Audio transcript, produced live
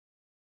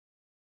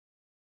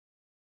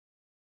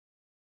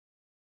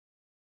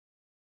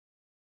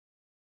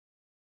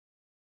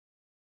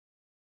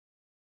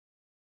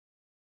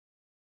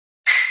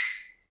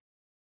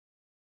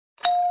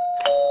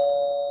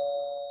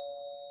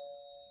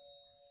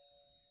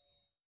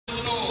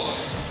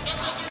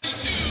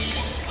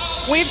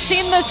We've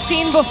seen this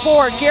scene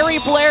before. Gary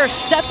Blair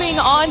stepping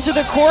onto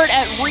the court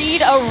at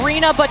Reed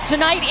Arena, but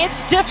tonight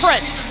it's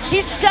different.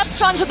 He steps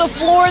onto the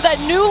floor that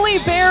newly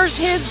bears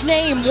his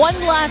name one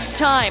last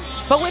time,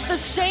 but with the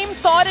same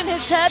thought in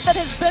his head that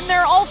has been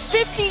there all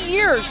 50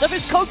 years of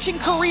his coaching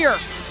career,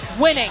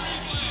 winning.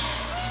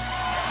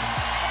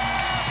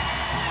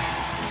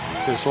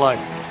 Just like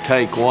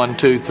take 1,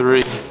 2, 3.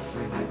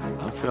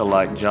 I feel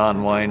like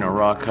John Wayne or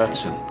Rock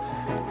Hudson.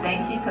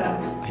 Thank you,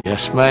 Coach.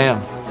 Yes,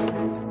 ma'am.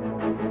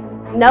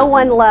 No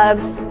one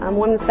loves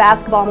women's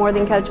basketball more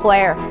than Coach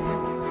Blair.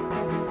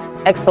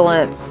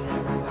 Excellence,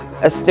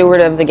 a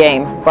steward of the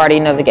game,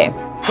 guardian of the game.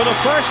 For the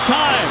first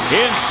time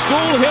in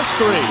school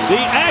history, the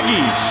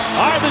Aggies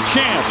are the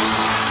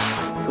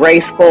champs.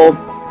 Graceful,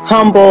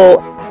 humble,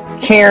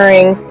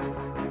 caring.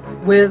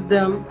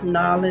 Wisdom,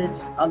 knowledge,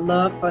 a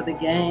love for the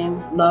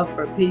game, love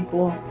for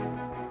people.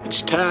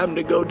 It's time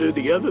to go do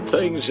the other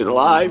things in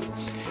life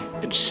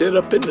and sit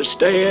up in the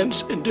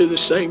stands and do the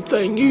same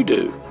thing you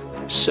do.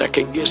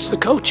 Second guess the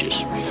coaches.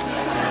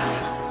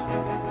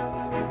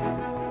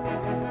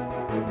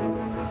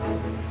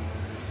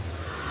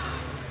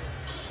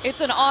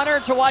 It's an honor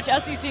to watch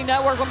SEC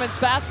Network Women's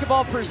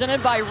Basketball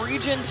presented by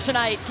Regions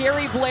tonight.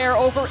 Gary Blair,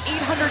 over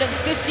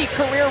 850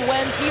 career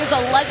wins. He is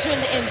a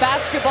legend in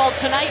basketball.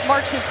 Tonight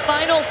marks his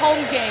final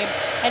home game,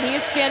 and he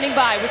is standing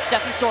by with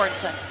Steffi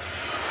Sorensen.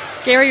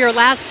 Gary, your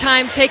last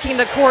time taking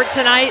the court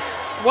tonight,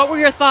 what were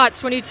your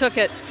thoughts when you took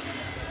it?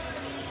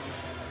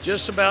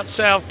 Just about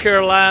South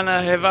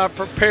Carolina. Have I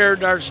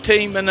prepared our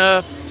team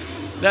enough?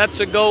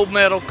 That's a gold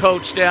medal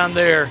coach down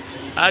there.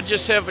 I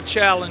just have a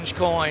challenge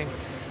coin,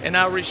 and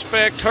I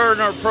respect her and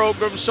her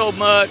program so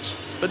much,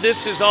 but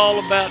this is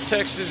all about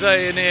Texas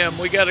A&M.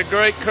 We got a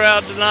great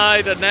crowd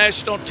tonight, a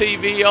national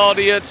TV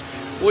audience.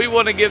 We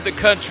want to give the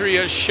country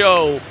a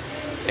show,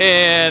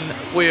 and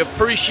we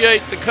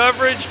appreciate the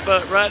coverage,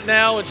 but right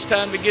now it's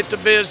time to get to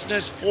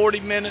business. 40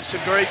 minutes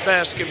of great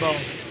basketball.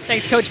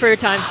 Thanks, Coach, for your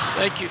time.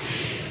 Thank you.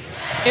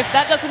 If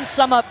that doesn't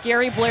sum up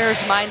Gary Blair's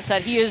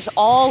mindset, he is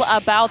all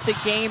about the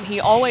game.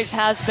 He always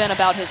has been,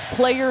 about his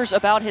players,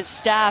 about his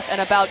staff, and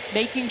about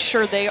making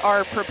sure they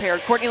are prepared.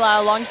 Courtney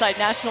Lyle alongside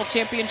national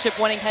championship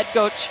winning head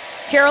coach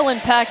Carolyn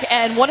Peck,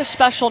 and what a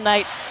special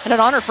night and an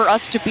honor for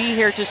us to be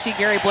here to see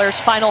Gary Blair's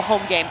final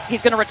home game.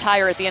 He's going to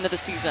retire at the end of the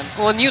season.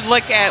 Well, and you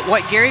look at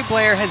what Gary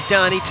Blair has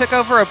done. He took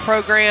over a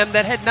program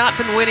that had not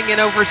been winning in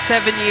over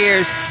 7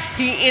 years.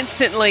 He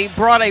instantly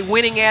brought a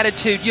winning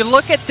attitude. You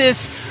look at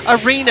this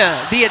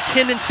arena, the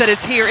attendance that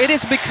is here. It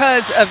is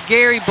because of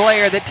Gary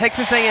Blair that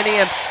Texas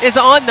A&M is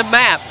on the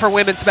map for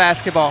women's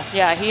basketball.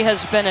 Yeah, he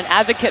has been an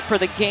advocate for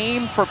the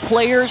game, for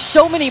players,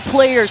 so many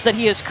players that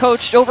he has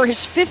coached over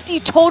his 50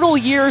 total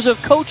years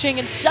of coaching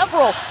in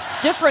several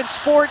different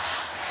sports.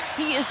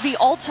 He is the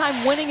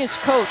all-time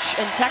winningest coach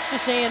in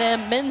Texas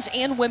A&M men's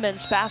and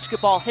women's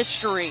basketball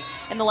history.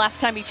 And the last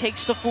time he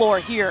takes the floor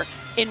here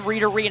in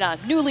Reed Arena,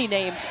 newly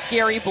named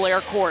Gary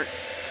Blair Court.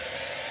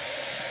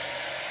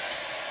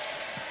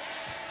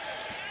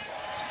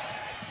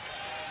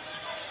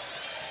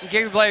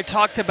 Gary Blair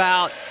talked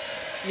about,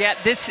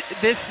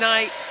 this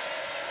night,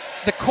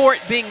 the court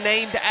being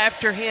named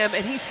after him,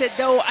 and he said,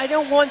 no, I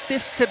don't want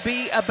this to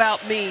be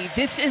about me.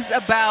 This is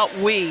about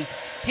we.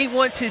 He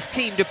wants his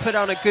team to put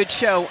on a good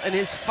show in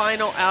his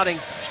final outing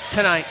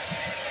tonight.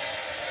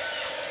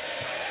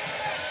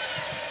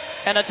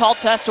 And a tall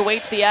test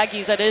awaits the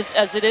Aggies,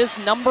 as it is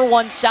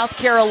 #1 South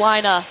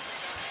Carolina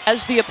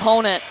as the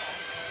opponent.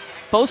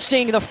 Both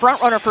seeing the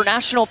frontrunner for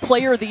National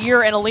Player of the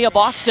Year in Aliyah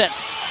Boston.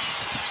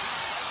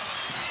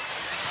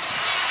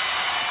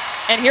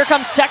 And here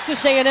comes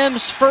Texas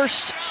A&M's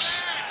first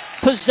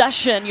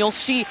possession. You'll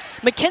see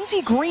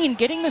Mackenzie Green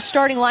getting the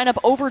starting lineup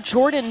over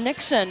Jordan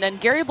Nixon.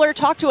 And Gary Blair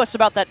talked to us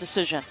about that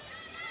decision.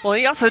 Well,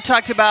 he also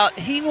talked about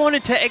he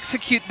wanted to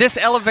execute this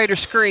elevator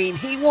screen.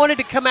 He wanted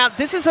to come out.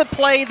 This is a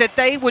play that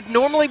they would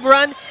normally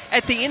run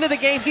at the end of the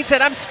game. He said,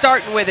 I'm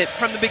starting with it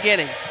from the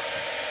beginning.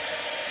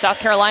 South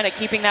Carolina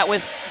keeping that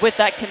with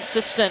that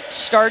consistent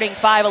starting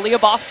five.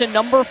 Aliyah Boston,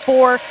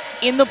 #4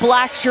 in the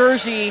black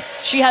jersey.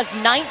 She has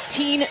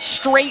 19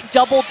 straight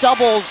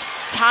double-doubles,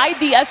 tied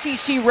the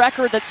SEC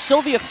record that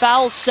Silvia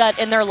Fowles set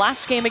in their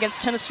last game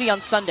against Tennessee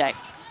on Sunday.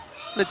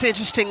 It's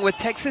interesting with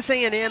Texas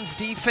A&M's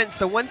defense,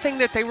 the one thing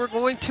that they were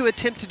going to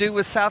attempt to do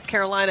with South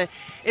Carolina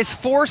is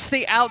force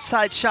the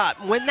outside shot.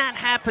 When that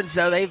happens,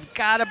 though, they've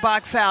got to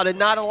box out and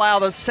not allow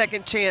those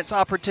second chance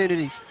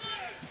opportunities.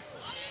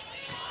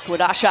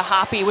 Guadasha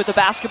Hoppy with the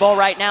basketball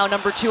right now,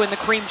 #2 in the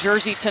cream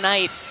jersey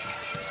tonight.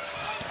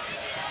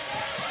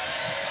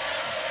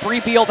 Bree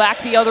Beal back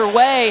the other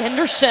way.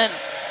 Henderson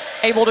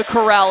able to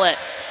corral it.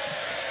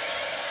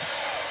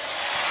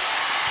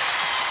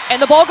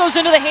 And the ball goes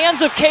into the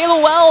hands of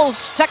Kayla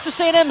Wells, Texas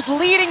A&M's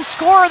leading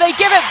scorer. They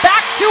give it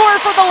back to her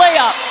for the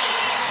layup.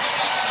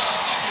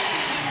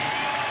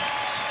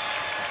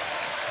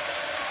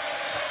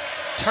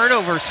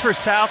 Turnovers for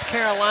South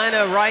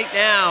Carolina right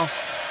now.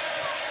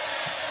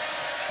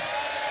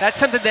 That's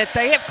something that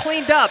they have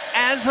cleaned up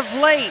as of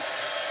late.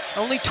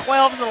 Only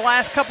 12 in the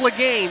last couple of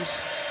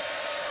games.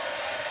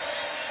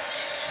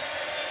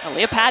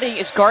 Aliyah Patty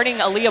is guarding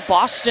Aliyah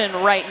Boston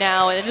right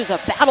now, and it is a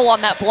battle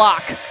on that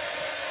block.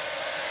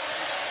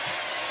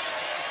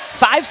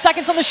 5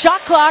 seconds on the shot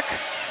clock.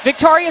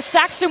 Victoria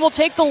Saxton will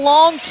take the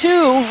long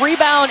 2,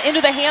 rebound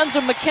into the hands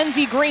of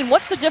Mackenzie Green.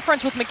 What's the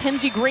difference with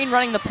Mackenzie Green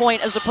running the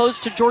point as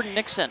opposed to Jordan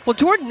Nixon? Well,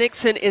 Jordan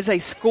Nixon is a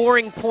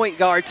scoring point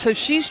guard, so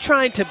she's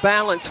trying to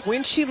balance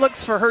when she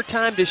looks for her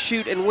time to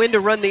shoot and when to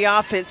run the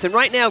offense. And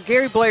right now,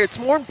 Gary Blair, it's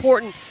more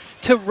important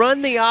to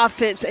run the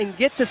offense and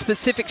get the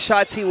specific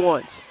shots he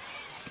wants.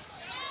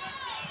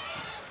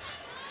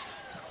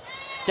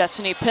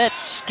 Destiny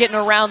Pitts getting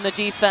around the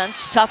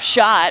defense. Tough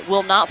shot,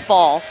 will not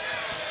fall.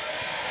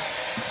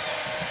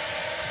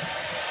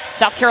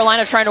 South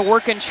Carolina trying to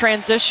work in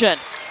transition.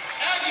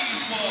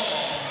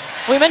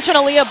 We mentioned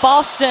Aliyah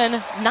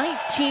Boston,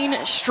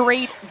 19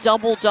 straight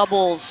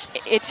double-doubles.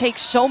 It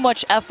takes so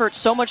much effort,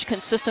 so much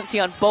consistency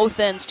on both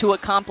ends to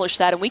accomplish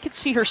that, and we could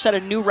see her set a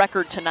new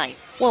record tonight.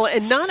 Well,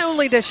 and not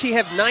only does she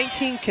have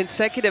 19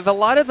 consecutive, a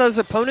lot of those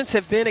opponents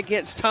have been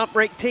against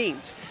top-ranked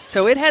teams.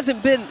 So it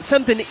hasn't been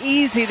something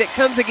easy that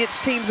comes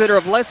against teams that are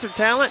of lesser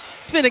talent.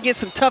 It's been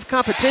against some tough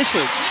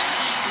competition.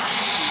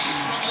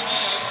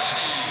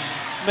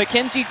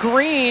 Mackenzie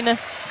Green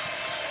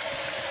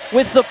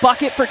with the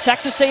bucket for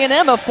Texas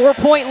A&M, a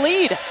 4-point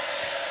lead.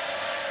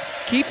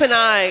 Keep an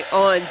eye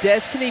on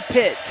Destiny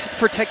Pitts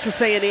for Texas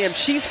A&M.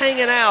 She's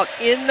hanging out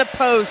in the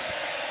post.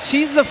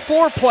 She's the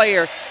 4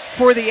 player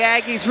for the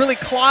Aggies, really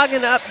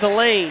clogging up the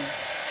lane.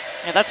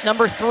 And that's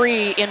number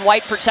 3 in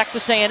white for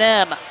Texas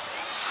A&M.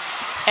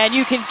 And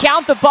you can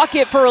count the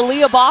bucket for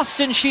Aliyah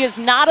Boston. She is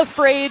not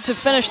afraid to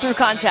finish through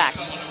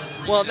contact.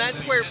 Well,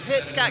 that's where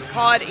Pitts got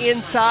caught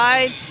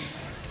inside,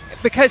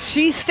 because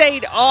she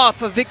stayed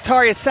off of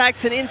Victoria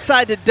Saxton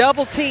inside the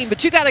double team,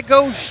 but you got to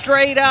go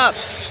straight up.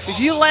 If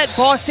you let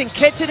Boston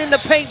catch it in the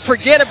paint,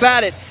 forget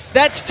about it.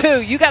 That's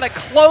 2. You got to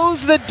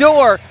close the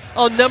door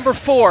on number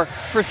 4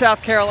 for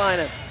South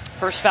Carolina.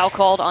 First foul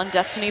called on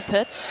Destiny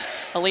Pitts.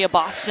 Aliyah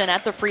Boston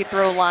at the free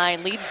throw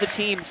line leads the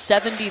team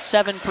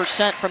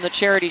 77% from the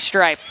charity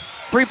stripe.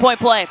 3-point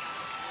play.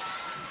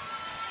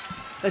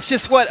 That's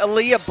just what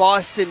Aliyah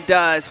Boston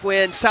does.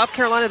 When South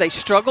Carolina, they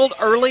struggled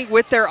early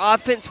with their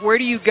offense, where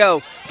do you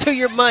go? To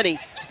your money.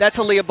 That's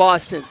Aliyah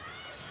Boston.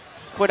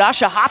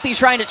 Quidasha Hoppy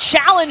trying to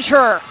challenge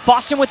her.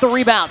 Boston with the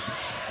rebound.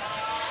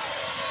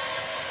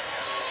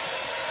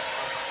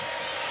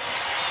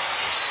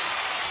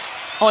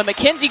 Oh, and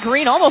Mackenzie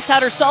Green almost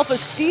had herself a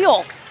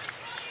steal.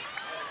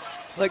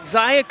 Look,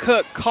 Zia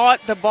Cook caught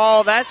the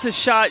ball. That's a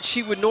shot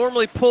she would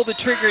normally pull the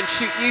trigger and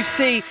shoot. You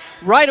see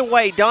right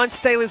away Dawn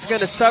Staley's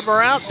going to sub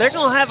her out. They're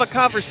going to have a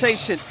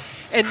conversation.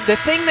 And the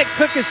thing that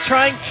Cook is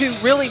trying to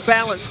really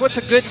balance, what's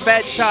a good and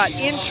bad shot?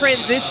 In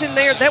transition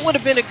there, that would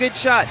have been a good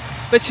shot.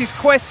 But she's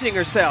questioning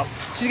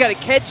herself. She's got to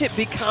catch it,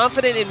 be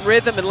confident in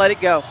rhythm, and let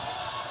it go.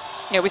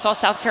 Yeah, we saw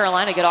South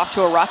Carolina get off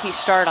to a rocky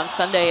start on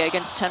Sunday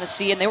against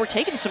Tennessee, and they were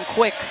taking some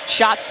quick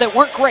shots that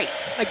weren't great.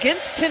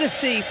 Against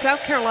Tennessee,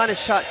 South Carolina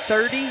shot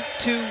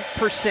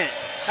 32%.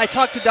 I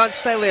talked to Dawn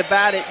Staley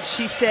about it, and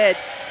she said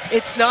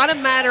it's not a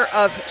matter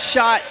of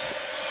shots,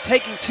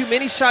 taking too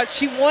many shots.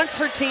 She wants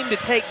her team to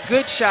take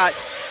good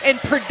shots and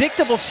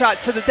predictable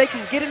shots so that they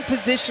can get in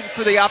position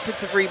for the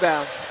offensive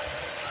rebound.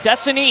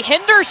 Destiny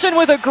Henderson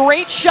with a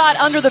great shot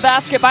under the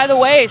basket. By the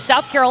way,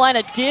 South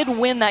Carolina did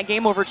win that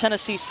game over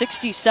Tennessee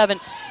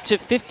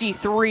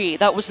 67-53.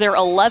 That was their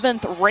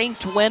 11th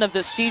ranked win of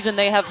the season.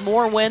 They have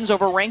more wins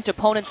over ranked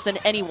opponents than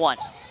anyone.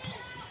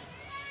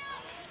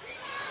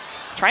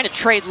 Trying to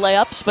trade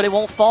layups, but it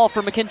won't fall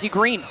for Mackenzie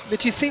Green.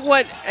 But you see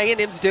what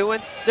A&M's doing?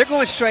 They're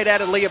going straight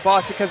at Aliyah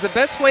Boston because the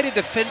best way to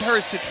defend her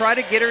is to try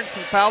to get her in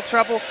some foul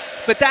trouble.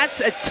 But that's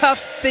a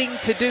tough thing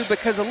to do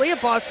because Aliyah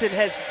Boston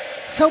has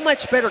so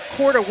much better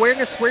court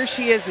awareness where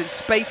she is, and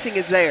spacing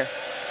is there.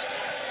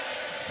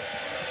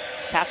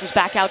 Passes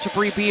back out to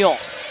Bree Beal.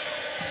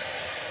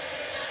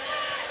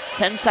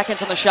 10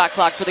 seconds on the shot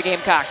clock for the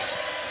Gamecocks.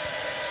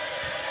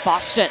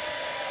 Boston,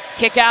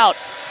 kick out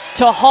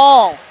to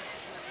Hall.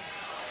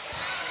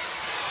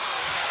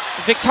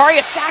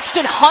 Victoria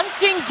Saxton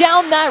hunting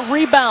down that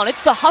rebound.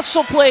 It's the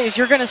hustle plays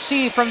you're going to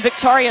see from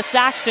Victoria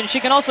Saxton. She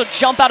can also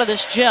jump out of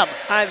this gym.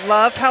 I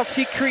love how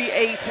she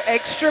creates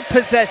extra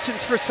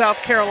possessions for South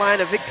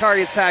Carolina,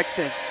 Victoria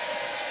Saxton.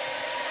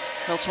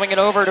 They'll swing it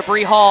over to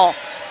Bree Hall.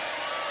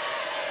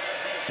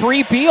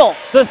 Bree Beal,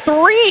 the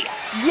 3.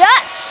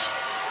 Yes!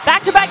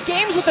 Back-to-back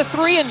games with the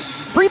 3, and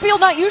Bree Beal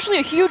not usually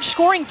a huge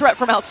scoring threat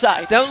from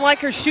outside. Don't like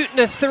her shooting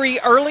a 3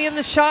 early in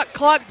the shot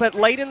clock, but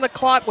late in the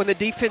clock when the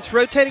defense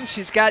rotating,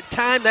 she's got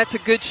time. That's a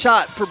good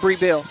shot for Bree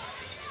Beal.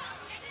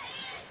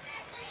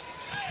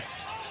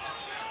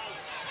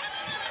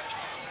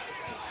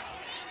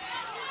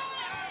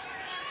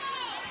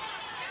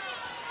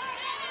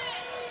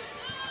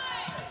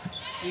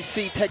 You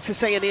see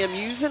Texas A&M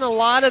using a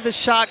lot of the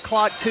shot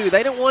clock too.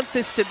 They don't want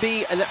this to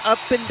be an up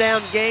and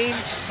down game.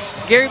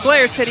 Gary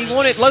Blair said he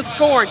wanted low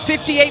scoring.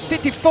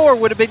 58-54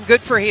 would have been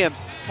good for him.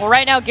 Well,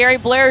 right now Gary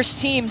Blair's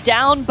team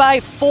down by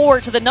 4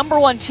 to the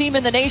 #1 team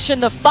in the nation.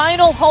 The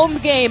final home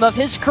game of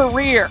his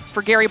career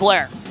for Gary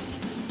Blair.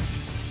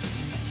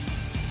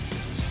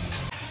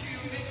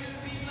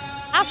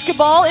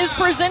 basketball is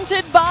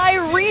presented by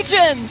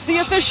Regions, the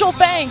official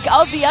bank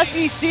of the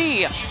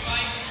SEC.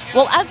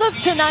 Well, as of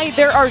tonight,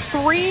 there are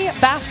 3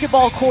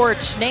 basketball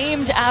courts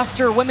named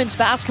after women's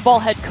basketball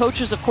head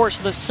coaches. Of course,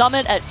 the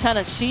Summit at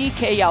Tennessee,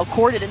 K-Yao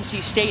Court at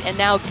NC State, and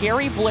now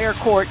Gary Blair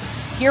Court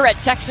here at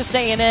Texas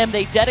A&M.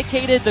 They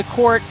dedicated the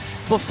court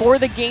before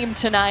the game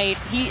tonight.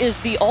 He is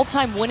the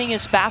all-time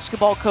winningest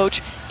basketball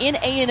coach in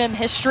A&M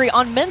history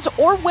on men's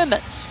or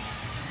women's.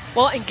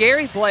 Well, and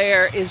Gary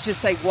Blair is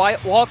just a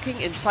walking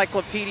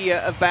encyclopedia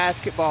of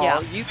basketball.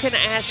 Yeah. You can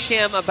ask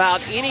him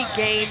about any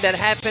game that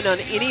happened on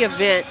any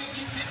event,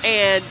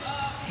 and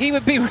he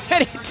would be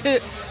ready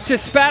to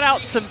spout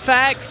out some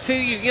facts to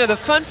you. You know, the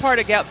fun part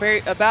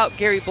about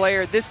Gary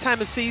Blair this time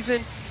of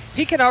season,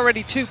 he can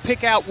already, too,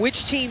 pick out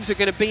which teams are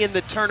going to be in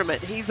the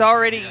tournament. He's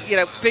already,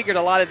 figured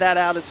a lot of that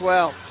out as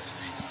well.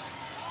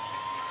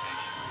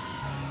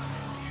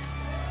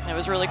 It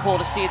was really cool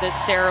to see this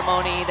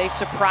ceremony. They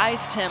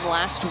surprised him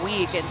last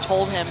week and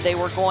told him they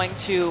were going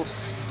to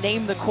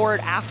name the court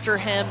after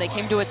him. They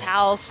came to his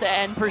house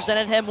and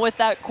presented him with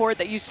that court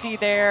that you see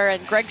there.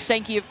 And Greg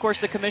Sankey, of course,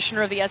 the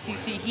commissioner of the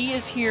SEC, he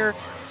is here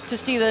to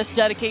see this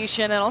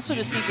dedication and also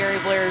to see Gary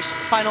Blair's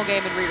final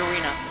game in Reed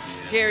Arena.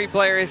 Gary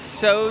Blair is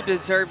so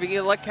deserving.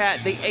 You look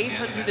at the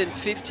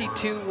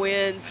 852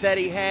 wins that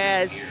he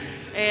has,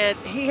 and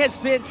he has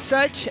been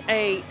such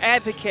an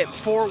advocate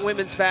for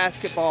women's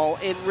basketball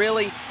and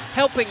really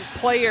helping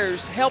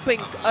players, helping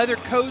other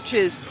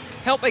coaches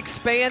help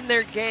expand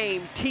their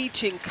game,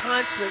 teaching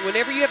constantly.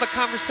 Whenever you have a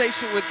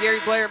conversation with Gary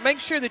Blair, make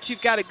sure that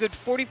you've got a good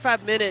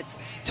 45 minutes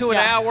to an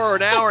hour or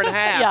an hour and a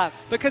half.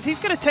 Because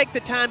he's going to take the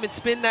time and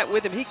spend that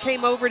with him. He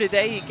came over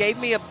today. He gave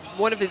me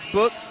one of his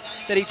books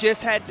that he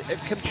just had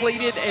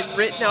completed and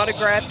written,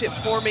 autographed it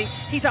for me.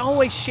 He's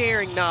always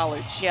sharing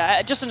knowledge.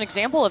 Yeah, just an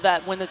example of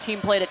that, when the team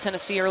played at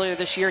Tennessee earlier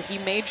this year, he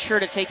made sure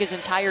to take his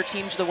entire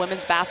team to the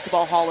Women's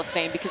Basketball Hall of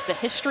Fame because the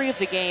history of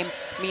the game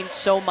means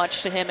so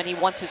much to him, and he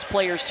wants his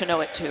players to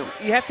know it too.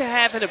 You have to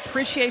have an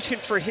appreciation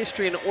for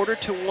history in order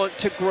to want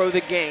to grow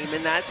the game,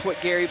 and that's what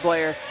Gary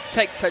Blair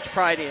takes such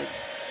pride in.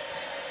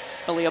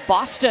 Aliyah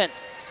Boston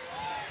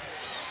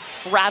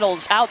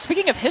rattles out.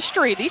 Speaking of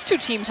history, these two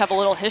teams have a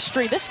little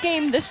history. This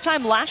game, this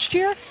time last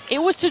year, it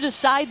was to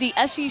decide the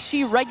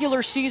SEC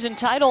regular season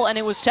title, and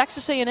it was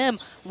Texas A&M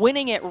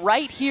winning it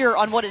right here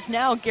on what is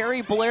now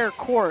Gary Blair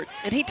Court.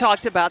 And he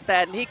talked about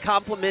that, and he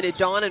complimented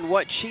Dawn and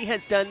what she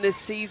has done this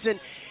season.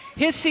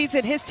 His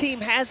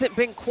team hasn't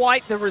been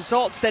quite the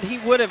results that he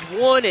would have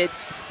wanted,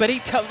 but he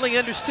totally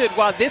understood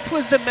why this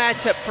was the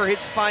matchup for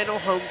his final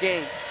home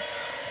game.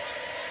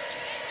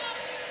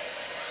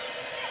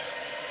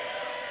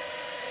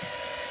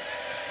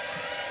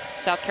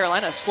 South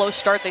Carolina, a slow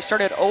start. They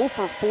started 0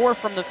 for 4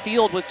 from the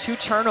field with 2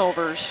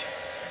 turnovers.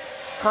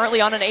 Currently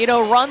on an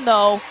 8-0 run,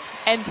 though,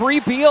 and Bree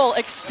Beal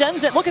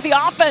extends it. Look at the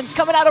offense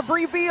coming out of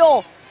Bree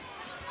Beal.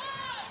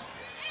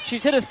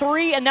 She's hit a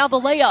 3, and now the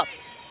layup.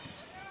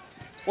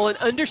 Well, an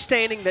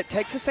understanding that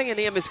Texas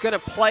A&M is going to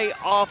play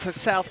off of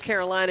South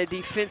Carolina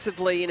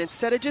defensively, and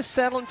instead of just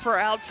settling for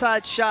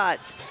outside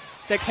shots,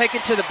 they're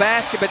taken to the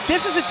basket. But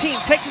this is a team,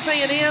 Texas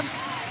A&M,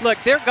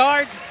 look, their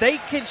guards, they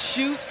can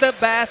shoot the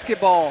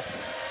basketball.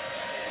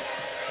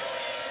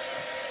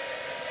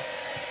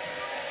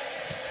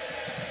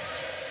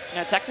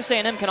 Now, Texas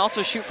A&M can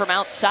also shoot from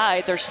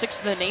outside. They're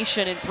 6th in the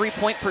nation in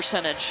three-point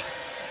percentage.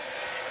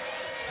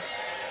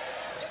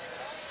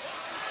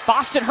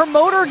 Boston, her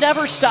motor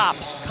never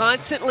stops.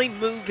 Constantly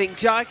moving,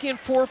 jockeying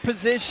for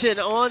position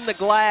on the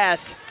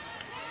glass.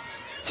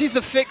 She's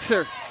the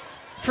fixer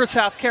for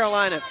South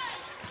Carolina.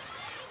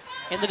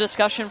 In the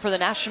discussion for the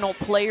National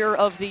Player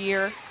of the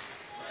Year.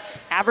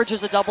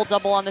 Averages a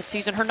double-double on the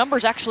season. Her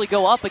numbers actually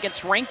go up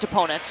against ranked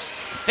opponents.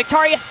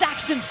 Victoria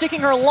Saxton sticking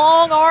her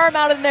long arm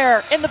out in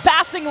there in the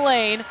passing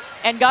lane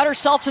and got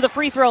herself to the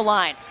free throw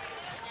line.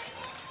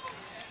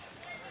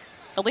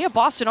 Aliyah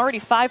Boston already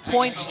 5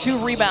 points, 2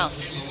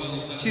 rebounds.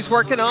 She's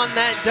working on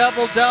that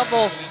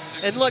double-double.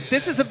 And look,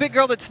 this is a big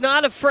girl that's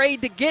not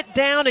afraid to get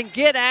down and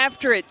get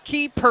after it,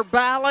 keep her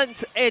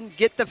balance, and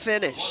get the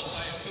finish.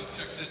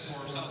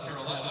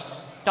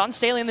 Dawn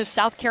Staley and the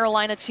South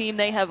Carolina team,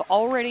 they have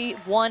already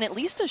won at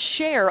least a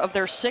share of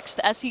their 6th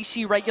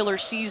SEC regular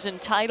season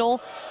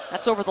title.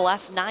 That's over the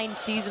last 9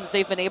 seasons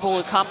they've been able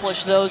to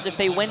accomplish those. If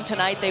they win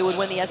tonight, they would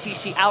win the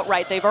SEC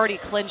outright. They've already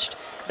clinched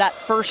that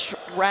first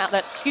round,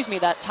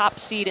 that top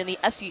seed in the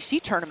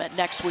SEC tournament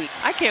next week.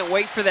 I can't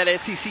wait for that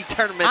SEC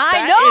tournament.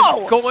 I know!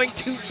 That is going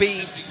to be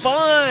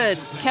fun.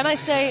 Can I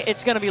say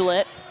it's going to be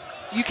lit?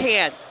 You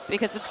can.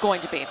 Because it's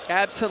going to be.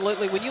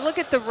 Absolutely. When you look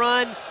at the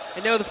run,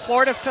 I know the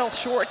Florida fell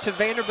short to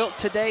Vanderbilt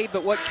today,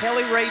 but what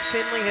Kelly Ray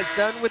Finley has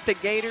done with the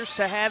Gators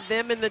to have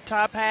them in the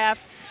top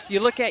half. You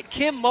look at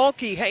Kim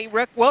Mulkey. Hey,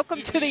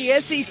 welcome to the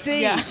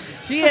SEC. Yeah.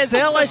 She has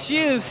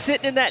LSU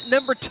sitting in that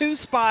number 2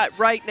 spot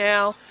right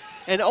now.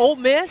 And Ole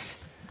Miss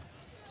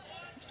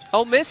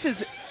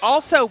is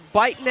also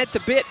biting at the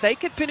bit. They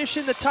could finish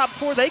in the top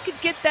 4. They could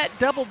get that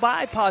double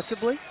bye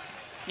possibly.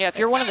 Yeah, if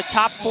you're one of the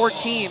top 4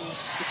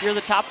 teams, if you're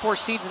the top 4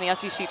 seeds in the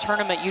SEC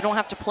tournament, you don't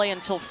have to play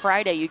until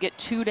Friday. You get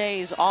 2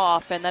 days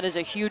off, and that is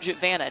a huge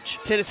advantage.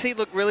 Tennessee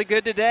looked really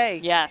good today.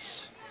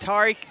 Yes.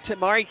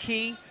 Tamari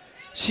Key,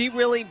 she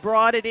really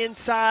brought it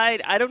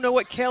inside. I don't know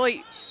what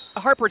Kelly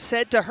Harper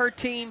said to her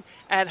team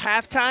at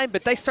halftime,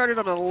 but they started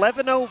on an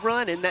 11-0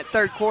 run in that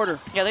third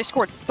quarter. Yeah, they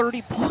scored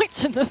 30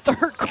 points in the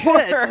third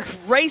quarter.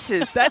 Good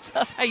gracious. That's,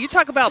 hey, you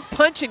talk about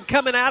punching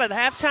coming out at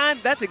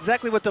halftime, that's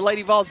exactly what the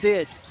Lady Vols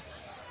did.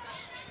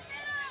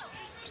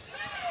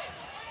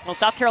 Well,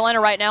 South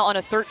Carolina right now on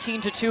a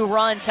 13-2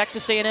 run.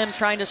 Texas A&M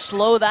trying to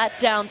slow that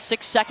down.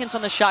 6 seconds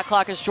on the shot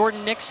clock as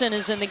Jordan Nixon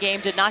is in the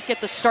game. Did not get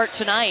the start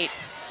tonight.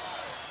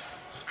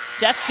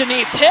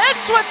 Destiny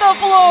Pitts with the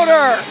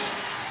floater.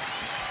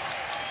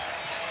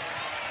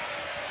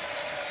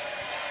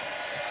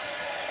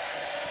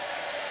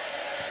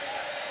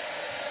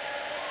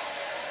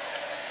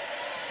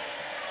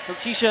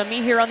 Letitia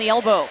Mee here on the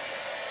elbow.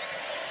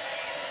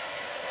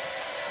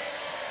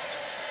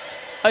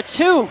 A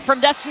 2 from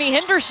Destiny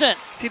Henderson.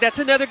 See, that's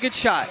another good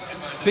shot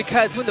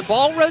because when the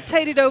ball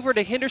rotated over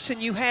to Henderson,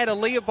 you had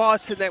Aliyah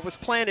Boston that was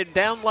planted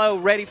down low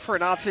ready for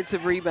an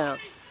offensive rebound.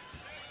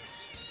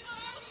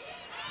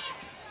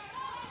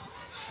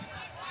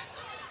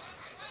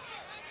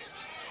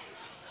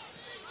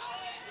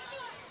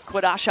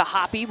 Quidasha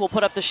Hoppy will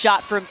put up the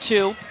shot from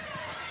 2.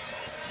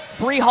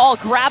 Bree Hall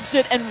grabs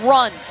it and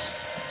runs.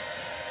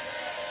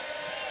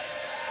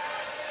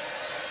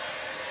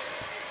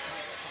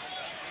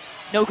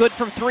 No good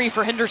from 3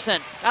 for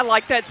Henderson. I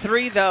like that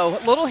 3, though.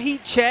 A little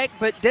heat check,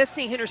 but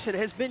Destiny Henderson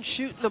has been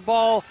shooting the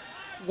ball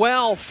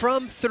well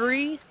from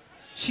 3.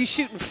 She's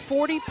shooting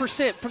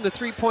 40% from the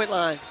three-point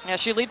line. Yeah,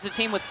 she leads the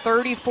team with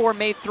 34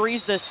 made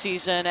threes this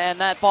season, and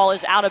that ball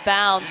is out of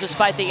bounds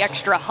despite the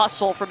extra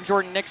hustle from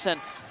Jordan Nixon.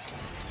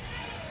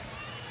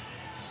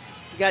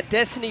 You got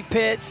Destiny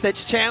Pitts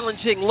that's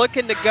challenging,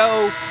 looking to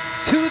go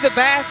to the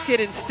basket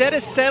instead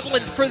of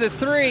settling for the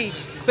 3.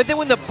 But then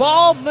when the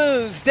ball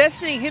moves,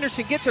 Destiny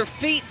Henderson gets her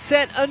feet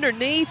set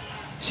underneath.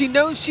 She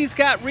knows she's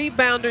got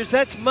rebounders.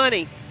 That's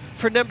money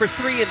for number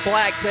 3 in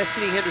black,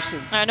 Destiny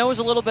Henderson. I know it was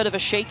a little bit of a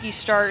shaky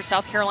start.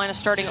 South Carolina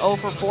starting 0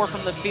 for 4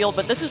 from the field,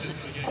 but this is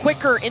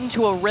quicker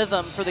into a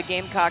rhythm for the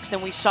Gamecocks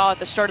than we saw at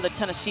the start of the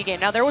Tennessee game.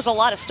 Now, there was a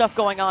lot of stuff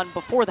going on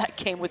before that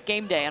game with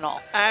game day and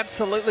all.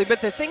 Absolutely, but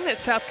the thing that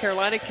South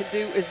Carolina can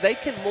do is they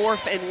can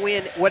morph and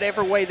win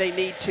whatever way they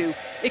need to.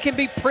 It can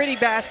be pretty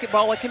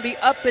basketball. It can be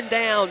up and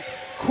down,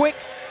 quick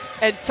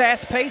and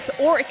fast pace,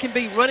 or it can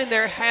be running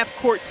their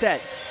half-court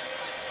sets.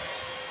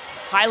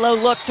 High-low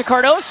look to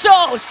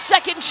Cardoso.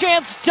 Second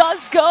chance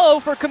does go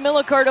for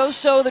Camila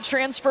Cardoso, the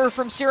transfer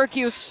from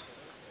Syracuse.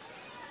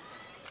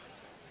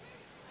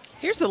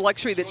 Here's the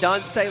luxury that Dawn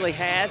Staley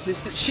has,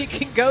 is that she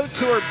can go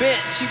to her bench.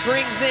 She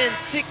brings in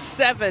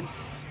 6'7",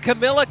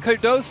 Camila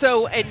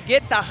Cardoso, and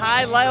get the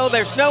high-low.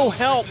 There's no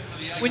help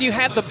when you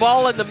have the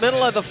ball in the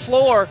middle of the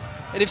floor.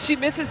 And if she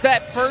misses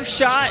that first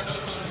shot,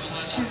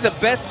 she's the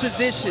best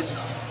position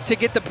to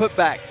get the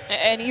putback.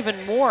 And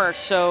even more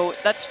so,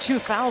 that's 2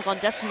 fouls on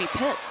Destiny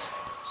Pitts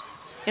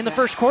in the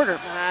first quarter.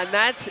 And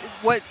that's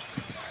what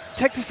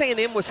Texas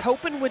A&M was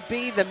hoping would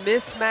be the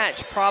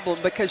mismatch problem,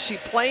 because she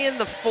playing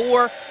the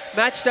 4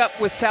 matched up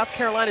with South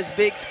Carolina's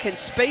bigs, can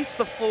space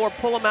the floor,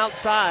 pull them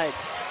outside.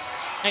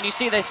 And you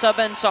see they sub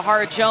in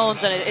Sahara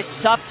Jones, and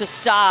it's tough to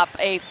stop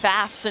a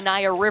fast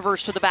Sanaya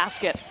Rivers to the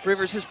basket.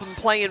 Rivers has been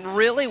playing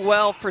really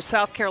well for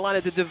South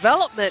Carolina. The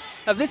development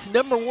of this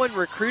 #1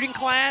 recruiting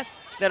class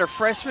that are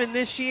freshmen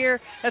this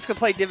year, that's going to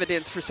play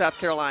dividends for South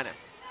Carolina.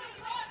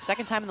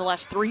 Second time in the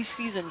last 3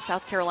 seasons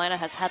South Carolina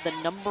has had the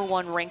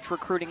 #1 ranked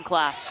recruiting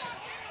class.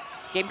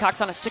 Gamecocks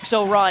on a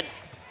 6-0 run.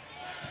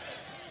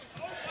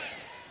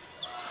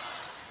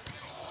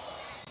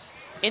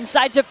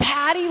 Inside to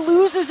Patty,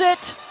 loses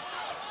it.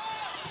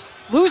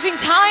 Losing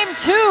time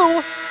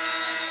too.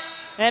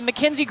 And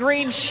Mackenzie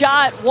Green's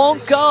shot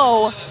won't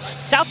go.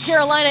 South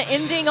Carolina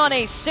ending on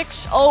a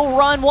 6-0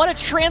 run. What a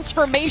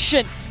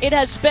transformation it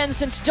has been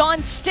since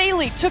Dawn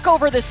Staley took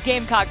over this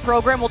Gamecock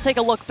program. We'll take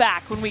a look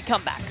back when we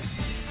come back.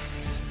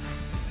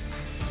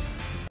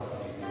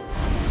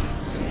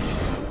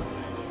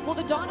 Well,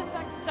 the Dawn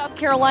effect in South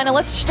Carolina,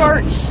 let's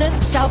start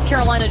since South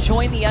Carolina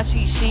joined the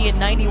SEC in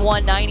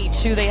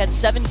 91-92. They had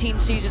 17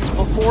 seasons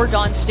before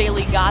Dawn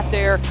Staley got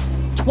there.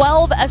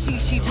 12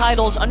 SEC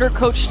titles under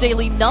Coach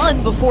Staley,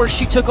 none before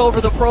she took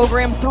over the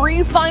program.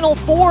 3 Final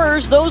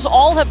Fours, those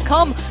all have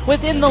come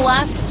within the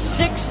last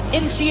 6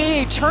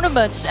 NCAA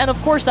tournaments. And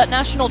of course, that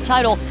national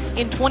title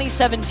in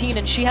 2017.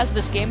 And she has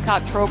this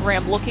Gamecock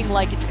program looking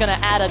like it's going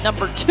to add a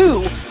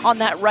 #2 on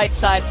that right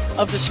side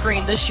of the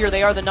screen. This year,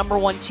 they are the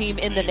 #1 team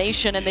in the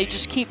nation, and they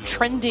just keep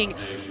trending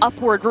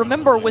upward.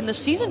 Remember, when the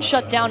season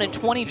shut down in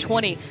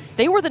 2020,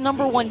 they were the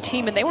 #1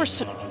 team, and they were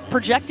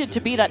projected to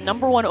be that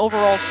 #1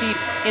 overall seed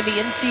in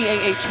the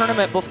NCAA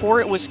tournament before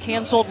it was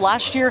canceled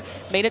last year.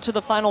 Made it to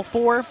the Final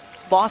Four,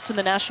 lost in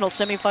the national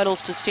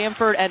semifinals to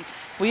Stanford, and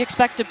we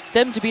expect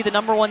them to be the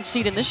 #1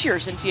 seed in this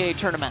year's NCAA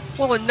tournament.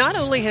 Well, and not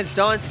only has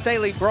Dawn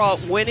Staley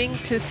brought winning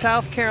to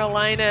South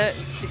Carolina,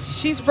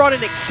 she's brought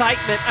an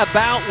excitement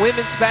about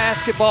women's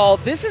basketball.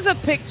 This is a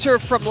picture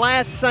from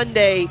last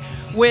Sunday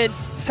when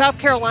South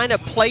Carolina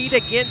played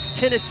against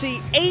Tennessee.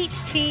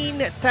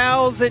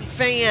 18,000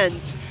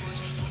 fans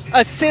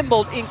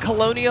assembled in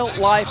Colonial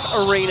Life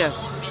Arena.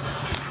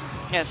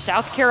 Yeah,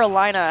 South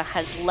Carolina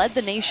has led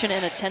the nation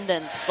in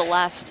attendance the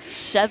last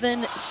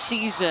 7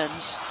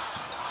 seasons.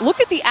 Look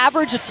at the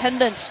average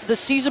attendance the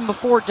season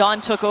before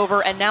Dawn took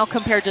over and now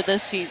compared to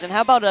this season.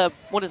 How about a,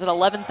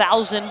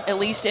 11,000 at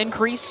least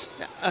increase?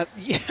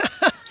 Yeah.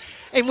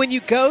 And when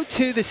you go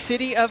to the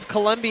city of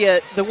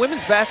Columbia, the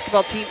women's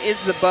basketball team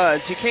is the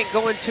buzz. You can't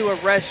go into a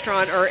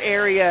restaurant or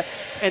area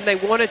and they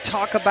want to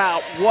talk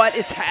about what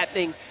is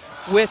happening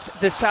with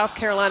the South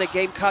Carolina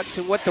Gamecocks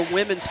and what the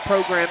women's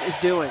program is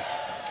doing.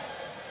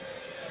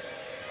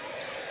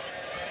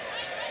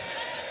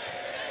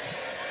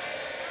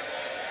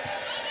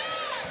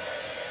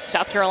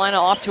 South Carolina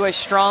off to a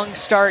strong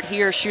start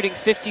here, shooting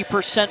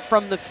 50%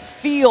 from the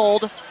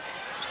field.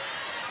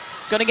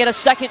 Going to get a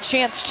second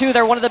chance, too.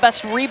 They're one of the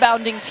best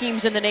rebounding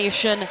teams in the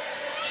nation.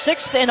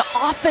 6th in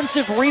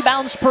offensive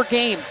rebounds per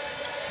game.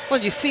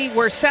 Well, you see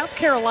where South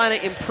Carolina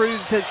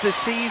improves as the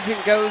season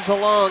goes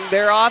along.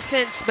 Their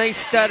offense may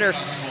stutter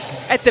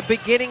at the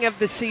beginning of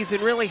the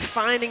season, really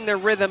finding their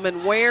rhythm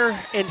and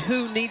where and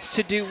who needs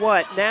to do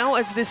what. Now,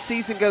 as this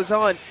season goes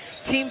on,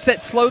 teams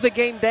that slow the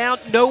game down,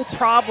 no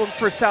problem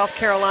for South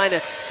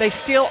Carolina. They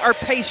still are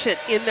patient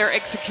in their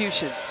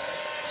execution.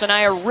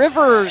 Sanaya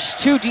Rivers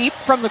too deep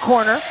from the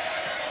corner.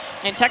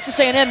 And Texas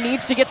A&M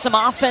needs to get some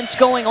offense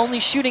going, only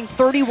shooting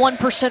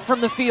 31%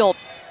 from the field.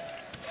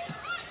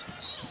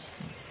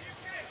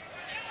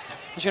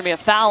 There's going to be a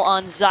foul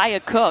on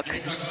Zaya Cook.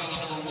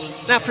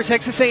 Now for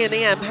Texas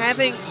A&M,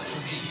 having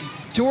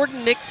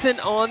Jordan Nixon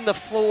on the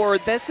floor,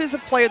 this is a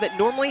player that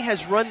normally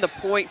has run the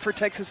point for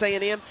Texas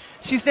A&M.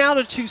 She's now at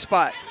a 2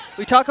 spot.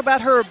 We talk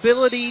about her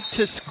ability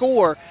to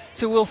score,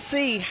 so we'll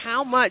see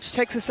how much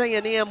Texas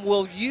A&M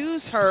will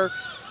use her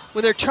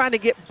when they're trying to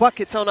get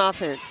buckets on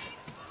offense.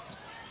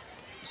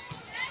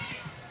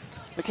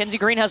 Mackenzie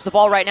Green has the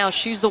ball right now.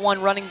 She's the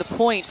one running the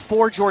point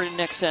for Jordan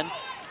Nixon.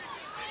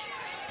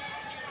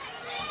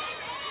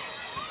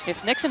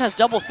 If Nixon has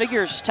double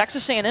figures,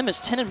 Texas A&M is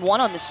 10-1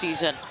 on the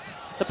season.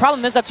 The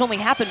problem is that's only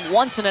happened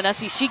once in an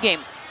SEC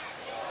game.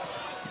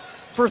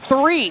 For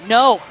 3,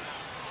 no.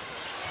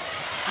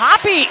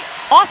 Hoppy,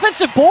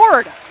 offensive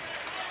board.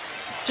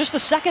 Just the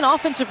 2nd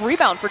offensive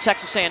rebound for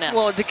Texas A&M.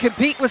 Well, to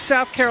compete with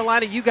South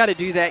Carolina, you got to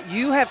do that.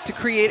 You have to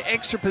create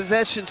extra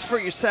possessions for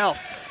yourself.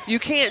 You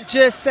can't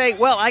just say,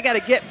 well, I got to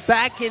get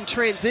back in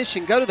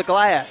transition. Go to the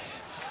glass.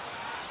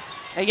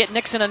 They get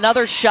Nixon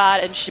another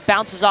shot, and she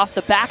bounces off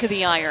the back of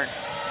the iron.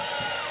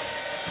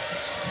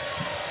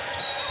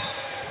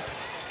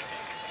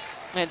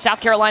 And South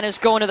Carolina's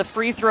going to the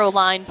free throw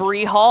line.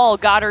 Bree Hall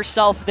got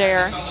herself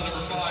there.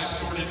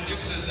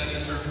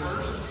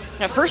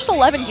 Now, first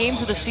 11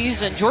 games of the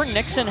season, Jordan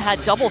Nixon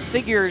had double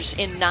figures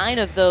in 9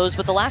 of those,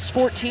 but the last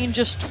 14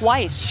 just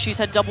twice she's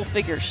had double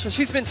figures. So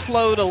she's been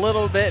slowed a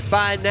little bit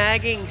by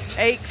nagging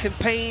aches and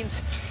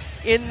pains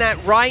in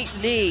that right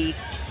knee.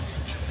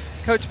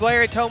 Coach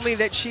Blair told me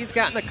that she's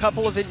gotten a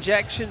couple of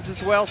injections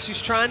as well.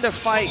 She's trying to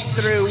fight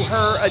through.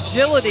 Her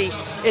agility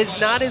is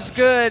not as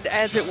good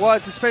as it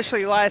was,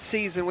 especially last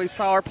season. We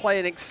saw her play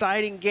an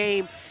exciting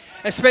game,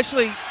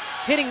 especially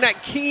hitting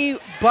that key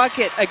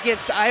bucket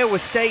against Iowa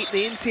State in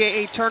the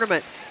NCAA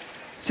tournament.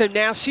 So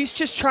now she's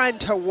just trying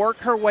to work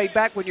her way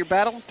back. When you're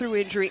battling through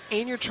injury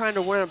and you're trying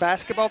to win a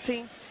basketball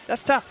team,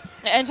 that's tough.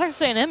 And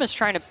Texas A&M is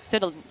trying to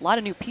fit a lot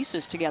of new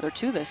pieces together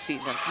too this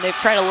season. They've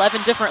tried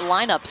 11 different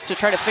lineups to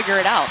try to figure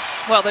it out.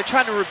 Well, they're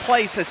trying to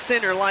replace a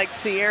center like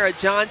Sierra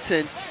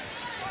Johnson.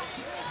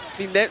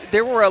 I mean,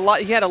 there were a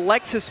lot. You had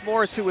Alexis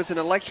Morris, who was an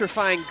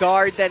electrifying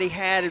guard that he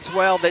had as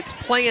well, that's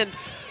playing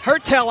her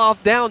tail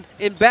off down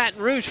in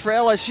Baton Rouge for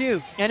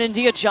LSU. And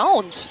India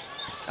Jones.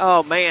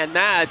 Oh, man,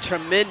 that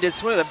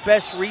tremendous. One of the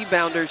best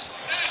rebounders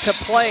to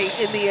play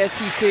in the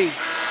SEC.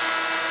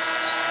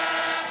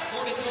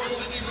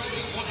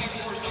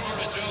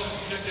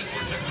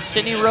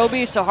 Sydney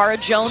Roby, Sahara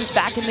Jones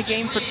back in the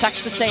game for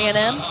Texas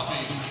A&M.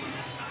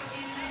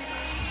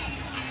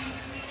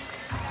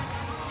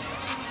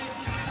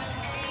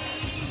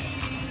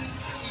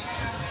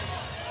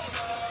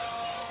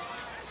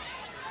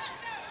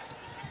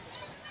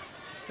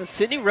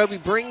 Sydney Roby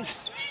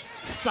brings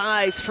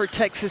size for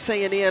Texas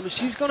A&M.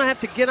 She's going to have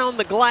to get on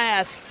the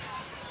glass,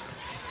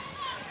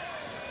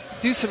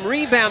 do some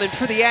rebounding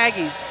for the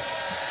Aggies.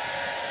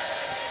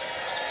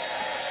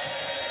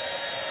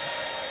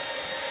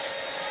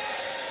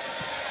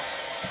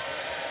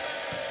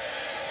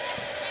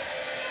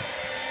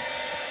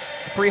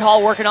 Bree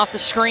Hall working off the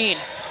screen.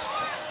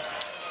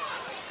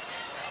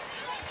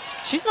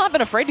 She's not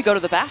been afraid to go to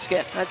the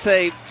basket. That's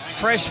a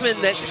freshman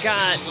that's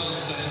got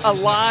a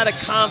lot of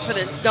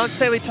confidence. Dawn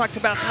Staley talked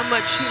about how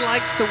much she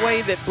likes the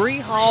way that Bree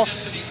Hall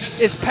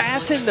is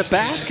passing the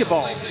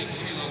basketball.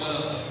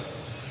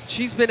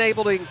 she's been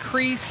able to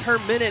increase her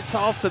minutes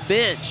off the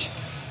bench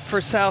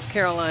for South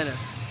Carolina.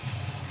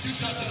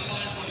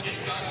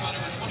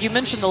 You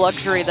mentioned the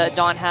luxury that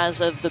Dawn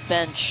has of the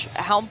bench.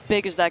 How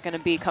big is that going to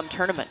be come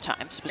tournament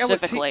time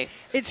specifically?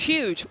 It's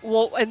huge.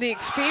 Well, and the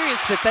experience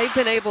that they've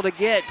been able to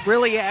get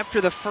really after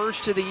the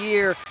first of the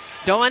year,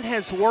 Dawn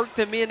has worked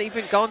them in,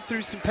 even gone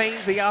through some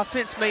pains. The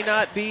offense may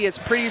not be as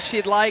pretty as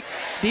she'd like,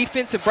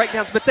 defensive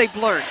breakdowns, but they've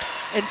learned.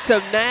 And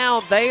so now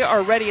they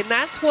are ready. And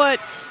that's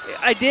what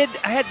I did.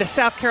 I had the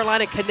South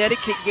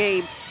Carolina-Connecticut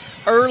game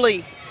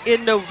early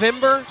in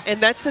November,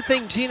 and that's the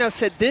thing Gino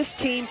said, this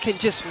team can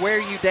just wear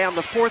you down.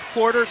 The fourth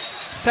quarter,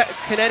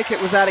 Connecticut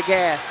was out of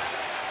gas.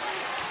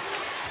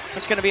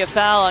 It's going to be a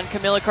foul on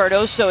Camila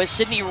Cardoso as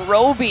Sydney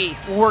Roby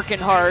working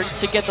hard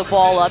to get the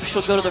ball up.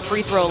 She'll go to the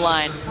free throw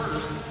line.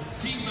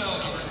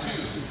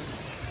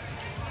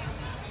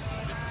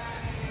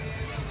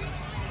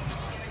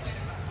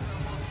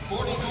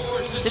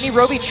 Sydney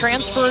Roby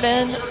transferred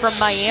in from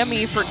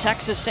Miami for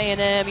Texas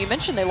A&M. You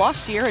mentioned they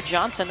lost Sierra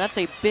Johnson. That's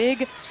a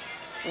big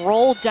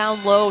roll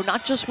down low,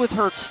 not just with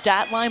her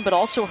stat line, but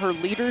also her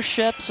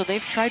leadership. So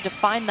they've tried to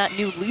find that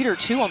new leader,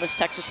 too, on this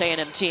Texas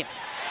A&M team.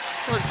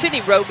 Well, and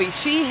Sydney Roby,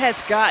 she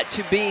has got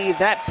to be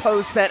that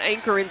post, that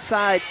anchor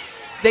inside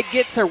that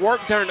gets her work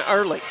done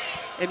early.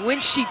 And when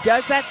she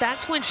does that,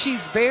 that's when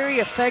she's very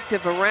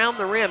effective around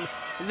the rim.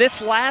 In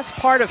this last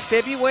part of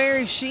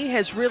February, she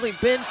has really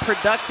been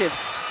productive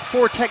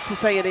for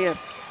Texas A&M.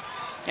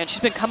 And she's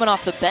been coming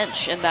off the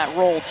bench in that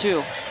role,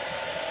 too.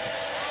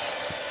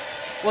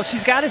 Well,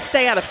 she's got to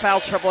stay out of foul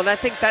trouble, and I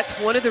think that's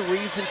one of the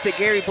reasons that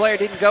Gary Blair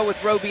didn't go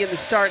with Roby in the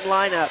starting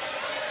lineup.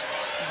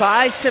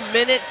 Buy some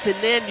minutes, and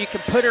then you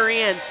can put her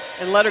in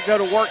and let her go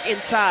to work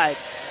inside.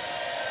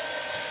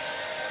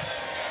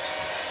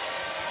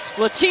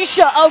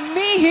 Letitia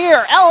Ami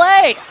here,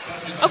 LA.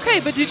 Okay,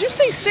 but did you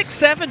say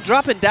 6'7"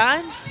 dropping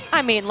dimes?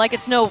 I mean, like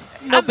it's no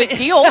big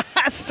deal.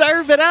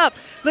 Serve it up.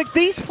 Look,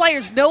 these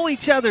players know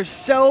each other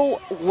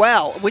so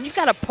well. When you've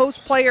got a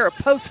post player, a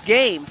post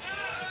game,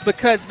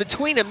 because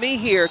between Ami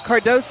here,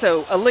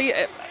 Cardoso,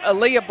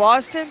 Aliyah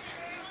Boston,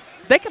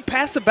 they can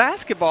pass the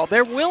basketball.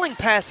 They're willing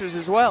passers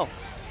as well.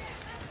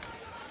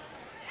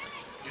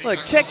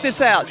 Look, check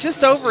this out.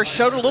 Just over her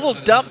shoulder, a little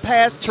dump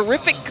pass.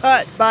 Terrific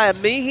cut by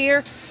Ami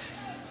here.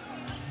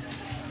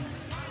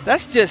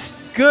 That's just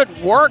good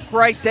work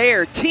right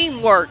there.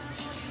 Teamwork.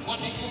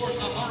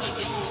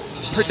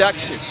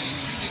 Production.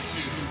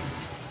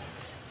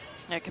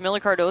 Yeah,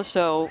 Camila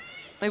Cardoso,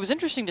 it was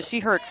interesting to see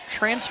her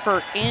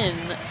transfer in.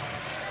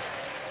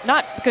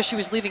 Not because she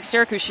was leaving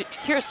Syracuse.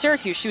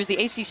 She was the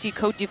ACC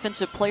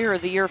Co-Defensive Player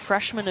of the Year,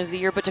 Freshman of the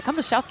Year. But to come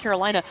to South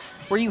Carolina,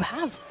 where you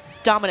have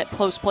dominant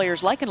post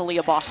players like an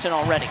Aliyah Boston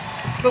already.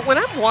 But when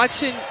I'm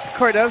watching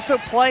Cardoso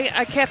play,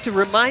 I have to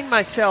remind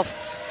myself,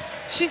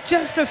 she's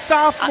just a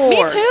sophomore.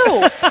 Me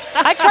too.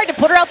 I tried to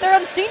put her out there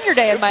on senior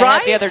day in my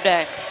head the other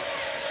day.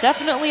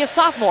 Definitely a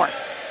sophomore.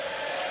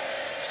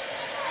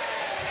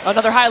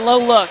 Another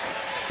high-low look.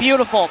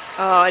 Beautiful.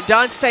 And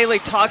Don Staley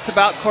talks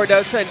about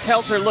Cardoso and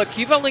tells her, look,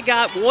 you've only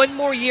got one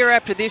more year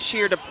after this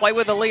year to play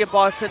with Aliyah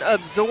Boston.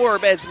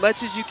 Absorb as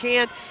much as you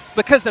can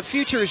because the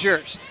future is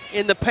yours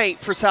in the paint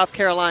for South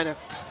Carolina.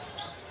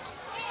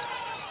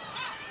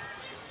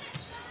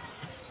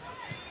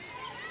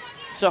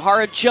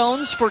 Zahara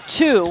Jones for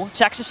 2.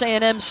 Texas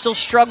A&M still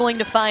struggling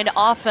to find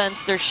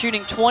offense. They're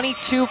shooting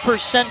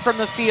 22% from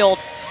the field.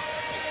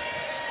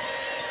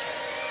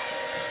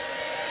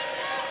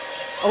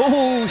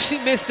 Oh, she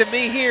missed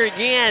Ami here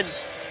again.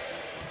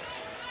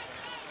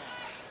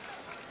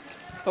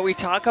 But we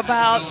talk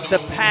about the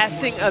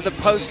passing of the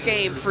post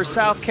game for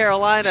South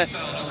Carolina.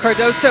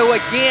 Cardoso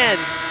again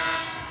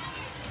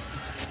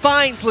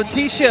finds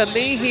Letitia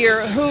Ami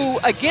here, who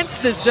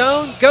against the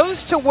zone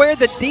goes to where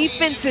the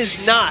defense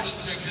is not.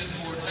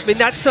 I mean,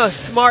 that's a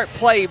smart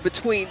play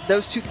between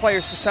those two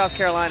players for South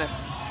Carolina.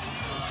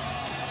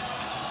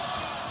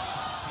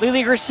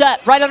 Lily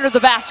Grissett right under the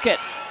basket.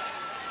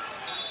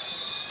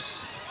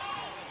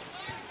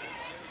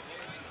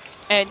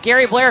 And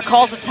Gary Blair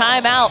calls a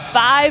timeout.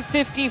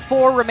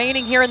 5:54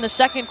 remaining here in the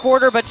second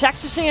quarter, but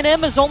Texas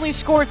A&M has only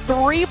scored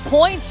 3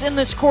 points in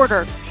this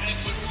quarter.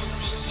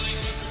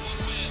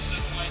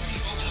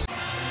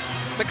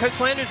 But Coach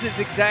Landers is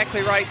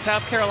exactly right.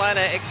 South Carolina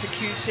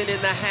execution in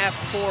the half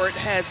court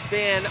has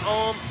been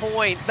on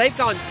point. They've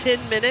gone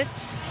 10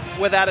 minutes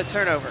without a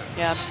turnover.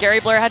 Yeah,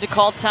 Gary Blair had to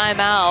call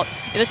timeout.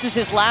 This is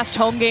his last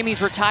home game.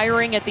 He's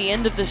retiring at the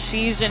end of the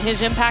season.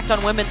 His impact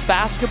on women's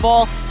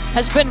basketball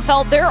has been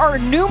felt. There are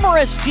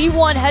numerous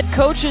D1 head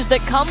coaches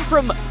that come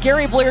from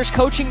Gary Blair's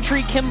coaching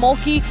tree. Kim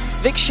Mulkey,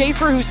 Vic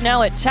Schaefer, who's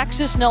now at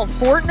Texas, Nell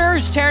Fortner,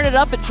 who's tearing it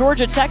up at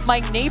Georgia Tech,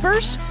 Mike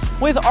Neighbors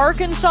with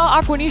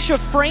Arkansas, Aquanisha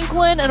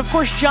Franklin, and of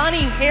course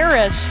Johnny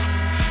Harris.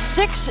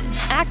 6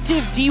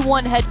 active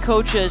D1 head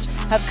coaches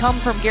have come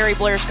from Gary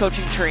Blair's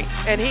coaching tree.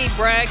 And he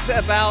brags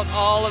about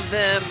all of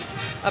them,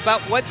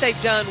 about what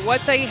they've done,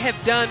 what they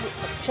have done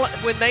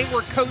when they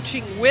were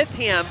coaching with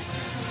him.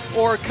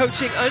 or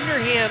coaching under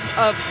him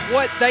of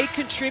what they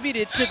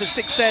contributed to the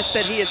success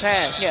that he has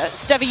had. Yeah,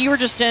 Steffi, you were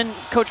just in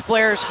Coach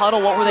Blair's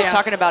huddle. What were they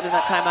talking about in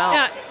that timeout?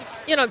 Yeah,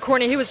 you know,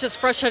 Courtney, he was just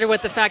frustrated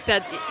with the fact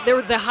that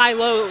the high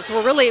lows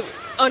were really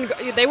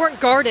they weren't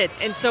guarded,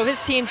 and so his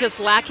team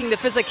just lacking the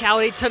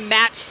physicality to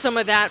match some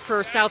of that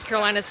for South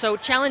Carolina. So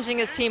challenging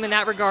his team in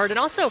that regard, and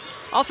also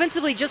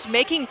offensively just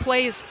making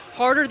plays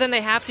harder than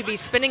they have to be,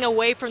 spinning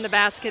away from the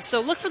basket.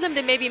 So look for them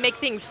to maybe make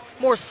things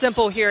more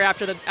simple here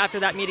after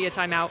that media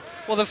timeout.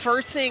 Well, the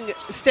first thing,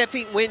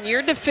 Steffi, when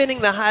you're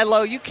defending the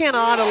high-low, you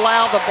cannot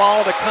allow the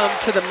ball to come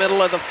to the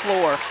middle of the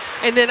floor.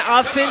 And then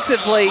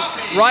offensively,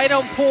 right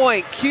on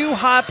point, Q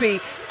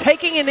Hoppy,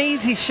 taking an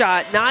easy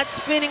shot, not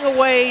spinning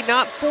away,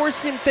 not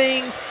forcing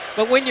things,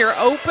 but when you're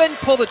open,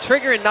 pull the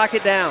trigger and knock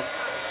it down.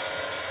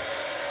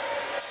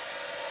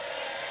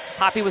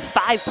 Hoppy with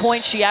 5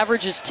 points. She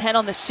averages 10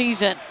 on the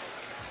season.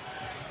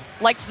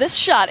 Liked this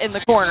shot in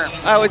the corner.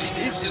 Oh,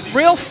 it's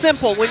real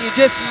simple. When you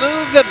just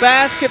move the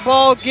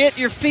basketball, get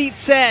your feet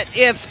set.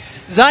 If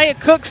Zaya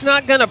Cook's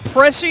not going to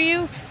pressure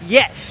you,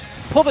 yes,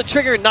 pull the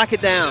trigger and knock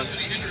it down.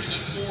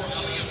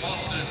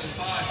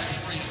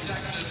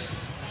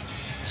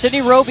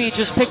 Sydney Roby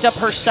just picked up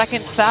her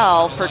second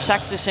foul for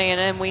Texas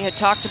A&M. We had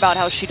talked about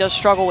how she does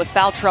struggle with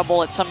foul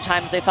trouble at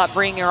sometimes. They thought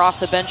bringing her off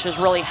the bench has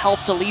really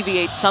helped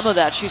alleviate some of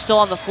that. She's still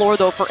on the floor,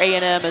 though, for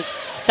A&M as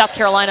South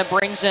Carolina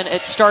brings in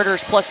its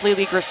starters plus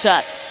Lily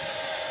Grissett.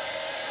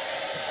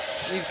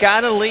 You've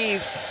got to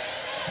leave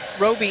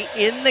Roby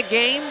in the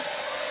game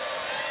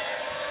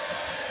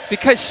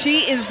because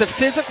she is the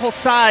physical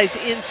size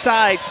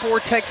inside for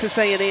Texas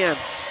A&M.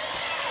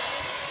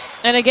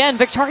 And again,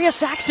 Victoria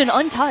Saxton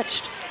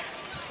untouched.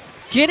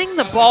 Getting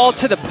the ball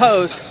to the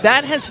post,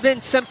 that has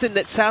been something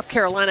that South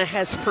Carolina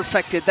has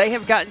perfected. They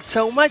have gotten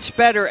so much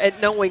better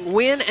at knowing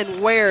when and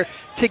where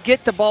to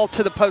get the ball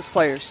to the post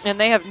players. And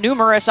they have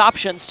numerous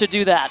options to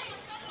do that.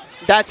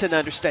 That's an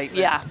understatement.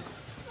 Yeah.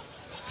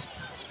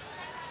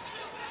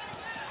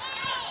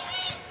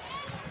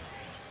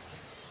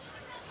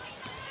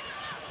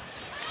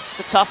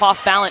 It's a tough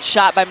off-balance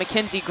shot by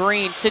Mackenzie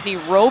Green. Sydney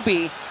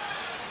Roby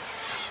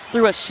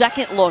threw a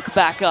second look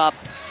back up.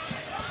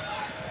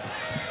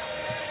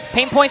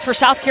 Paint points for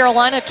South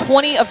Carolina,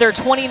 20 of their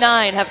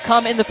 29 have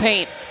come in the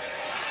paint.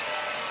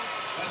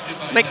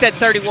 Make that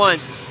 31.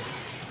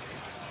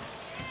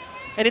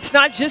 And it's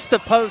not just the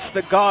post,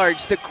 the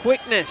guards, the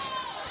quickness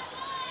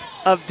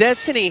of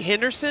Destiny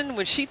Henderson.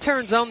 When she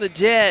turns on the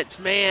Jets,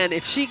 man,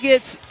 if she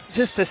gets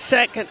just a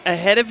second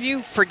ahead of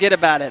you, forget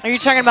about it. Are you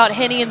talking about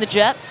Henny and the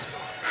Jets?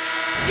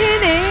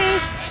 Henny!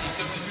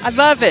 I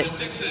love it.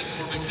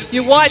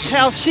 You watch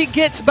how she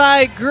gets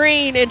by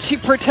Green and she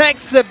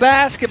protects the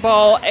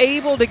basketball,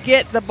 able to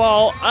get the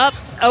ball up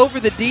over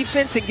the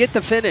defense and get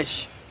the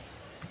finish.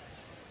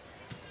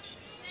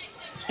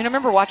 And I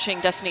remember watching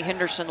Destiny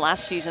Henderson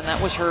last season.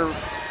 That was her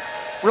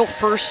real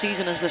first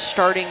season as the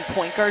starting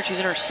point guard. She's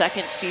in her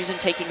second season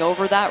taking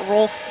over that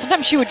role.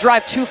 Sometimes she would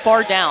drive too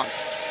far down.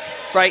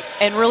 Right.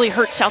 And really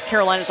hurt South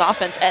Carolina's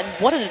offense. And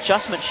what an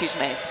adjustment she's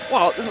made.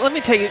 Well, let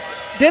me tell you,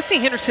 Destiny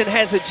Henderson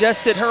has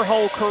adjusted her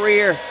whole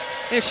career.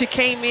 If she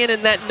came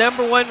in that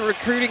 #1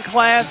 recruiting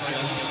class,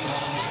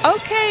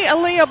 okay,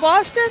 Aliyah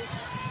Boston.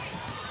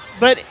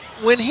 But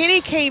when Henny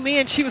came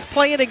in, she was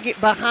playing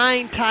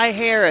behind Ty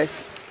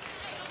Harris.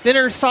 Then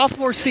her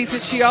sophomore season,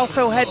 she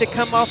also had to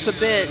come off the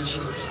bench.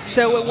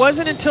 So it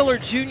wasn't until her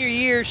junior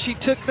year she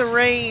took the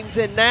reins,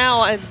 and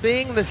now as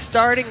being the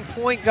starting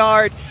point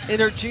guard in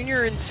her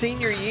junior and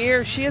senior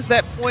year, she is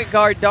that point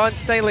guard Dawn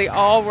Staley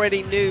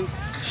already knew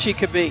she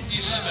could be.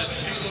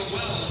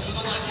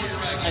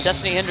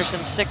 Destiny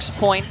Henderson 6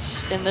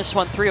 points in this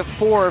one, 3 of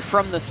 4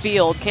 from the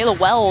field. Kayla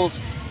Wells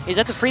is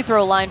at the free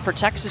throw line for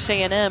Texas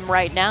A&M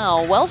right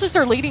now. Wells is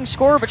their leading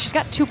scorer, but she's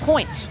got 2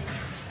 points.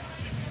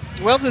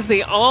 Wells is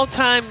the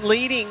all-time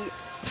leading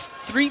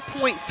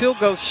three-point field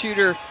goal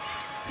shooter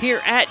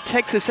here at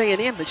Texas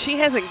A&M, but she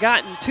hasn't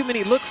gotten too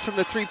many looks from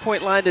the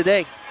three-point line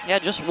today. Yeah,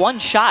 just 1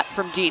 shot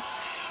from deep.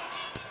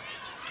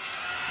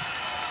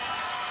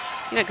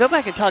 Yeah, go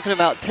back and talking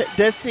about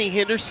Destiny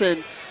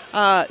Henderson.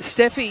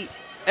 Steffi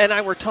and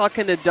I were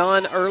talking to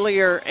Dawn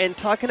earlier and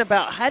talking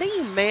about how do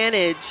you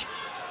manage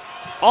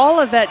all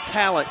of that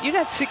talent. You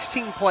got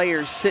 16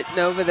 players sitting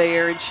over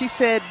there, and she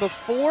said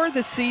before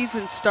the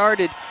season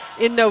started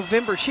in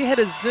November, she had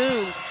a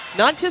Zoom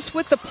not just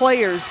with the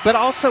players but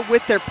also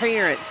with their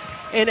parents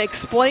and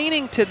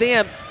explaining to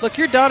them, look,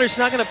 your daughter's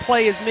not going to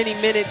play as many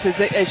minutes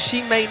as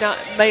she may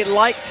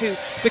like to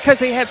because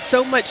they have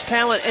so much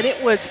talent. And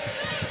it was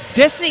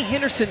Destiny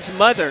Henderson's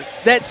mother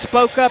that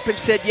spoke up and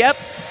said, yep,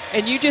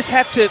 and you just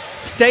have to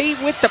stay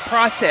with the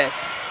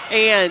process.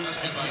 And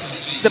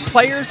the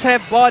players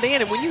have bought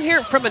in. And when you hear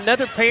it from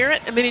another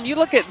parent, I mean, and you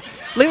look at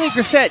Lily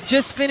Grissett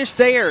just finished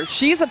there.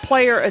 She's a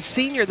player, a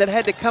senior that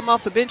had to come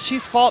off the bench.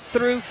 She's fought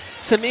through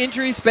some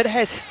injuries but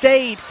has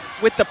stayed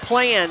with the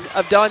plan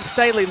of Dawn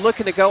Staley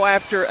looking to go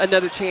after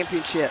another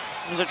championship.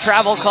 There's a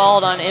travel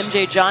called on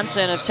MJ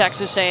Johnson of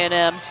Texas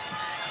A&M.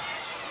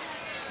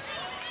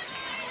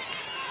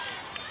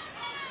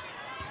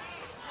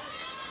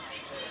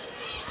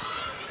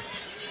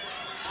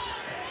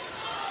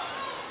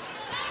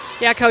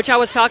 Yeah, Coach, I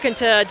was talking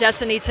to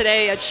Destiny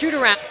today at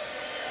shoot-around.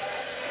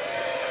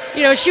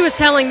 You know, she was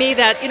telling me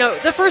that, you know,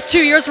 the first 2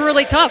 years were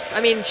really tough.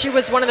 I mean, she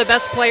was one of the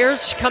best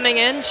players coming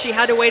in. She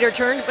had to wait her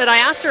turn. But I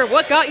asked her,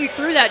 what got you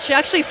through that? She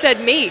actually said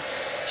me.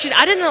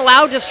 I didn't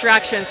allow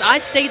distractions. I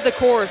stayed the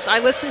course. I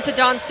listened to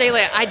Dawn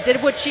Staley. I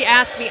did what she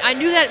asked me. I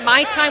knew that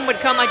my time would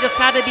come. I just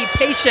had to be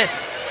patient.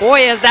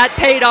 Boy, has that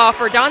paid off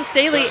for Dawn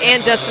Staley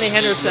and Destiny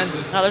Henderson.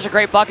 Oh, there's a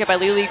great bucket by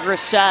Lily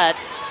Grissett.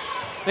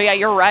 But yeah,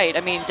 you're right.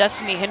 I mean,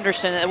 Destiny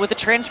Henderson, with the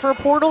transfer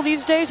portal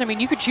these days, I mean,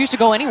 you could choose to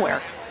go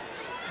anywhere.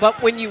 But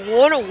when you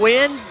want to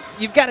win,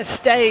 you've got to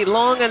stay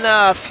long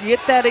enough, get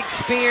that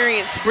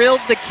experience, build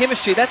the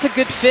chemistry. That's a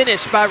good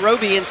finish by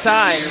Robbie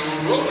inside.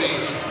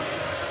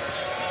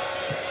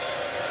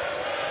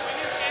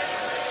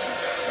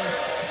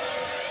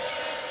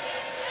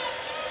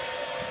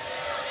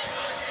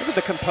 Look at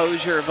the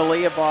composure of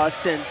Aliyah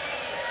Boston.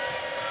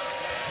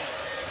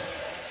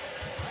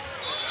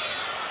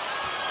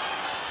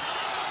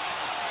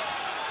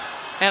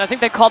 And I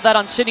think they called that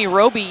on Sydney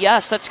Roby.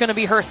 Yes, that's going to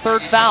be her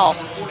third foul.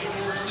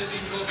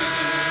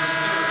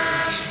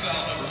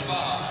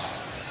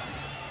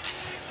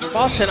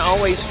 Boston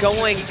always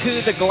going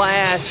to the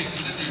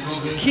glass,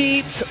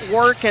 keeps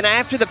working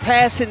after the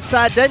pass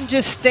inside, doesn't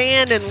just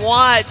stand and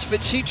watch,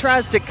 but she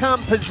tries to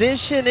come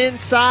position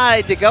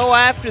inside to go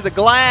after the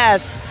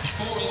glass.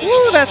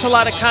 Woo, that's a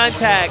lot of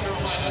contact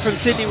from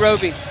Sydney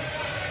Roby.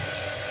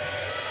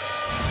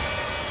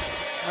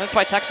 That's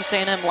why Texas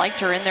A&M liked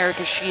her in there,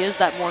 because she is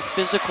that more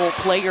physical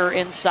player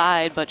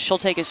inside, but she'll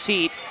take a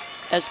seat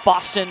as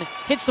Boston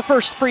hits the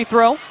first free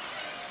throw.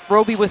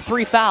 Roby with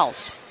 3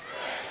 fouls.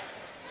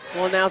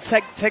 Well, now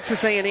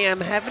Texas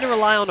A&M having to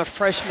rely on a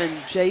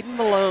freshman, Jaden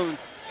Malone,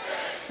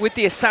 with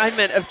the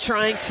assignment of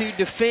trying to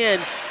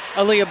defend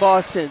Aliyah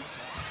Boston.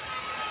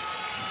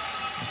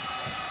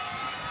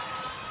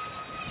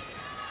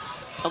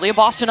 Aliyah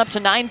Boston up to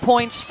 9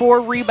 points,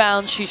 4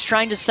 rebounds. She's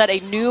trying to set a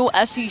new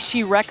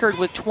SEC record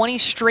with 20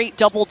 straight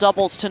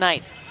double-doubles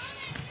tonight.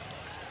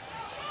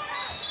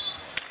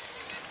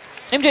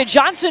 MJ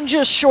Johnson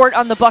just short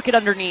on the bucket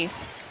underneath.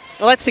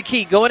 Well, that's the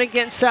key. Going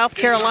against South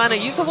Carolina,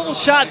 use a little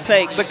shot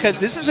fake, because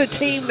this is a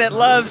team that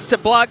loves to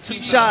block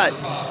some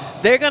shots.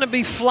 They're going to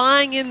be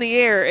flying in the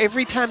air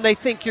every time they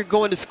think you're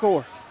going to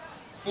score.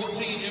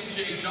 14,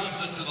 MJ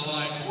Johnson to the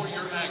line for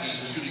your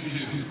Aggies, shooting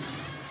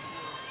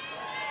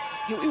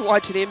 2. We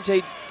watching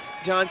MJ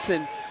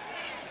Johnson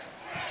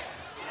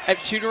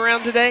at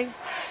shoot-around today.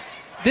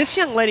 This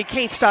young lady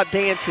can't stop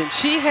dancing.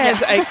 She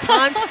has a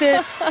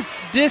constant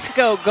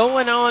disco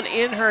going on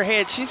in her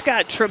head. She's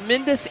got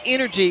tremendous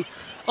energy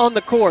on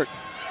the court.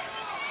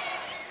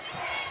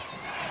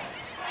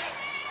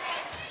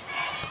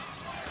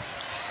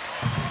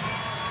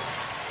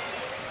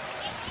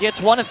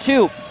 Gets 1 of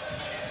 2.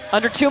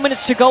 Under 2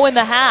 minutes to go in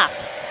the half.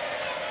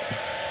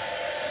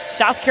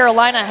 South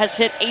Carolina has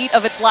hit 8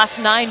 of its last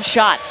 9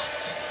 shots.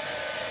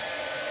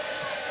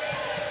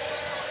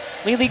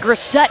 Lily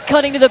Grissett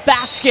cutting to the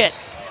basket.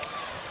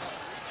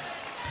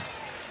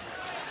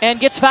 And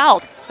gets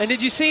fouled. And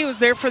did you see he was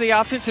there for the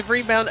offensive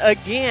rebound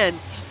again?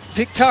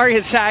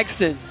 Victoria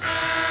Saxton.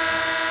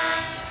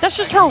 That's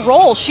just her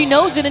role. She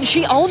knows it and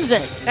she owns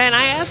it. And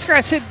I asked her,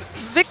 I said,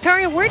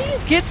 Victoria, where do you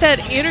get that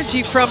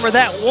energy from, or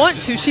that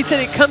want to? She said,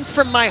 it comes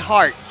from my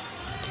heart.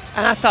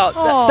 And I thought,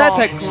 that's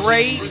a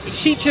great,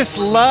 she just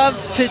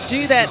loves to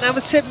do that. And I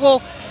said,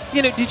 well,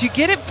 you know, did you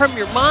get it from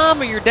your mom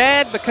or your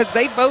dad? Because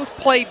they both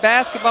played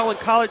basketball in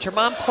college. Her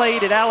mom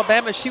played at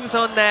Alabama. She was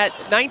on that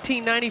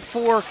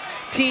 1994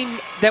 team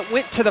that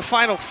went to the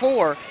Final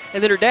Four.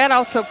 And then her dad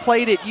also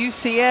played at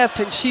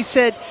UCF. And she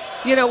said,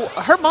 you know,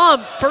 her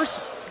mom first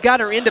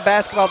got her into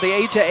basketball at the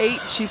age of 8.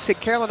 And she said,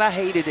 Carolyn, I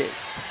hated it.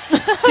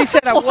 She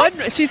said I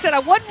wasn't. She said I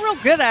wasn't real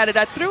good at it.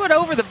 I threw it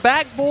over the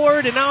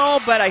backboard and all,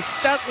 but I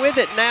stuck with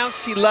it. Now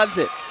she loves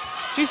it.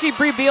 Did you see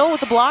Bree Beal with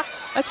the block?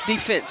 That's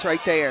defense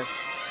right there.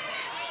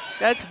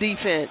 That's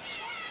defense.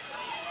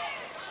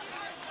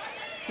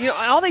 You know,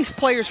 all these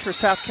players for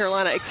South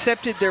Carolina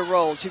accepted their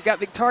roles. You've got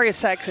Victoria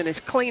Saxton as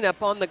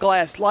cleanup on the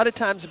glass. A lot of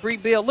times, Bree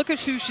Beal, look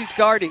at who she's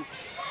guarding.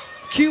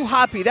 Q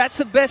Hoppy, that's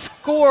the best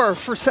scorer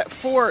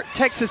for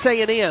Texas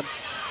A&M.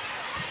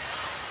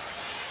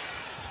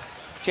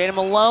 Jada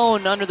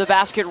Malone under the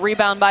basket,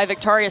 rebound by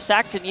Victoria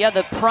Saxton. Yeah,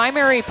 the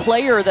primary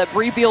player that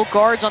Bree Beal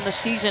guards on the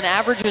season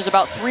averages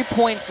about 3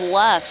 points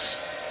less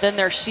than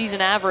their season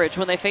average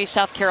when they face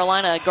South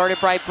Carolina, guarded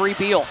by Bree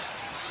Beal.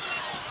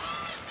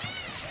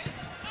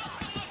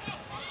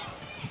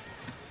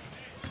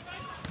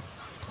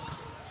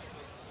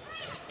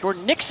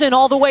 Jordan Nixon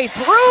all the way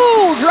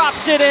through,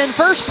 drops it in.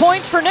 First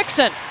points for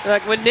Nixon.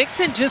 Like when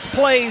Nixon just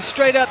plays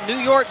straight up New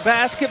York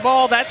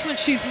basketball, that's when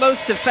she's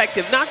most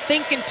effective. Not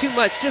thinking too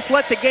much, just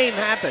let the game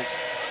happen.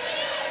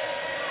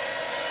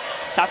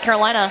 South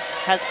Carolina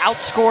has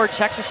outscored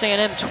Texas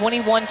A&M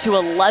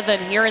 21-11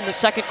 here in the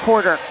second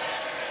quarter.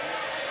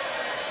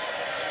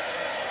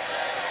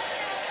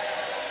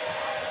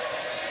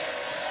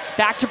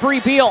 Back to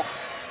Bree Beal.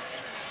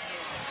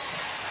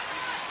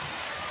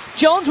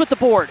 Jones with the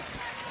board.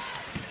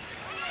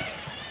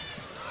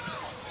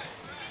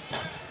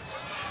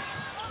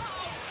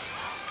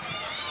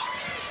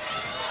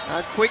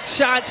 Quick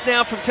shots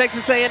now from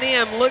Texas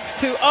A&M. Looks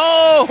to,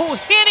 oh,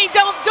 Henny,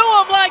 don't do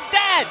him like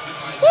that.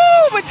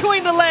 Woo,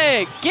 between the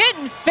legs.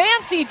 Getting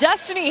fancy,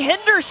 Destiny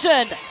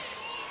Henderson.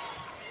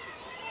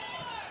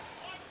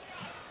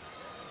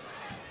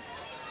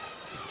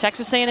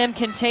 Texas A&M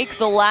can take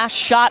the last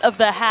shot of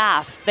the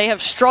half. They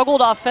have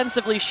struggled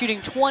offensively,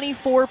 shooting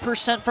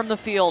 24% from the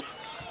field.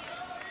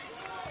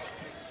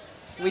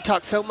 We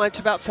talk so much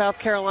about South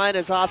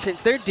Carolina's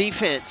offense. Their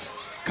defense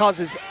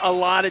causes a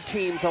lot of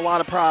teams a lot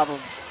of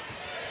problems.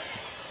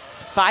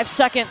 5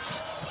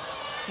 seconds.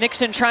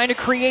 Nixon trying to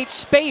create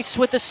space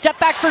with the step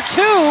back for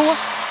 2.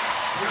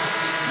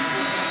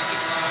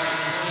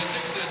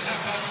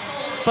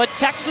 But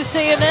Texas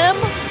A&M,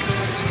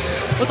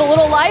 with a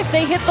little life,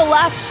 they hit the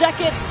last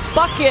second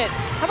bucket.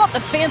 How about the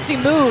fancy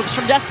moves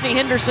from Destiny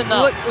Henderson,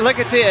 though? Look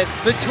at this.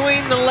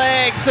 Between the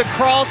legs, the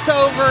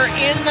crossover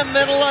in the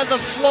middle of the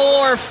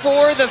floor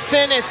for the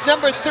finish.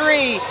 Number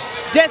 3,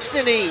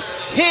 Destiny,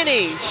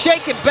 Henny,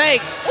 shake and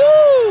bake.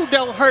 Ooh,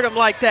 don't hurt him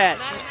like that.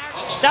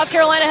 South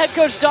Carolina head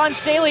coach Dawn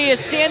Staley is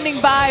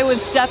standing by with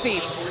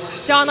Steffi.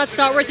 Dawn, let's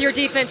start with your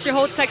defense. You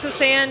hold Texas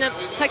A&M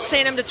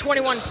to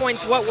 21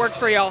 points. What worked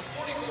for y'all?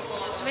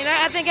 I mean,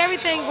 I think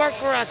everything worked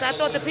for us. I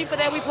thought the people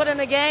that we put in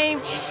the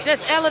game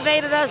just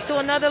elevated us to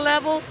another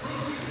level.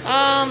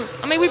 I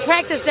mean, we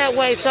practiced that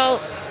way, so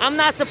I'm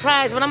not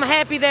surprised, but I'm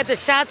happy that the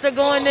shots are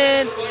going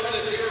in,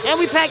 and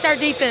we packed our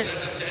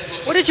defense.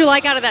 What did you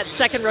like out of that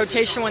second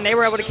rotation when they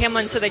were able to come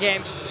into the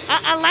game?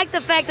 I like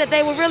the fact that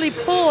they were really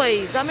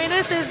poised. I mean,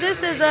 this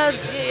is a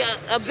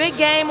big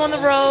game on the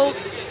road.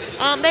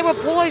 They were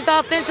poised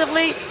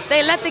offensively.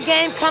 They let the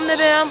game come to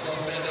them.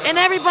 And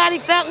everybody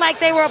felt like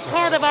they were a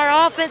part of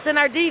our offense and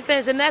our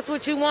defense, and that's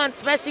what you want,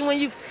 especially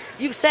when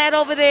you've sat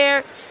over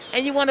there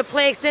and you want to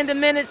play extended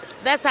minutes.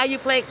 That's how you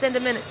play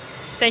extended minutes.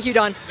 Thank you,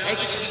 Dawn.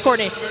 Thank you.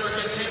 Courtney.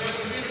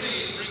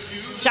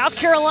 South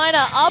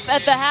Carolina up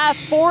at the half,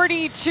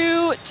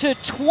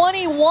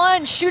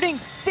 42-21, shooting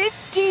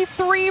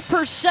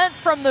 53%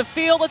 from the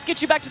field. Let's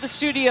get you back to the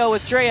studio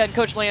with Drea and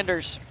Coach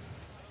Landers.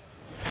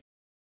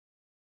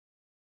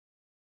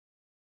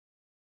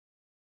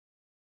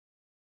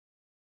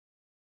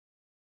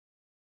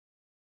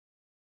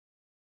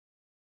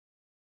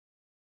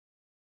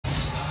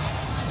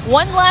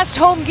 One last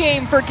home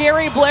game for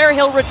Gary Blair.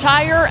 He'll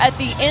retire at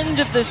the end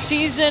of the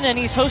season, and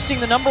he's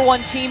hosting the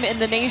 #1 team in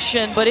the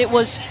nation. But it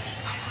was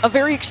a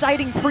very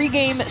exciting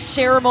pregame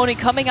ceremony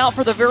coming out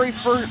for the very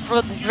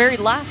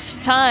last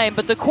time.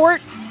 But the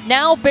court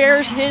now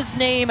bears his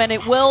name, and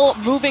it will,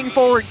 moving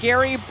forward,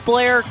 Gary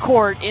Blair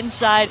Court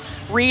inside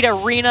Reed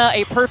Arena,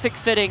 a perfect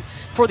fitting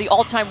for the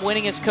all-time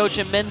winningest coach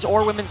in men's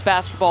or women's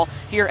basketball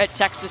here at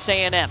Texas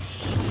A&M.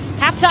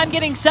 Halftime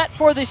getting set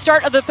for the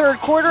start of the third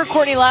quarter.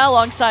 Courtney Lyle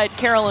alongside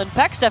Carolyn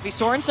Peck, Steffi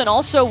Sorensen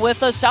also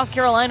with us. South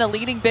Carolina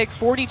leading big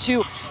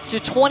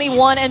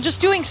 42-21 and just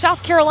doing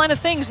South Carolina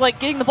things like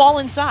getting the ball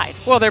inside.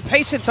 Well, their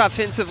patience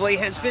offensively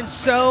has been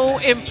so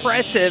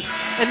impressive,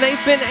 and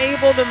they've been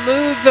able to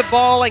move the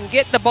ball and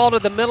get the ball to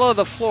the middle of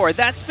the floor.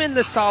 That's been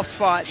the soft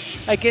spot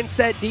against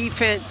that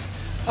defense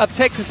of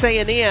Texas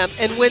A&M.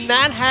 And when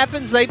that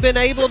happens, they've been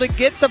able to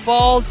get the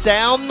ball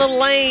down the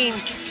lane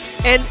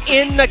and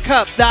in the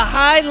cup. The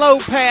high-low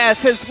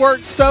pass has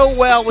worked so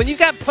well. When you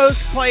got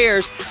post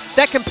players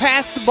that can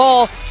pass the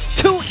ball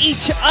to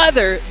each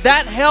other,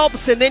 that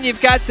helps. And then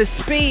you've got the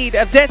speed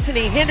of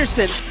Destiny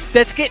Henderson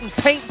that's getting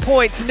paint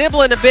points,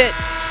 nibbling a bit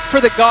for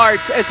the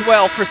guards as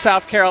well for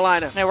South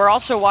Carolina. Now we're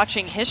also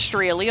watching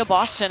history. Aliyah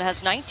Boston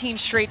has 19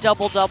 straight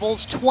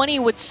double-doubles. 20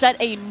 would set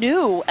a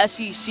new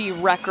SEC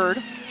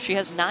record. She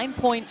has 9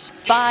 points,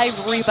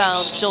 5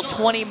 rebounds, still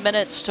 20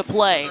 minutes to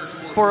play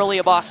for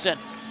Aliyah Boston.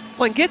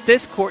 Well, and get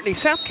this, Courtney.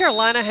 South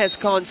Carolina has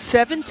gone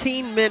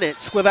 17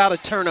 minutes without a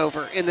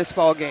turnover in this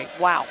ball game.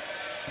 Wow.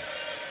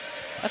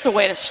 That's a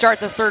way to start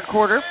the third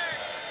quarter.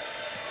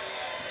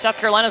 South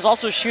Carolina is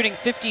also shooting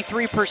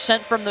 53%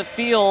 from the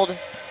field.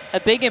 A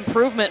big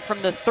improvement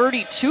from the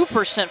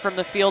 32% from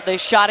the field they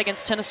shot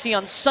against Tennessee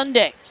on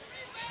Sunday.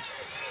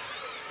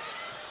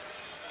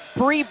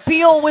 Bree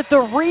Beal with the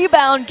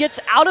rebound, gets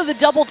out of the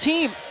double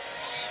team.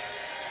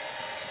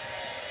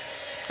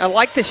 I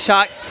like the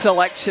shot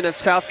selection of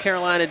South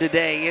Carolina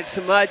today. It's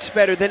much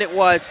better than it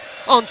was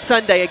on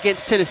Sunday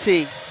against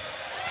Tennessee.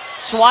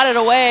 Swatted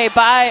away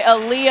by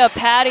Aliyah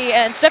Patty,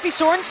 and Steffi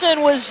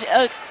Sorensen was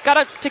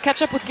got to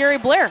catch up with Gary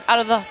Blair out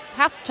of the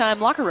halftime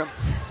locker room.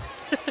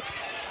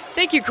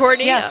 Thank you,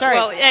 Courtney. Yeah, sorry,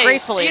 well, hey,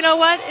 gracefully. You know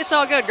what? It's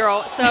all good,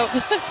 girl. So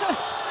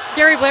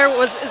Gary Blair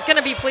is going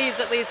to be pleased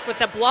at least with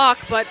the block,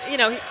 but you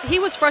know he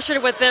was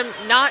frustrated with them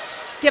not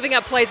giving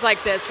up plays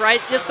like this,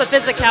 right? Just the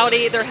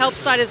physicality. Their help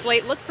side is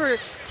late. Look for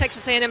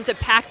Texas A&M to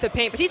pack the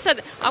paint. But he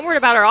said, I'm worried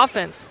about our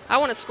offense. I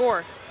want to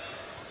score.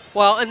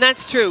 Well, and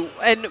that's true.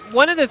 And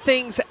one of the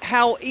things,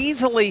 how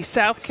easily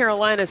South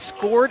Carolina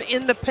scored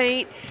in the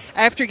paint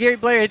after Gary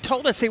Blair had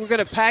told us they were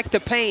going to pack the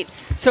paint.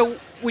 So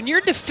when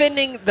you're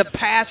defending the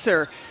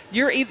passer,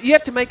 you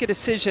have to make a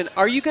decision.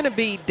 Are you going to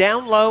be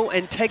down low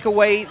and take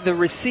away the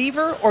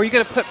receiver, or are you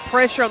going to put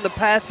pressure on the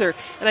passer?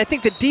 And I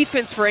think the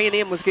defense for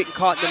A&M was getting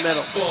caught in the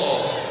middle.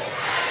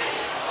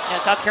 Yeah,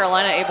 South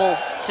Carolina able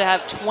to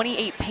have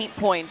 28 paint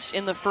points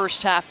in the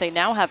first half. They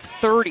now have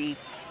 30.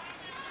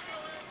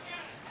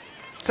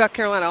 South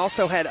Carolina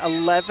also had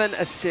 11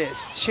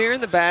 assists.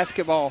 Sharing the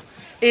basketball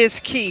is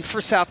key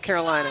for South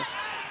Carolina.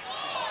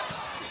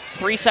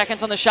 3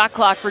 seconds on the shot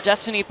clock for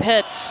Destiny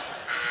Pitts.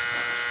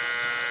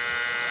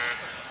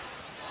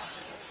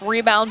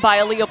 Rebound by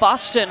Aliyah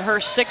Boston, her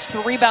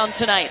 6th rebound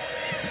tonight.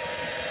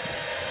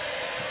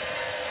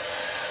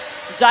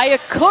 Zaya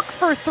Cook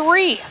for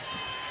 3.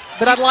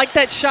 But I like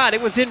that shot.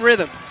 It was in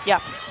rhythm. Yeah.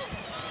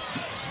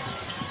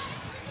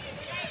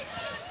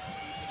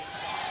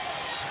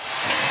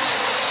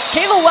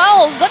 Kayla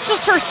Wells, that's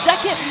just her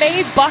 2nd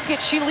made bucket.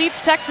 She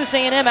leads Texas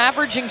A&M,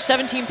 averaging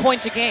 17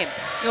 points a game.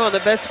 You know, the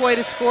best way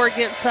to score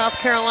against South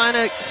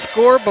Carolina,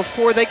 score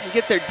before they can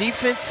get their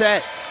defense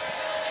set.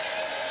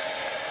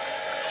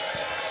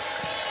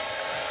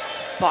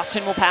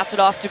 Boston will pass it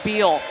off to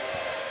Beal.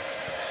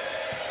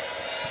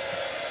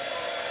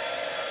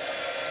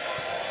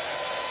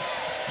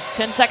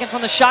 Ten seconds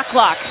on the shot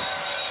clock.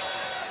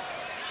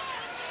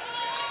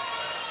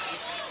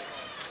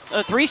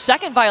 A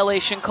 3-second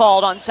violation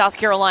called on South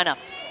Carolina.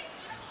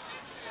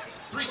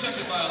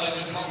 3-second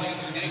violation called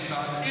against the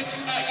Gamecocks. It's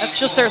Aggies. That's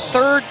just their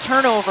 3rd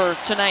turnover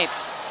tonight.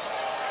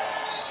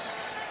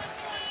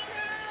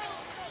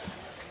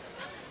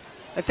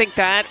 I think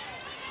that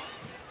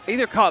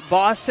either caught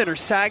Boston or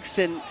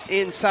Saxton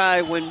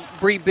inside when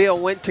Bree Beal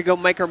went to go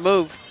make her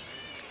move.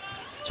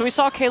 So we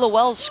saw Kayla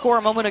Wells score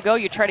a moment ago.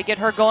 You try to get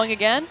her going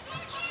again?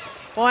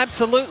 Well,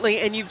 absolutely,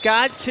 and you've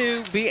got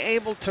to be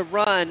able to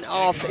run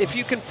off. If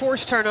you can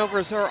force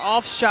turnovers or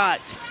off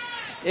shots,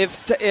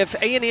 if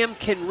A&M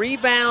can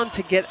rebound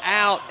to get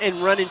out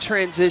and run in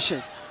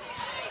transition.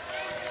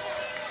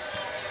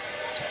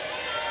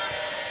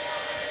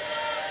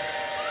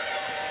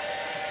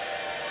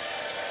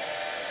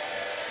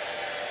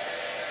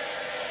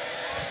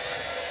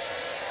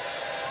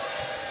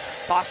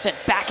 Boston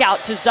back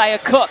out to Zaya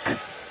Cook.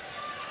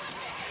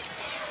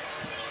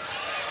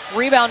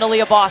 Rebound to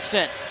Aliyah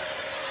Boston.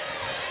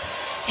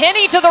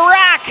 Henny to the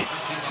rack.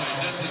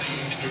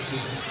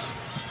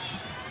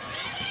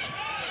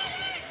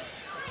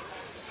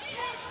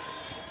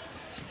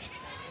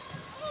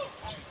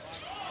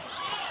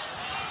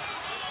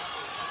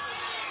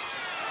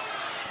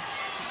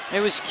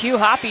 It was Q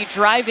Hoppy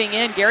driving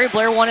in. Gary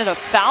Blair wanted a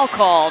foul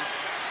called.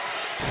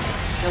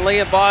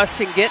 Aliyah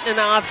Boston getting an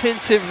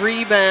offensive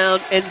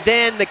rebound, and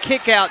then the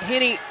kick out.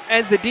 Henny,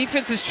 as the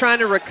defense is trying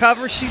to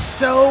recover, she's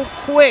so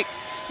quick,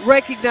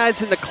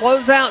 recognizing the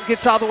closeout,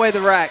 gets all the way to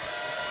the rack.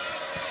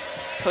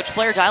 Coach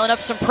Blair dialing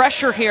up some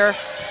pressure here.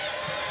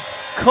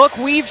 Cook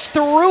weaves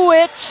through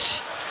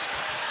it.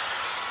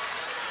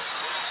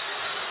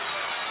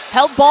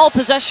 Held ball,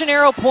 possession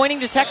arrow pointing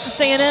to Texas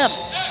A&M.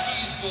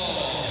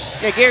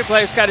 Yeah, Gary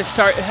Blair's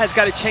has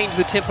got to change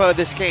the tempo of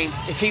this game.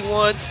 If he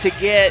wants to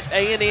get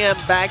A&M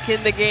back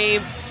in the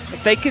game,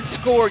 if they can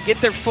score, get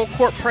their full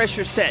court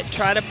pressure set,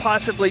 try to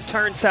possibly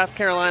turn South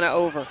Carolina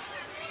over.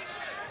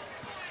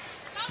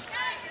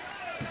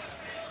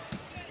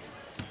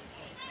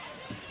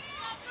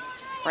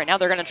 Right now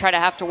they're going to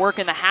have to work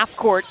in the half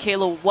court.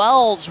 Kayla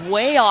Wells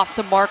way off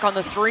the mark on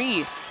the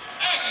 3.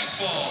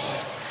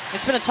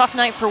 It's been a tough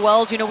night for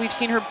Wells. You know, we've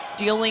seen her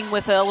dealing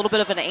with a little bit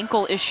of an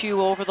ankle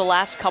issue over the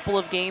last couple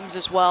of games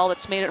as well.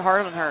 That's made it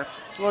hard on her.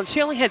 Well,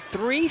 she only had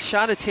 3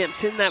 shot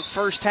attempts in that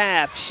first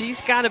half.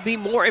 She's got to be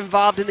more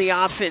involved in the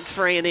offense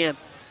for A&M.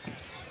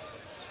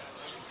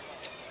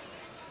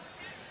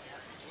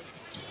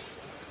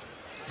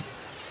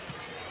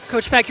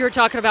 Coach Peck, you were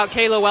talking about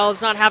Kayla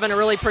Wells not having a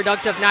really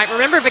productive night.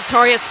 Remember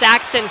Victoria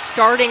Saxton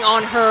starting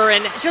on her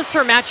and just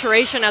her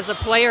maturation as a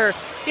player.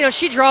 You know,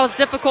 she draws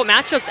difficult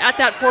matchups at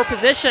that 4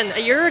 position. A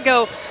year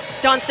ago,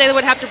 Dawn Staley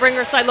would have to bring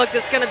her side, look,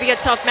 this is going to be a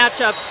tough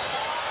matchup.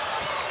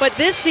 But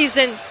this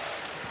season,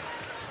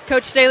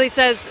 Coach Staley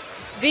says,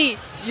 V,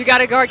 you got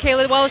to guard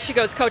Kayla Wells. She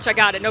goes, Coach, I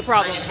got it, no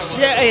problem.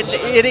 Yeah, and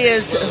it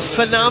is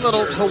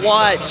phenomenal to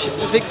watch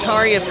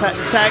Victoria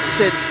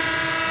Saxton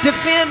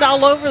defend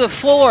all over the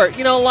floor.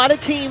 You know, a lot of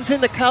teams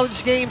in the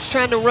college games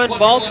trying to run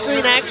ball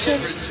screen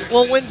action.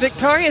 Well, when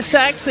Victoria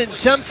Saxton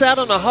jumps out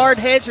on a hard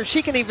hedge, or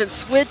she can even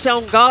switch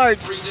on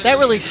guards, that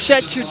really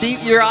shuts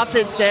your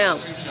offense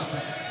down.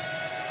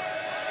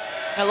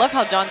 I love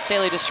how Dawn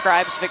Staley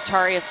describes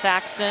Victoria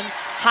Saxton.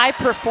 High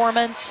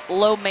performance,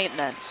 low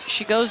maintenance.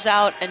 She goes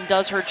out and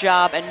does her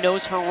job and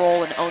knows her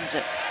role and owns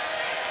it.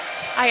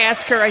 I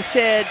asked her, I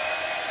said,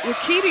 the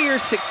key to your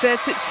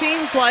success, it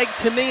seems like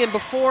to me, and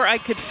before I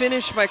could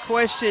finish my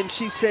question,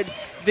 she said,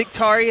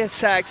 Victoria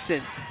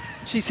Saxton.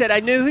 She said, I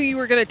knew who you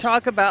were going to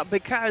talk about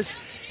because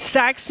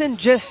Saxton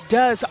just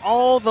does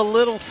all the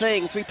little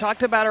things. We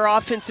talked about her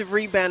offensive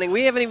rebounding.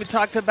 We haven't even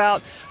talked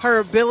about her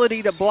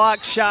ability to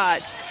block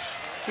shots.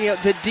 You know,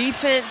 the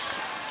defense,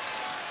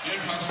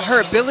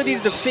 her ability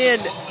to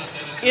defend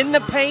in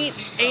the paint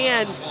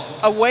and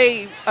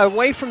away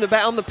from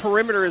the on the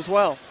perimeter as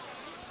well.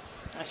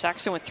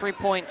 Saxon with 3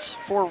 points,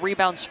 4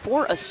 rebounds,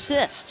 4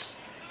 assists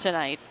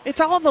tonight.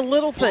 It's all the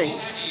little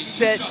things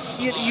that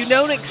you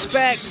don't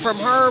expect from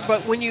her,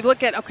 but when you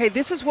look at, okay,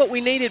 this is what we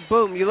needed,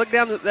 boom, you look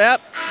down that,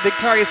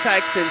 Victoria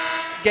Saxon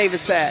gave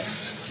us that.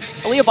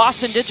 Aliyah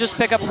Boston did just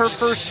pick up her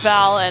first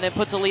foul, and it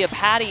puts Aliyah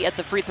Patty at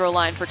the free throw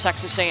line for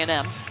Texas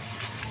A&M.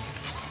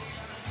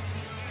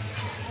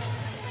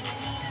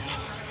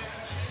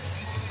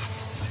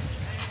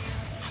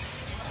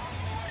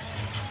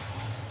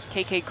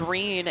 KK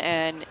Green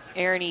and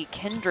Erin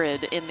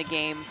Kindred in the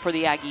game for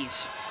the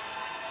Aggies.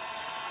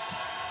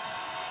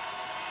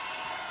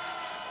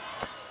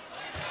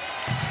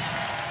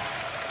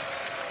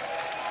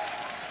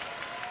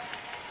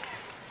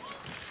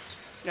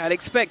 I'd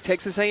expect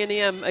Texas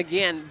A&M,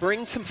 again,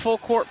 bring some full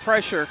court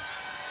pressure.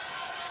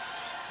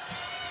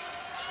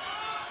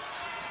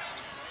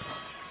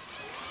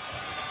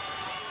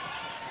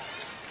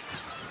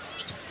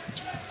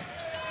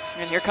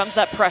 And here comes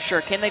that pressure.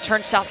 Can they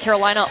turn South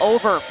Carolina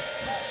over?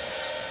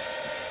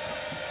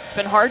 It's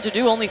been hard to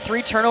do. Only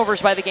 3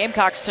 turnovers by the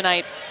Gamecocks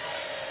tonight.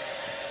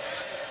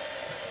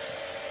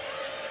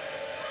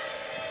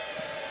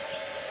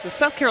 Well,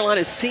 South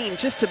Carolina's seen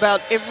just about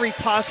every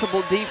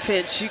possible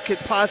defense you could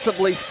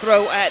possibly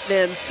throw at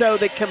them, so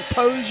the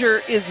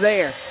composure is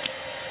there.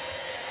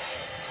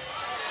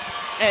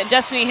 And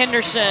Destiny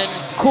Henderson,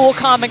 cool,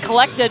 calm, and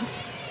collected.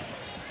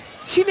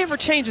 She never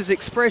changes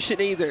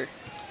expression either.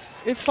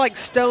 It's like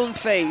stone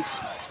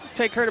face.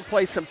 Take her to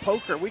play some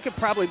poker. We could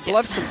probably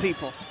bluff some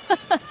people.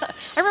 I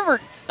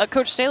remember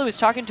Coach Staley was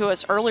talking to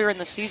us earlier in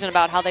the season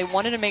about how they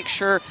wanted to make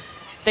sure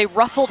they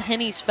ruffled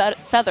Henny's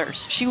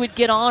feathers. She would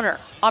get on her.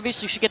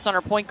 Obviously, she gets on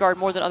her point guard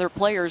more than other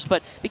players,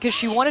 but because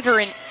she wanted her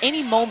in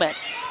any moment,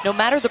 no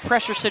matter the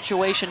pressure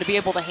situation, to be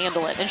able to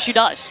handle it, and she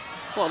does.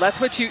 Well,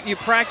 that's what you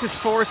practice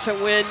for,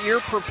 so when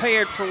you're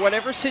prepared for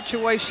whatever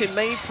situation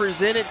may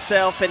present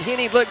itself, and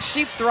Henny, look,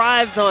 she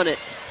thrives on it.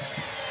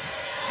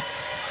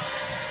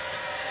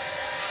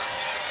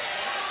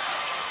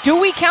 Do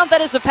we count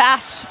that as a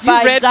pass You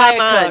by read Zia my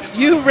mind. Cook?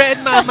 You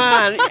read my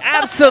mind.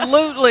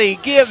 Absolutely.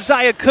 Give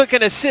Zia Cook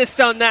an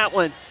assist on that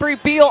one. Bree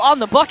Beal on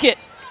the bucket.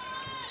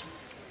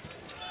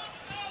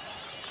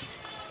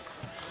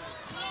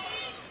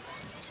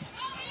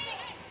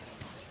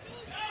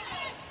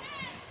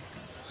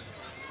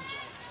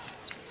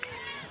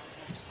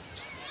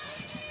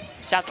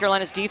 South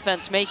Carolina's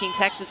defense making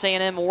Texas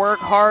A&M work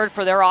hard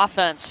for their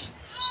offense.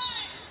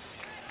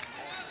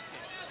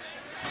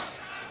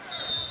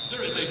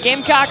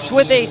 Gamecocks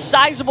with a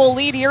sizable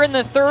lead here in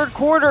the third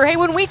quarter. Hey,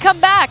 when we come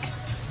back,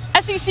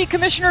 SEC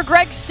Commissioner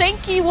Greg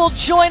Sankey will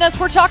join us.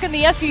 We're talking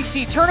the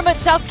SEC Tournament,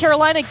 South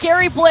Carolina,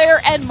 Gary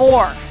Blair, and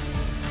more.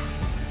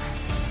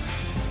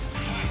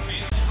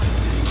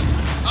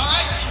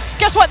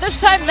 Guess what? This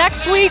time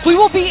next week, we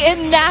will be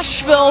in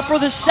Nashville for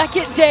the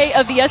second day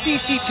of the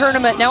SEC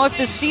Tournament. Now, if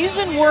the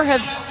season were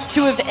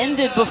to have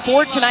ended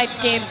before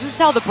tonight's games, this is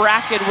how the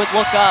bracket would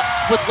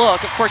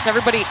look. Of course,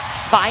 everybody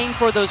vying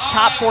for those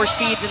top 4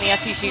 seeds in the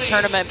SEC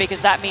Tournament, because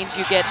that means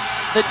you get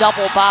the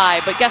double bye.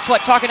 But guess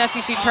what? Talking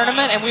SEC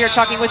Tournament, and we are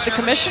talking with the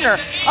commissioner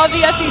of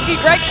the SEC.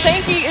 Greg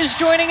Sankey is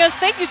joining us.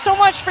 Thank you so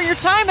much for your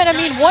time. And I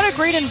mean, what a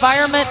great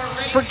environment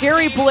for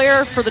Gary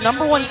Blair, for the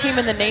 #1 team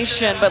in the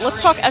nation. But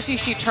let's talk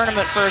SEC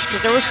Tournament first,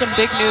 because there was some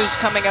big news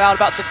coming out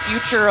about the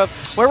future of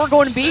where we're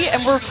going to be,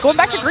 and we're going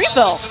back to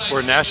Greenville. We're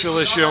in Nashville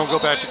this year. We'll go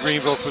back to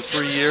Greenville for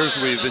 3 years.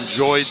 We've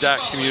enjoyed that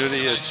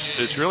community.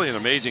 It's really an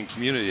amazing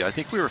community. I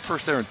think we were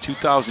first there in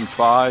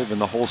 2005, and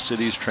the whole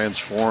city's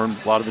transformed.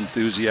 A lot of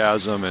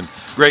enthusiasm and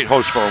great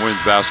host for our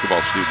women's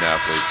basketball student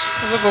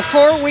athletes. Well,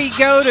 before we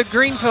go to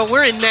Greenville,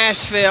 we're in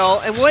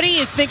Nashville, and what do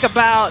you think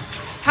about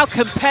how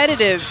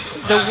competitive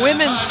the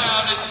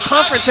women's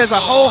conference as a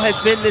whole has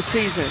been this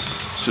season?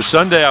 So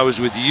Sunday I was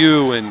with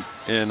you in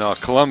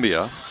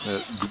Columbia,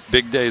 a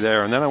big day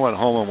there, and then I went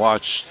home and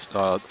watched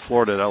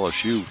Florida at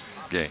LSU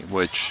game,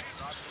 which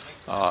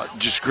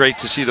just great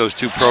to see those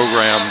 2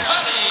 programs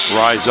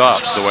rise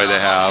up the way they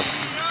have.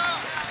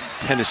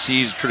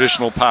 Tennessee's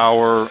traditional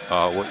power,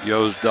 what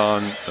Yo's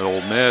done at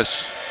Ole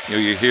Miss. You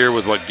know, you're here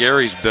with what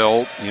Gary's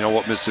built, you know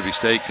what Mississippi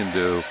State can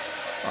do.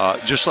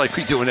 Just like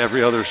we do in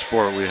every other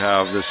sport, we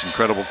have this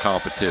incredible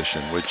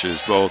competition, which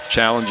is both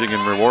challenging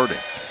and rewarding.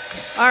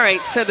 All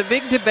right, so the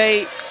big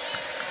debate,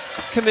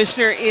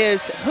 Commissioner,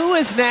 is who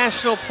is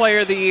National Player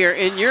of the Year?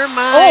 In your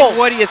mind,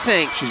 what do you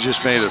think? She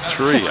just made a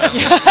 3. In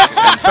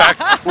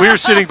fact, we were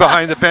sitting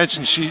behind the bench,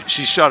 and she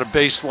shot a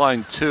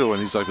baseline 2,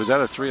 and he's like, "Was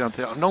that a 3?"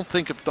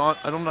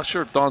 I'm not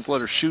sure if Dawn's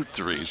let her shoot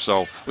 3,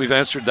 so we've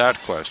answered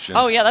that question.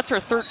 Oh yeah, that's her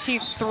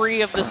 13th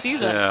 3 of the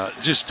season. Yeah,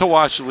 just to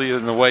watch Aliyah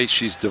and the way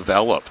she's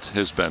developed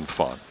has been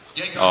fun.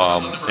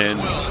 And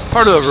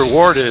part of the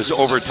reward is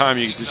over time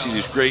you get to see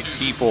these great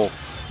people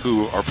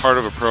who are part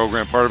of a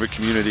program, part of a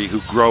community, who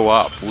grow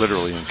up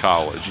literally in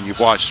college. And you've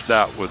watched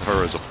that with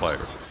her as a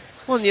player.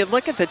 Well, and you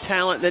look at the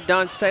talent that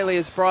Dawn Staley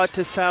has brought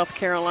to South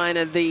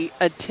Carolina, the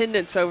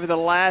attendance over the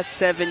last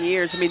 7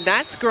 years. I mean,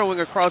 that's growing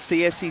across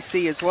the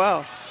SEC as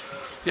well.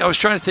 Yeah, I was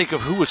trying to think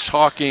of who was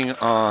talking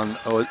on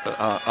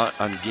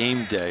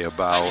game day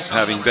about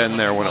having been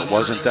there when it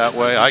wasn't that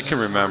way. I can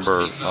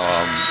remember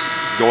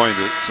going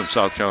to some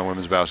South Carolina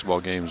women's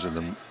basketball games in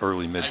the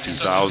early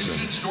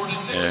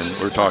mid-2000s,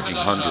 and we're talking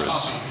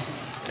hundreds.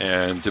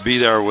 And to be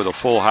there with a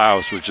full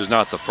house, which is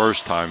not the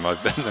first time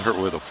I've been there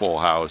with a full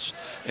house,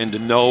 and to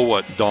know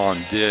what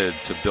Dawn did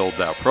to build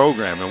that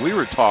program. And we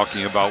were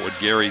talking about what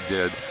Gary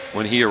did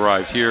when he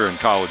arrived here in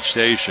College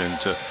Station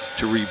to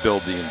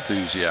rebuild the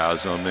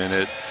enthusiasm.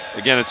 And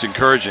again, it's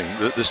encouraging.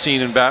 The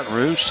scene in Baton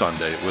Rouge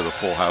Sunday with a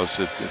full house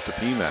at the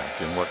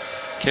PMAC, and what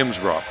Kim's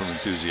brought from an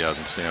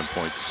enthusiasm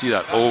standpoint, to see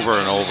that over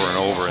and over and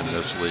over in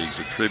this league is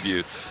a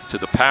tribute to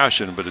the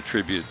passion, but a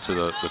tribute to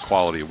the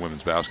quality of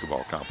women's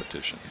basketball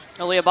competition.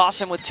 Aliyah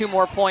Boston with 2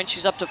 more points.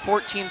 She's up to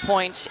 14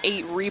 points,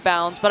 8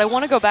 rebounds. But I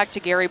want to go back to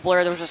Gary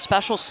Blair. There was a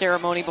special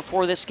ceremony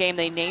before this game.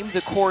 They named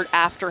the court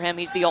after him.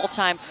 He's the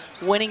all-time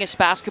winningest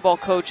basketball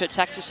coach at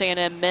Texas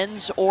A&M,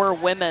 men's or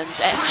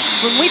women's. And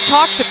when we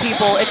talk to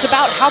people, it's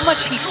about how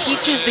much he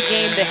teaches the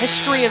game, the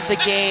history of the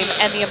game,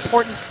 and the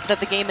importance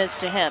that the game is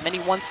to him. And he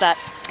wants that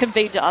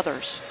conveyed to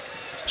others.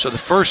 So the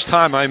first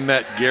time I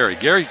met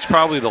Gary's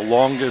probably the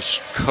longest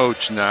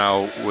coach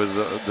now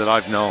that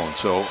I've known.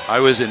 So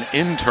I was an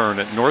intern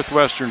at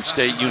Northwestern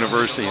State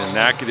University in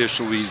Natchitoches,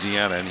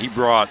 Louisiana, and he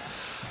brought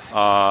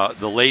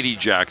the Lady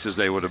Jacks, as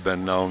they would have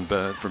been known,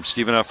 from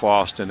Stephen F.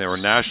 Austin. They were a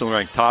nationally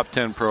ranked top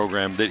 10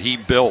 program that he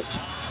built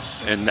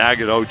in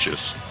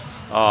Natchitoches.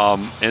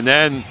 And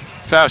then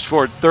fast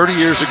forward 30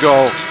 years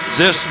ago,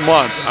 this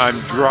month,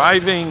 I'm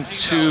driving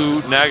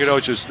to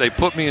Natchitoches. They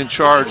put me in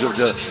charge of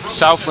the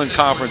Southland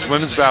Conference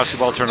women's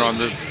basketball tournament.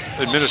 I'm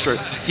the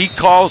administrator. He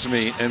calls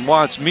me and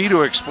wants me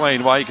to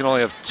explain why he can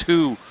only have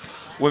 2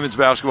 women's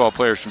basketball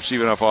players from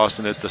Stephen F.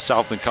 Austin at the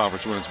Southland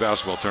Conference women's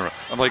basketball tournament.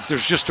 I'm like,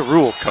 there's just a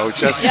rule, Coach.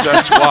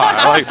 That's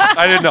why.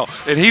 I didn't know.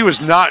 And he was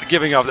not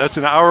giving up. That's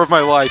an hour of my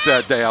life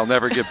that day I'll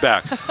never get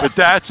back. But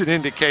that's an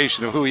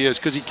indication of who he is,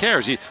 because he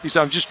cares. He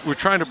said, we're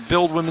trying to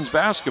build women's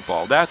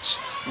basketball. That's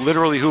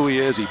literally who he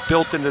is. He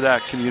built into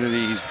that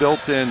community. He's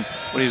built in,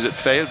 when he was at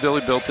Fayetteville,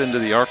 he built into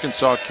the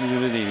Arkansas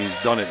community, and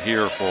he's done it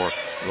here for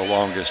the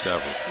longest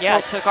ever. Yeah,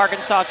 it took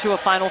Arkansas to a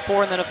Final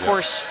Four, and then, of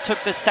course, took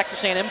this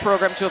Texas A&M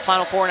program to a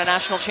Final Four and a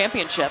national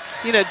championship.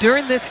 You know,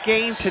 during this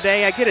game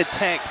today, I get a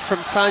text from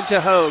Sanja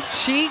Hogue.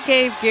 She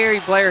gave Gary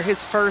Blair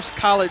his first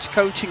college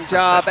coaching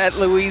job at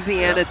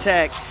Louisiana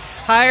Tech.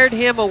 Hired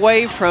him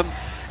away from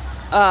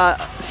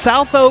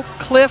South Oak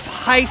Cliff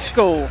High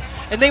School.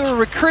 And they were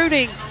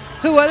recruiting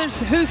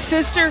whose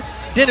sister?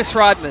 Dennis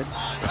Rodman.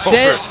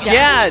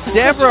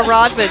 Deborah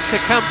Rodman to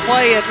come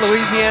play at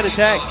Louisiana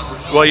Tech.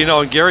 Well, you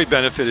know, and Gary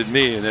benefited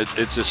me, and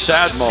it's a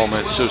sad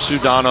moment. So Sue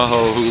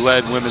Donahoe, who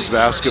led women's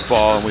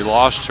basketball, and we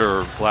lost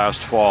her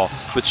last fall.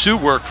 But Sue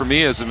worked for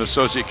me as an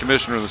associate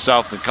commissioner in the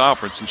Southland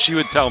Conference, and she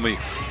would tell me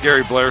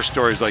Gary Blair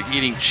stories like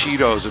eating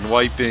Cheetos and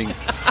wiping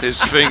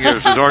his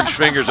fingers, his orange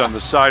fingers on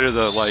the side of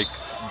the,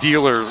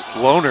 dealer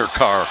loaner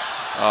car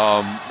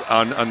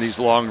on these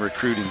long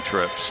recruiting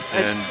trips.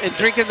 And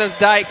drinking those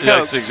Diet Cokes.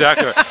 That's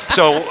exactly right.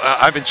 So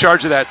I'm in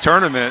charge of that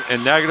tournament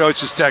in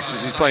Natchitoches,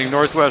 Texas. He's playing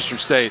Northwestern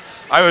State.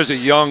 I was a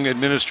young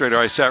administrator.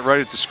 I sat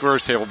right at the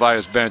scorer's table by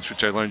his bench,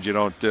 which I learned you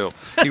don't do.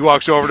 He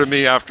walks over to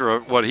me after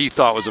what he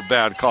thought was a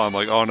bad call. I'm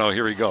like, oh, no,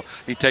 here we go.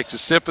 He takes a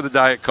sip of the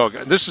Diet Coke.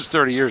 This is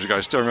 30 years ago.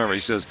 I still remember. He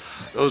says,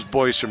 those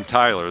boys from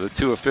Tyler, the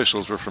 2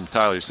 officials were from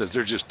Tyler. He says,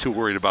 they're just too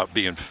worried about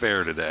being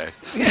fair today.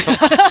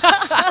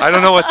 I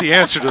don't know what the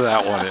answer to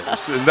that one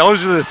is. And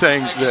those are the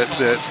things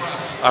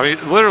that I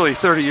mean, literally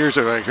 30 years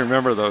ago, I can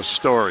remember those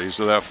stories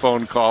of that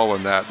phone call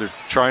and that. They're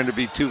trying to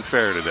be too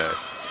fair today.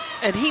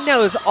 And he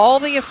knows all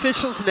the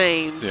officials'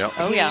 names. Yep.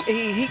 Oh, yeah.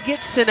 He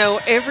gets to know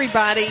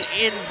everybody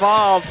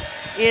involved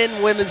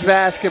in women's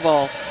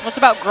basketball. Well, it's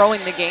about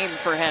growing the game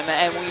for him,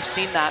 and we've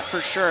seen that for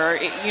sure.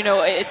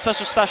 It's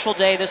such a special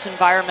day, this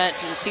environment,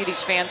 to see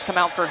these fans come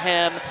out for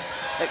him.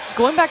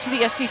 Going back to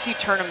the SEC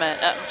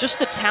tournament, just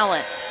the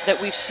talent that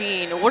we've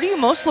seen, what are you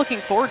most looking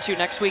forward to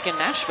next week in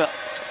Nashville?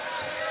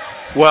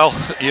 Well,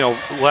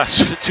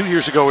 last 2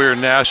 years ago we were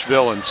in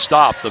Nashville and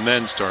stopped the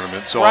men's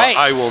tournament, so right.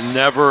 I will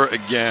never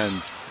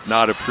again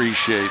not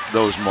appreciate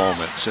those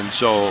moments. And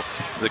so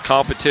the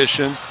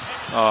competition,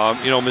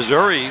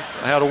 Missouri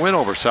had a win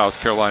over South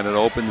Carolina to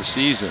open the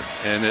season,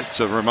 and it's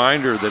a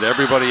reminder that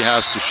everybody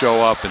has to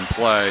show up and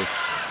play.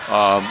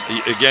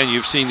 Again,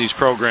 you've seen these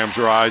programs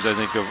rise. I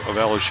think of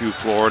LSU,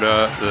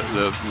 Florida,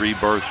 the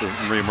rebirth, the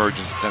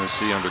reemergence of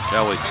Tennessee under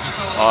Kelly,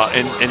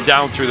 and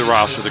down through the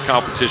roster. The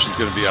competition is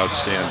going to be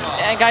outstanding.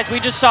 And guys, we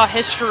just saw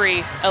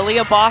history.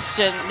 Aliyah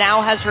Boston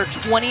now has her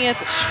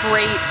 20th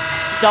straight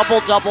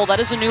double-double. That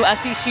is a new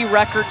SEC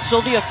record.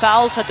 Silvia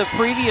Fowles had the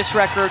previous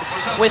record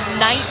with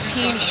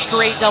 19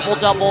 straight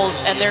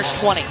double-doubles, and there's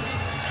 20.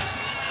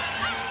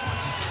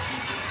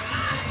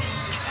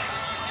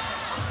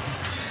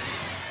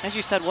 As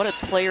you said, what a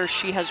player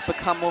she has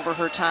become over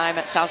her time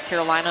at South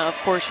Carolina. Of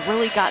course,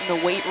 really got in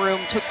the weight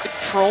room, took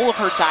control of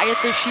her diet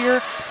this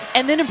year,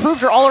 and then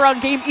improved her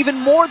all-around game even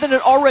more than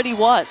it already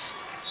was.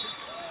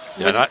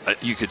 Yeah, and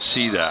you could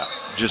see that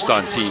just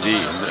on TV,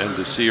 and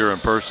to see her in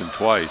person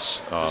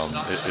twice,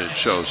 it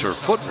shows her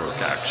footwork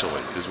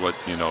actually is what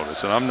you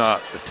notice. And I'm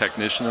not a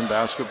technician in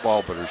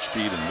basketball, but her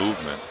speed and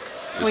movement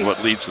is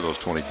what leads to those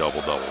 20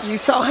 double-doubles. You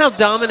saw how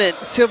dominant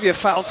Silvia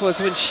Fowles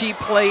was when she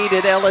played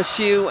at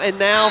LSU, and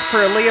now for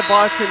Aliyah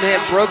Boston to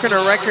have broken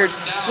her record.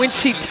 When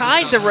she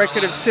tied the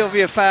record of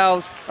Silvia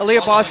Fowles,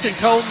 Aliyah Boston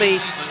told me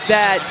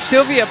that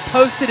Silvia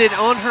posted it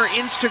on her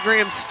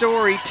Instagram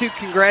story to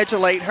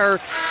congratulate her.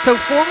 So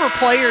former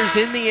players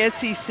in the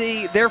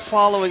SEC, they're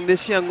following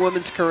this young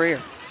woman's career.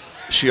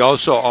 She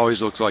also always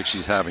looks like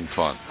she's having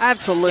fun.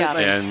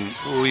 Absolutely. And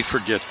we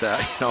forget that,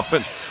 you know,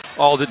 and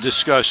all the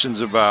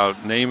discussions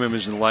about name,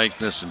 image, and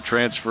likeness and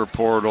transfer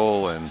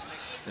portal and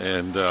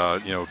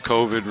you know,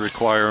 COVID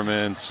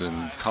requirements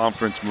and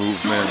conference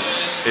movement.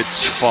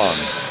 It's fun.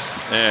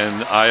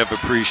 And I have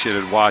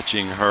appreciated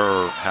watching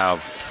her have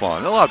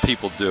fun. A lot of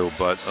people do,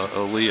 but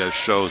Aliyah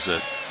shows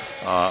it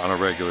on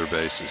a regular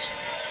basis.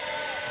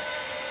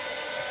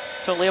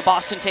 So Aliyah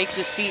Boston takes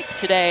his seat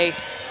today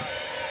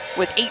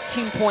with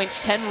 18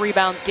 points, 10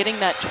 rebounds, getting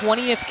that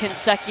 20th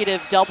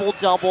consecutive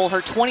double-double,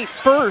 her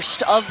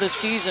 21st of the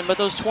season, but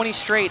those 20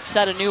 straight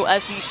set a new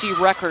SEC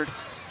record.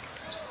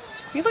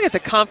 You look at the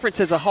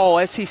conference as a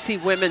whole,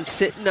 SEC women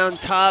sitting on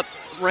top,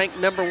 ranked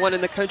 #1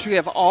 in the country. You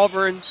have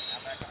Auburn,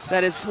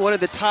 that is one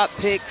of the top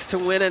picks to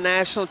win a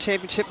national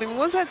championship. I mean,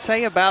 what does that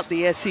say about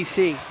the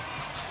SEC?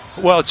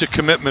 Well, it's a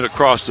commitment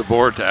across the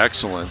board to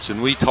excellence, and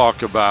we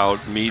talk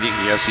about meeting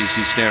the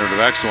SEC standard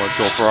of excellence.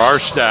 So for our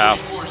staff,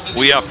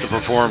 we have to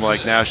perform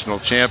like national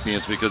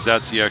champions because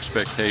that's the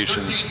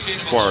expectation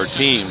for our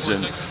teams.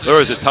 And there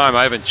was a time,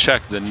 I haven't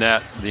checked the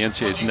net, the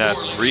NCAA's net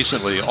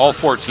recently, all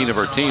 14 of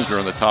our teams are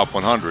in the top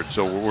 100,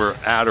 so we're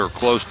at or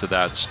close to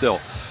that still.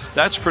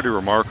 That's pretty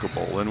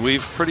remarkable, and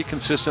we've pretty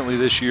consistently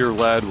this year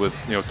led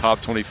with, you know,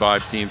 top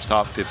 25 teams,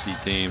 top 50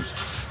 teams.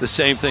 The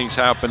same things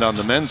happened on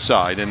the men's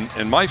side. And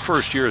my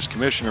first year as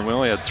commissioner, we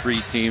only had 3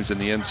 teams in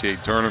the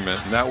NCAA tournament,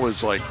 and that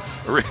was like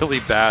a really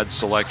bad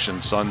selection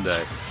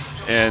Sunday.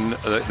 And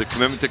the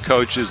commitment to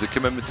coaches, the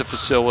commitment to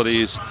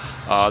facilities,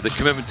 the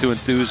commitment to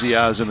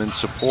enthusiasm and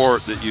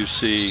support that you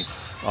see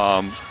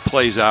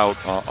plays out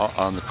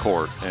on the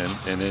court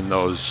and in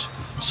those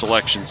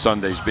selection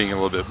Sundays being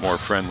a little bit more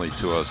friendly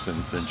to us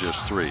than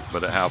just 3.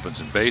 But it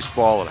happens in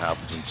baseball, it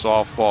happens in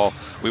softball.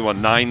 We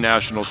won 9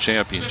 national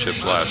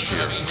championships last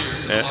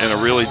year in a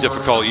really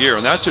difficult year.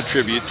 And that's a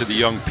tribute to the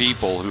young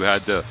people who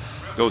had to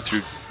go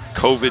through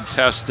COVID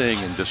testing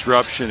and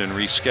disruption and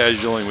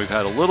rescheduling. We've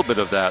had a little bit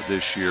of that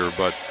this year,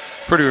 but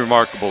pretty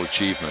remarkable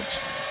achievements.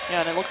 Yeah,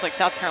 and it looks like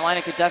South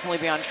Carolina could definitely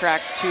be on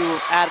track to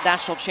add a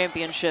national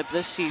championship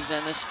this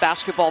season. This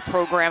basketball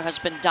program has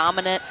been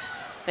dominant.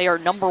 They are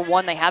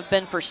 #1. They have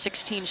been for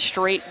 16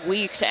 straight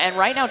weeks. And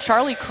right now,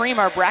 Charlie Cream,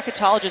 our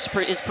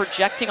bracketologist, is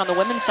projecting on the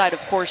women's side, of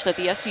course, that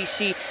the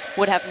SEC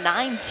would have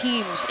 9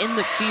 teams in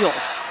the field.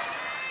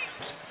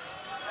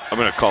 I'm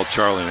going to call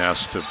Charlie and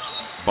ask to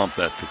bump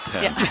that to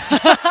 10.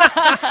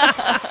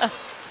 Yeah.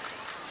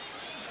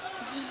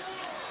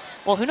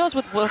 Well, who knows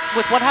with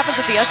what happens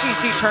at the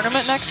SEC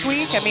tournament next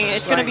week? I mean,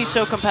 it's going to be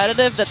so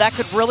competitive that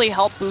could really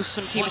help boost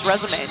some teams'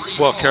 resumes.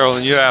 Well,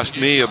 Carolyn, you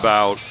asked me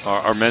about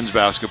our men's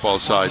basketball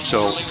side.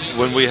 So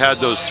when we had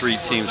those 3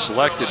 teams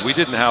selected, we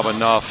didn't have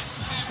enough.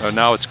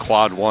 Now it's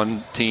quad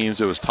 1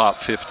 teams. It was top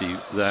 50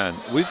 then.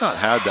 We've not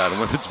had that in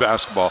women's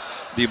basketball.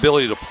 The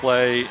ability to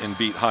play and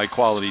beat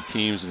high-quality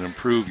teams and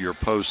improve your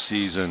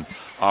postseason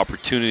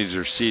opportunities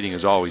or seeding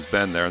has always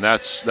been there. And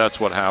that's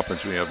what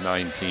happens when you have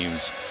 9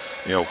 teams,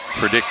 you know,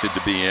 predicted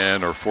to be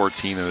in, or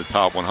 14 in the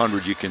top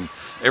 100. You can,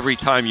 every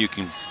time you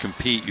can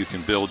compete, you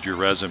can build your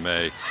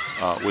resume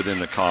within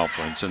the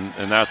conference, and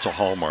that's a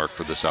hallmark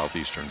for the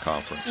Southeastern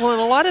Conference. Well,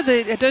 and a lot of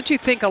the, don't you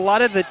think a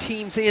lot of the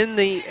teams in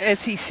the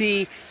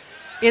SEC,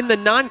 in the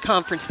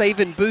non-conference, they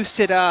even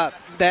boosted up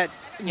that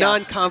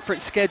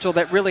non-conference schedule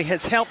that really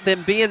has helped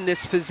them be in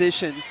this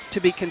position to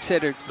be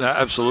considered.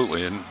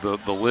 Absolutely, and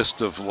the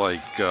list of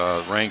like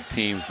ranked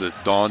teams that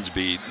Dawn's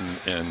beat,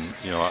 and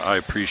you know, I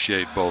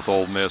appreciate both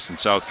Ole Miss and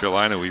South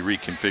Carolina. We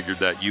reconfigured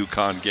that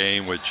UConn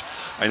game, which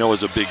I know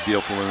is a big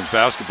deal for the women's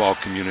basketball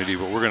community,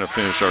 but we're going to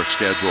finish our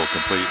schedule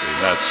completely.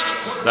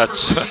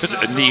 That's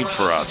a need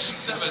for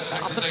us.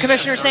 Awesome.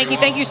 Commissioner Sankey,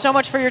 thank you so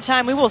much for your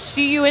time. We will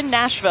see you in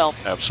Nashville.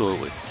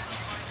 Absolutely.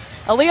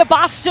 Aliyah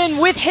Boston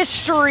with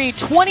history,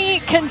 20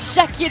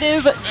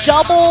 consecutive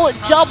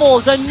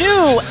double-doubles, a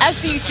new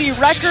SEC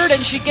record,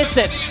 and she gets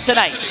it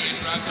tonight.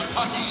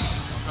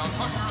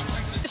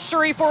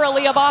 History for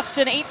Aliyah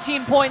Boston,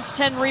 18 points,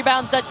 10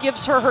 rebounds. That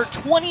gives her her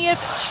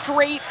 20th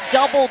straight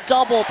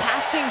double-double,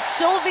 passing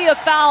Silvia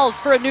Fowles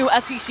for a new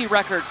SEC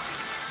record.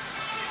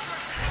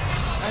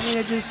 I mean,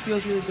 it just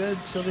feels really good.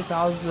 Silvia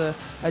Fowles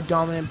is a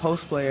dominant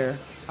post player,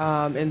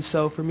 and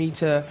so for me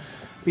to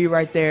be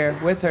right there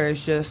with her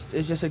is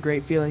just a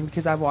great feeling,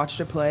 because I've watched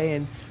her play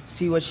and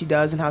see what she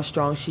does and how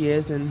strong she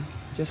is, and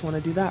just want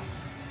to do that.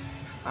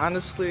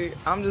 Honestly,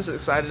 I'm just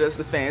excited as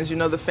the fans. You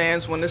know, the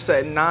fans, when it's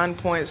at 9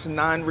 points,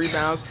 9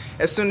 rebounds,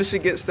 as soon as she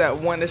gets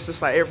that one, it's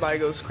just like everybody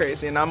goes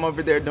crazy. And I'm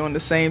over there doing the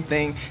same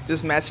thing,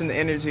 just matching the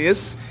energy.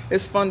 It's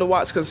fun to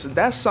watch because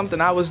that's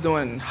something I was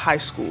doing in high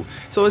school.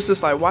 So it's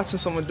just like watching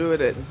someone do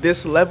it at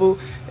this level,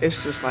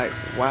 it's just like,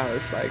 wow,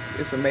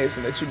 it's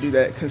amazing that you do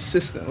that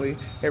consistently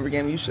every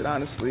game. You should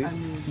honestly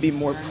be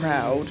more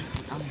proud.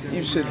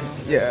 You should,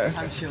 yeah.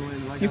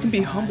 You can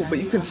be humble, but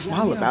you can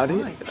smile about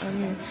it. I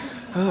mean,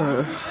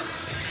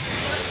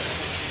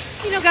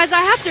 You know, guys, I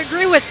have to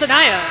agree with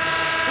Sanaya.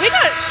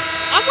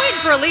 I'm waiting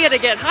for Aliyah to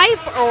get hype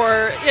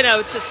or, you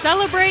know, to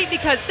celebrate,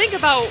 because think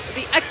about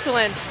the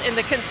excellence and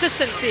the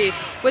consistency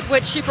with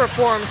which she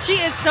performs. She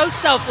is so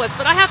selfless,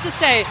 but I have to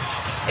say,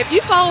 if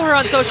you follow her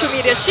on social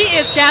media, she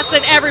is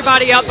gassing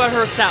everybody up but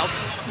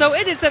herself. So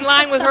it is in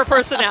line with her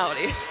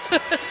personality.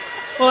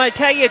 Well, I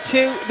tell you,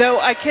 too, though,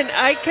 I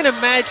can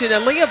imagine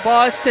Aliyah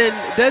Boston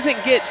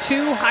doesn't get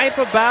too hype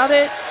about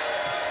it,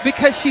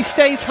 because she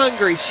stays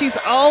hungry. She's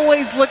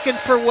always looking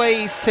for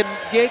ways to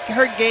take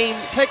her game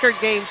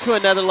to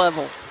another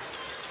level.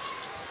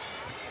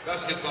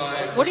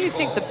 What do you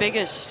think the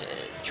biggest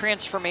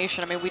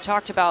transformation? I mean, we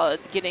talked about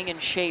getting in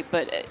shape,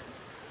 but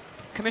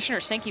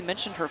Commissioner Sankey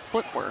mentioned her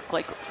footwork.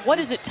 Like, what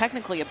is it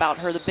technically about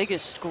her, the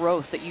biggest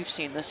growth that you've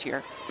seen this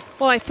year?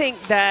 Well, I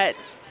think that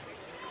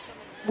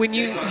when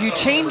you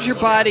change your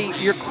body,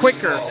 you're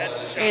quicker,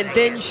 and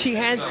then she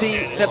has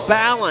the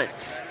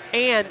balance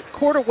and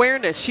court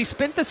awareness. She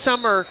spent the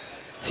summer,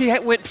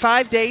 went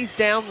 5 days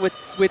down with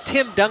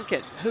Tim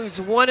Duncan, who's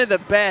one of the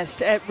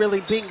best at really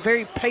being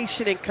very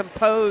patient and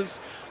composed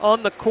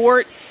on the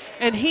court.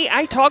 And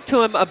I talked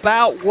to him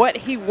about what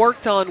he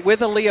worked on with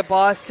Aliyah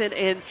Boston,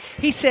 and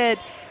he said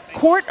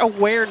court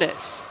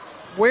awareness,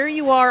 where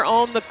you are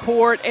on the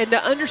court, and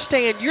to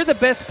understand you're the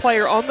best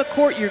player on the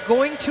court, you're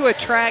going to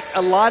attract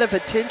a lot of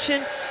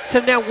attention. So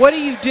now what do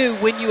you do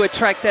when you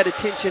attract that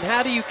attention?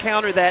 How do you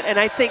counter that? And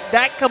I think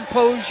that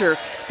composure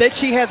that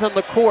she has on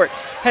the court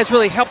has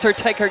really helped her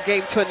take her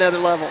game to another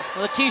level.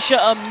 Letitia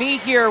Ami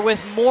here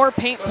with more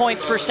paint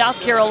points for South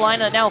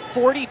Carolina. Now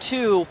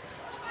 42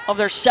 of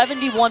their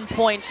 71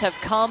 points have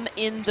come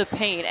in the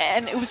paint.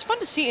 And it was fun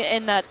to see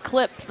in that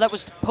clip, that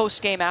was the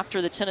post-game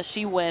after the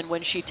Tennessee win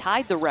when she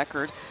tied the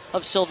record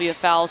of Silvia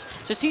Fowles,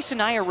 to see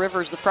Sanaya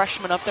Rivers, the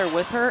freshman, up there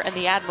with her and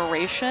the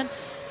admiration.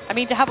 I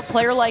mean, to have a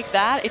player like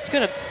that, it's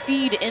going to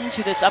feed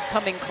into this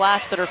upcoming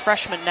class that are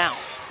freshmen now.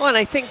 Well, and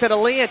I think that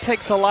Aliyah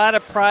takes a lot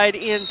of pride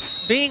in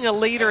being a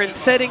leader and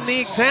setting the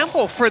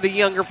example for the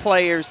younger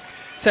players.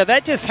 So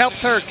that just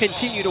helps her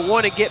continue to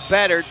want to get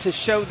better, to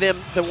show them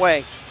the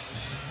way.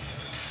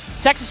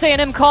 Texas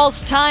A&M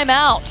calls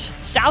timeout.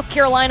 South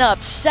Carolina up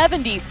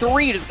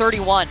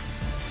 73-31.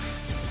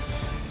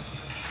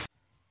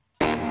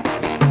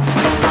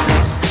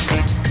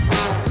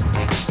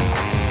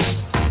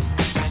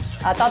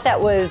 I thought that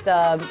was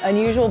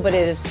unusual, but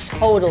it is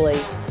totally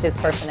his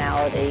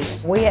personality.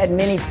 We had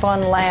many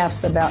fun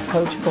laughs about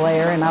Coach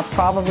Blair, and I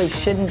probably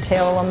shouldn't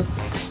tell them,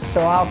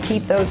 so I'll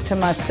keep those to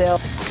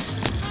myself.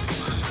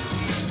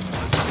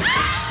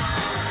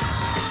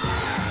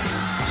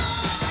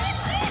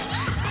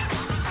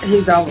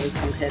 He's always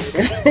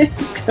competitive.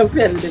 He's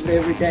competitive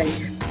every day.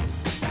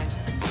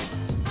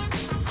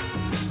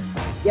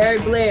 Gary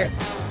Blair,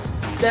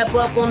 step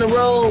up on the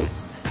road.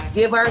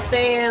 Give our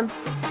fans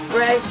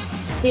fresh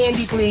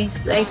candy, please.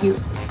 Thank you.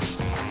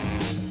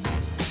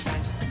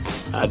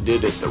 I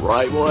did it the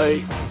right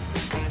way.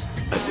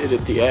 I did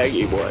it the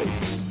Aggie way.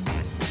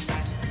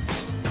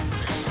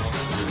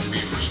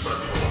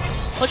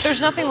 Look,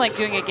 there's nothing like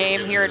doing a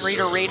game here in Reed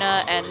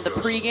Arena and the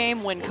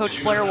pregame when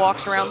Coach Blair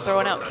walks around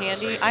throwing out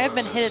candy. I have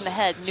been hit in the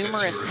head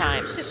numerous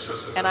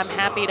times, and I'm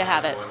happy to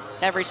have it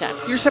every time.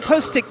 You're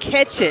supposed to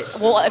catch it.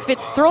 Well, if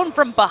it's thrown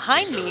from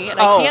behind me and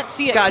I can't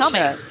see it coming,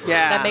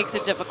 that makes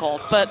it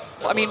difficult. But,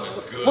 I mean,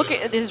 look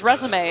at his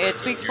resume. It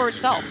speaks for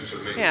itself.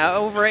 Yeah,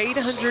 over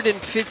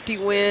 850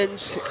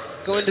 wins,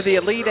 going to the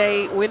Elite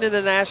Eight, winning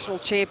the national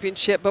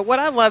championship. But what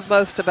I love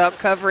most about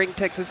covering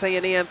Texas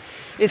A&M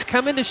is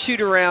coming to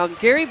shoot around.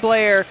 Gary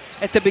Blair,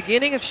 at the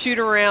beginning of shoot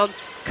around,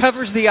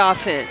 covers the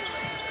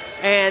offense.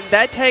 And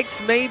that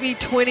takes maybe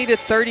 20 to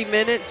 30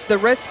 minutes. The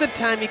rest of the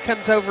time he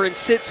comes over and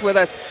sits with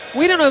us.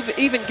 We don't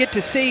even get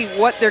to see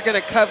what they're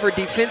going to cover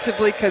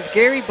defensively, because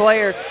Gary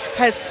Blair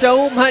has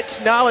so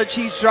much knowledge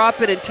he's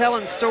dropping and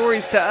telling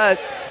stories to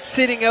us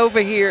sitting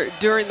over here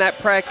during that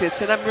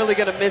practice. And I'm really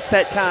going to miss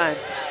that time.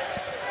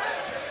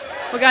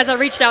 Well, guys, I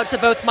reached out to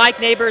both Mike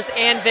Neighbors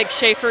and Vic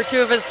Schaefer, two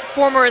of his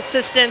former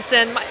assistants,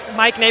 and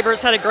Mike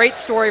Neighbors had a great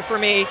story for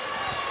me.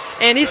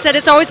 And he said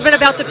it's always been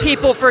about the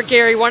people for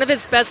Gary. One of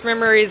his best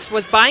memories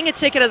was buying a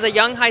ticket as a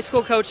young high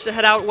school coach to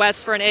head out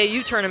west for an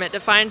AAU tournament to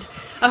find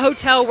a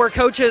hotel where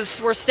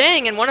coaches were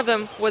staying, and one of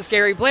them was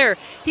Gary Blair.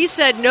 He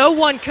said no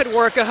one could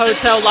work a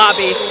hotel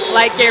lobby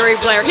like Gary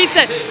Blair. He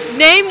said,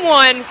 name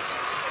one,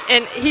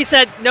 and he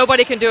said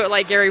nobody can do it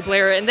like Gary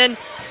Blair. And then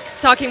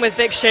talking with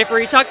Vic Schaefer,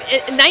 he talked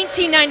in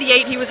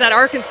 1998, he was at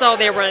Arkansas.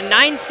 They were a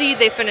 9 seed.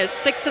 They finished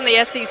 6th in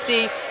the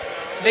SEC.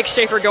 Vic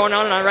Schaefer going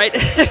on and on, right?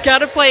 Got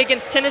to play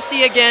against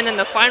Tennessee again in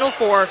the Final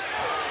Four.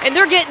 And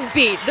they're getting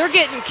beat. They're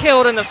getting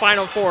killed in the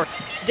Final Four.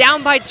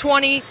 Down by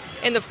 20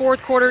 in the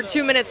fourth quarter,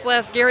 2 minutes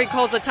left. Gary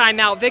calls a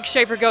timeout. Vic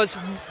Schaefer goes,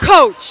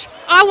 "Coach,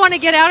 I want to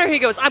get out of here." He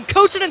goes, "I'm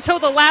coaching until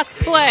the last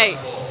play."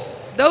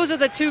 Those are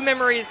the two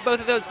memories both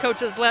of those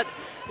coaches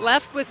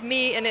left with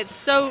me, and it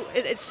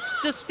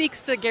just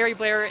speaks to Gary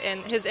Blair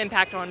and his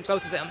impact on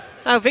both of them.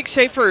 Vic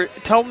Schaefer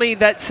told me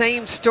that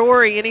same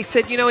story, and he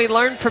said, he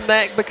learned from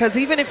that because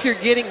even if you're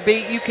getting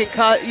beat, you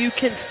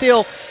can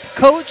still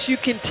coach, you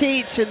can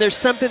teach, and there's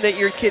something that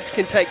your kids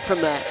can take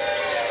from that.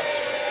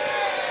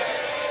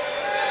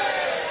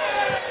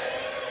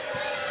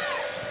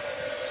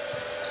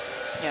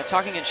 Yeah,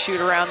 talking and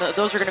shoot around,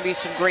 those are going to be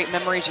some great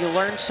memories. You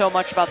learn so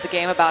much about the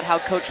game, about how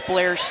Coach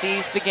Blair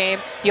sees the game.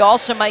 He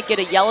also might get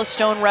a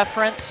Yellowstone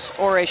reference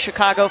or a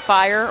Chicago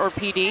Fire or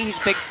PD. He's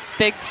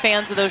big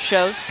fans of those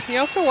shows. He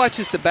also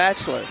watches The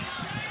Bachelor.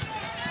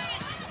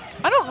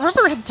 I don't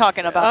remember him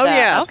talking about that.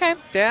 Yeah. Okay.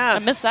 Yeah. I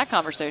missed that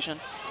conversation.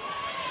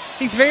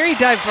 He's very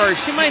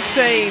diverse. You might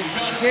say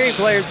Gary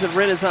Blair's the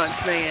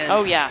Renaissance man.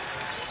 Oh, yeah.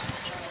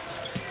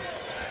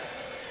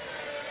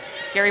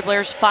 Gary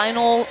Blair's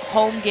final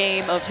home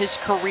game of his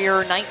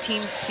career,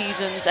 19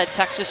 seasons at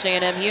Texas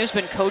A&M. He has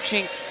been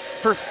coaching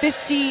for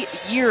 50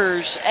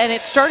 years, and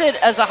it started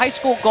as a high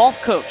school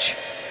golf coach.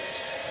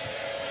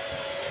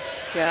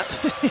 Yeah.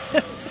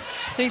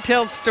 He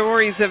tells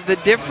stories of the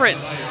different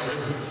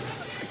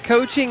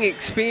coaching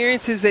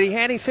experiences that he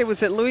had. He said it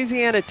was at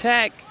Louisiana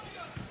Tech.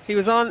 He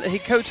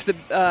coached the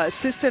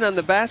assistant on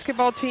the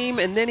basketball team,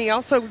 and then he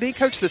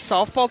coached the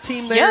softball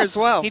team there as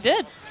well. He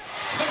did.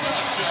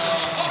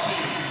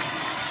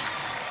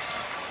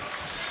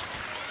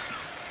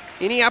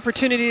 Any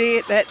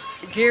opportunity that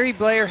Gary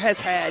Blair has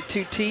had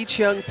to teach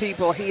young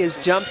people, he has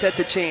jumped at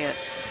the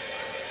chance.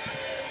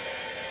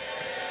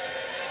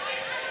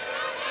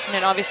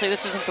 And obviously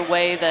this isn't the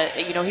way that,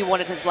 he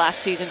wanted his last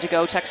season to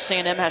go. Texas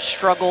A&M has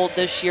struggled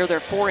this year. They're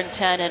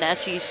 4-10 in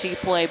SEC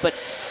play, but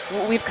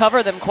we've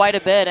covered them quite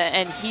a bit,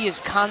 and he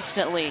is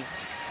constantly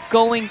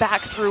going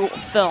back through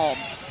film.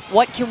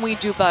 What can we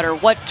do better?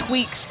 What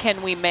tweaks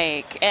can we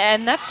make?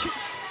 And that's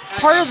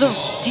part of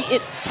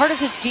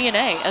his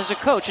DNA as a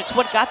coach. It's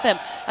what got them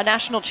a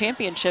national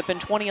championship in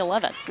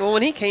 2011. Well,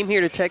 when he came here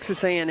to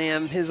Texas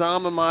A&M, his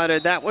alma mater,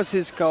 that was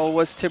his goal,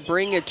 was to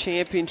bring a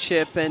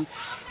championship, and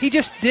he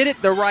just did it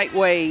the right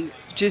way,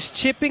 just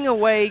chipping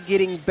away,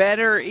 getting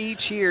better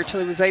each year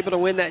till he was able to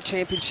win that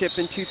championship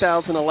in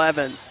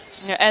 2011.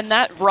 And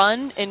that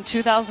run in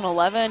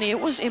 2011, it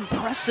was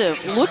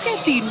impressive. Look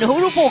at the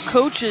notable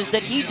coaches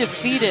that he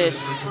defeated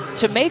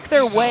to make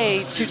their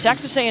way to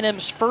Texas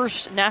A&M's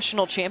first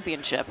national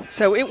championship.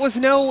 So it was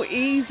no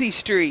easy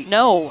street.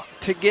 No.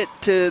 To get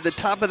to the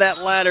top of that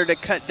ladder to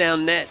cut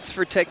down nets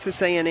for Texas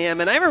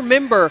A&M. And I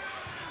remember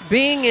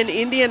being in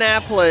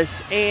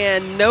Indianapolis,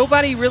 and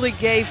nobody really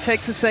gave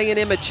Texas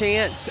A&M a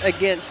chance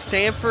against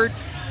Stanford.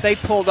 They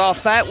pulled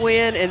off that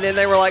win, and then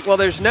they were like, well,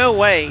 there's no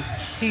way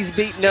he's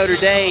beat Notre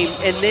Dame,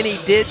 and then he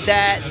did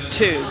that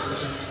too.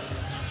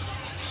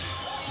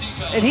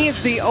 And he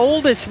is the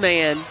oldest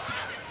man,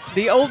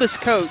 the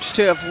oldest coach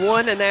to have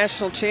won a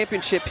national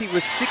championship. He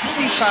was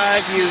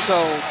 65 years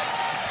old.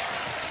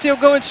 Still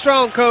going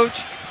strong,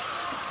 Coach.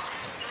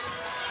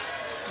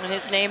 And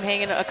his name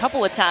hanging a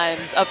couple of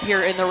times up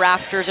here in the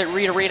rafters at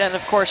Reed Arena, and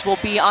of course will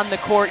be on the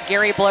court,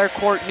 Gary Blair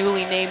Court,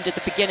 newly named at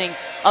the beginning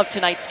of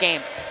tonight's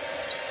game.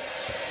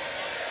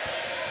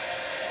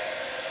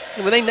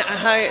 When they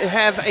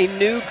have a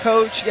new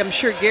coach, I'm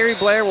sure Gary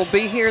Blair will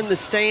be here in the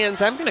stands.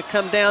 I'm going to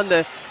come down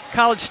to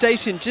College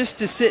Station just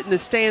to sit in the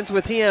stands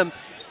with him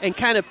and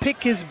kind of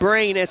pick his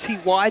brain as he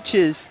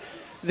watches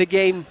the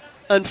game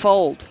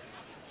unfold.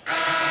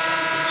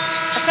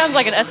 That sounds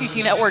like an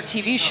SEC Network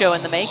TV show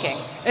in the making.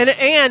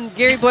 And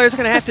Gary Blair's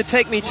going to have to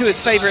take me to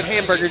his favorite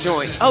hamburger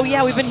joint. Oh,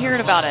 yeah, we've been hearing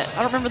about it.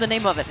 I don't remember the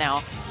name of it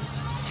now.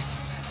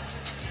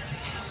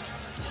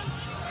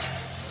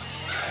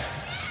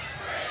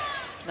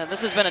 Now,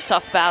 this has been a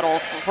tough battle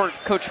for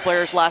Coach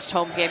Blair's last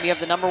home game. You have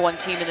the #1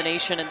 team in the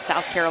nation in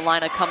South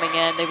Carolina coming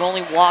in. They've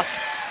only lost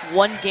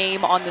one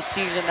game on the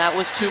season. That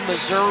was to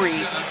Missouri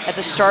at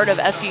the start of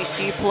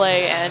SEC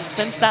play. And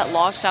since that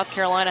loss, South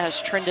Carolina has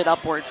trended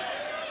upward.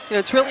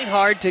 It's really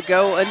hard to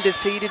go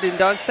undefeated, and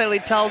Don Staley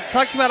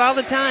talks about all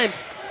the time.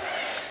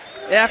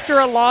 After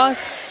a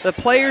loss, the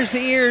players'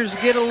 ears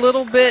get a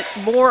little bit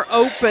more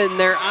open.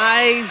 Their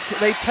eyes,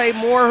 they pay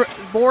more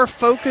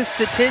focused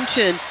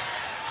attention.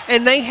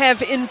 And they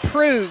have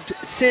improved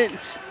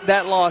since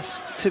that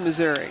loss to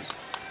Missouri.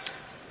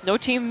 No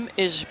team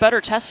is better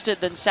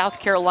tested than South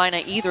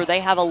Carolina either. They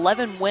have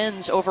 11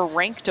 wins over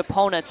ranked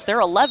opponents.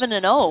 They're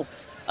 11-0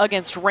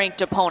 against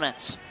ranked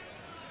opponents.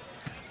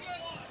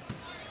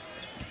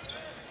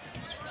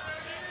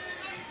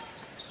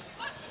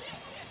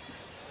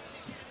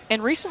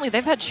 And recently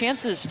they've had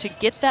chances to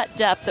get that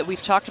depth that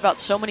we've talked about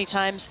so many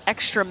times,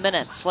 extra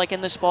minutes, like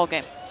in this ball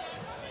game.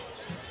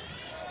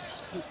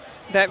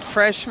 That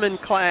freshman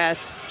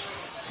class,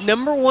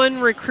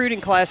 #1 recruiting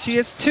class. She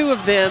has 2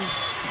 of them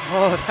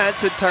Oh,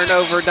 that's a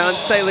turnover. Don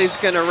Staley's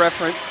going to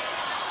reference.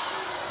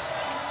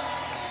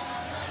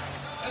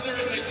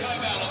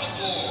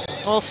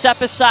 We'll step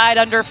aside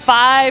under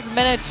 5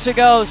 minutes to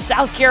go.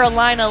 South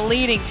Carolina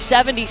leading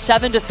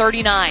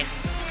 77-39.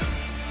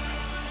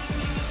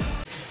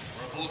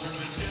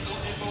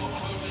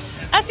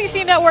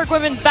 SEC Network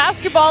Women's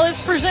Basketball is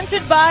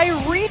presented by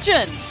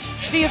Regions,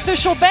 the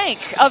official bank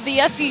of the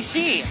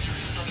SEC.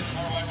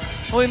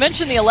 Well, we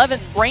mentioned the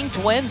 11th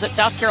ranked wins that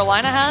South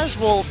Carolina has.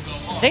 Well,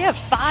 they have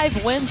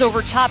 5 wins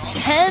over top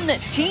 10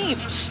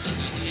 teams.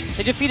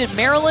 They defeated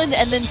Maryland,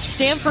 and then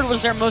Stanford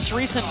was their most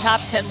recent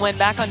top 10 win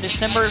back on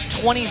December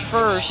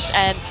 21st.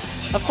 And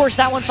of course,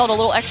 that one felt a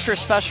little extra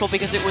special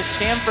because it was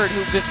Stanford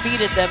who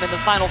defeated them in the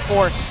Final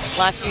Four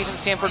last season.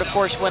 Stanford, of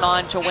course, went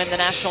on to win the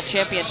national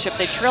championship.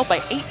 They trailed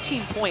by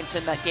 18 points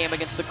in that game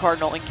against the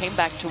Cardinal and came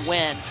back to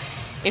win.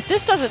 If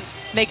this doesn't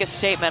make a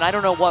statement, I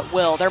don't know what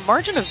will. Their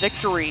margin of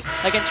victory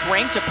against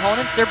ranked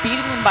opponents, they're beating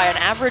them by an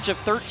average of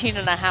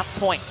 13.5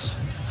 points.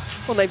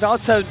 Well, they've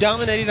also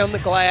dominated on the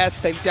glass.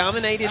 They've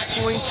dominated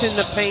points in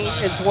the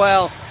paint as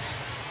well.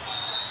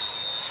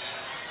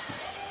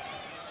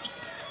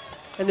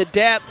 And the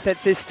depth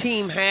that this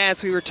team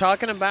has, we were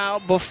talking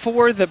about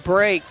before the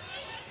break.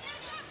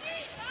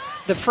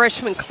 The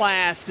freshman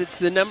class, that's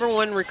the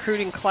 #1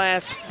 recruiting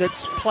class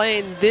that's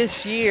playing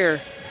this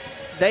year,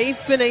 they've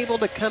been able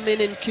to come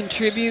in and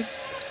contribute.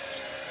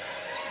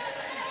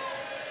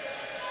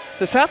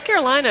 So South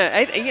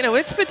Carolina, you know,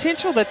 it's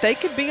potential that they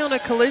could be on a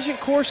collision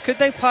course. Could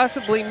they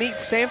possibly meet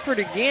Stanford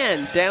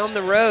again down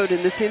the road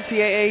in this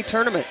NCAA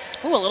tournament?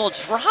 Oh, a little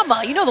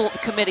drama. You know the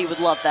committee would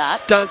love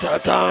that. Dun,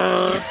 dun,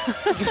 dun.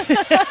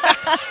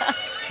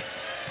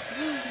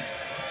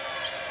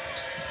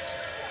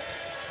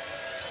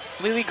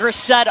 Lily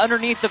Grissett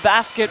underneath the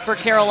basket for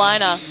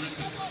Carolina.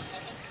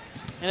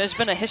 It has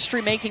been a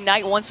history-making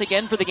night once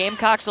again for the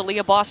Gamecocks.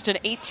 Aliyah Boston,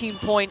 18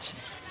 points,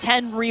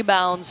 10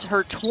 rebounds,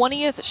 her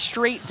 20th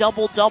straight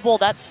double-double.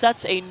 That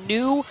sets a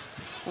new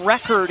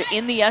record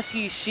in the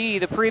SEC.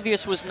 The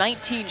previous was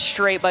 19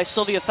 straight by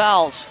Silvia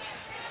Fowles.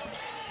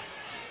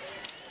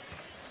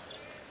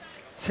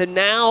 So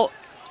now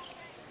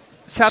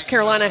South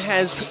Carolina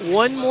has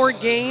one more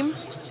game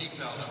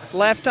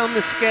left on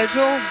the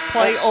schedule,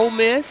 play Ole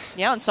Miss.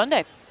 Yeah, on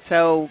Sunday.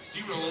 So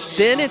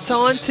then it's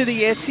on to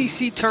the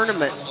SEC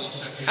tournament.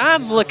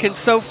 I'm looking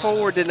so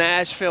forward to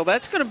Nashville.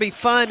 That's going to be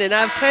fun. And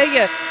I'll tell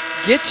you,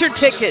 get your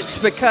tickets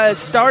because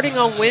starting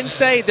on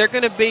Wednesday, they're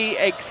going to be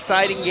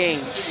exciting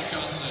games.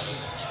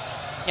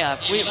 Yeah,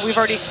 we've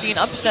already seen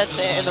upsets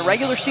in the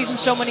regular season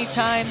so many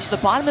times. The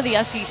bottom of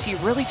the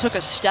SEC really took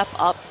a step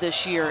up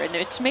this year, and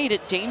it's made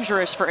it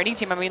dangerous for any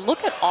team. I mean,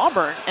 look at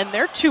Auburn and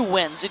their 2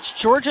 wins. It's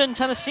Georgia and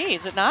Tennessee,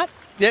 is it not?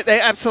 Yeah,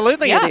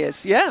 absolutely it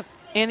is, yeah.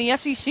 In the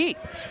SEC.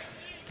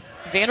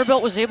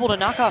 Vanderbilt was able to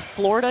knock off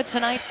Florida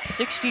tonight,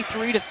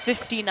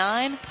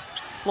 63-59.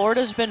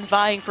 Florida's been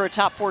vying for a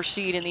top 4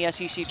 seed in the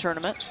SEC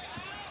tournament.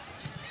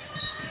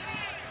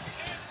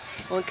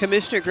 Well,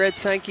 Commissioner Greg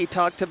Sankey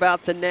talked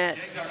about the net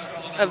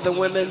of the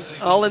women,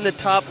 all in the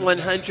top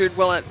 100.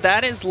 Well,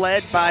 that is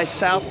led by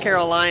South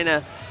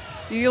Carolina.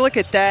 You look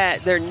at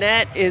that, their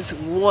net is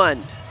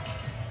 1.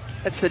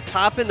 That's the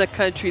top in the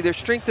country. Their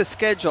strength of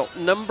schedule,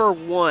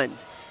 #1.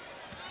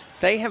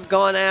 They have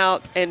gone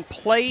out and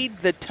played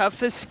the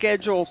toughest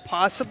schedule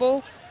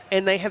possible,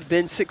 and they have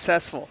been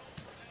successful.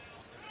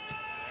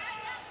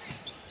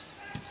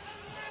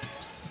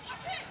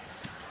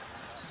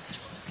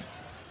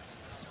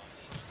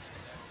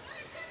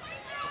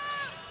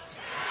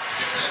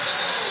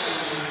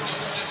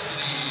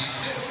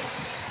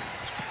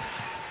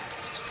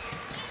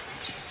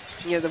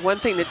 You know, the one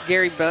thing that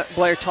Gary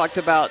Blair talked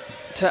about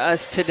to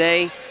us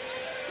today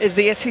is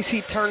the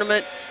SEC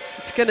tournament.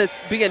 It's going to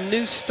be a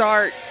new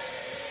start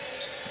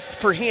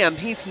for him.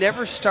 He's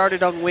never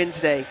started on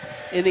Wednesday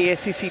in the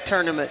SEC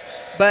tournament,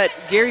 but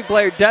Gary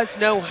Blair does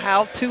know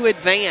how to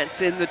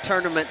advance in the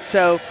tournament,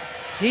 so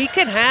he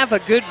can have a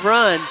good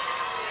run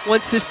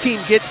once this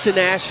team gets to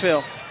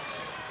Nashville.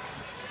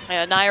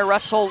 Nia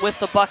Russell with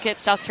the bucket.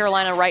 South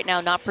Carolina right now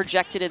not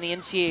projected in the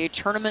NCAA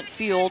tournament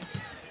field.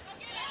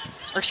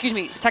 Or excuse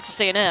me, Texas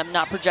A&M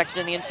not projected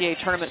in the NCAA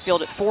tournament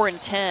field at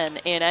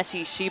 4-10 in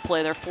SEC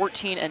play. They're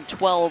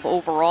 14-12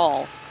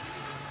 overall.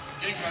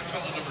 Gamecocks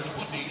foul number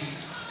 20.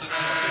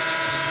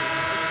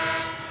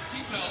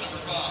 Team foul number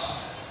 5.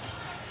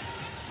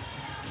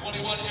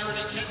 21, Aaron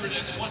Kindred,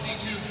 and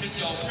 22,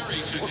 Kenyal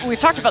Perry. We've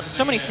talked about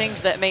so many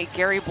things that make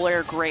Gary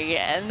Blair great,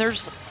 and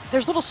there's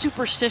little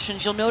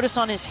superstitions. You'll notice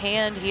on his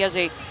hand he has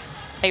a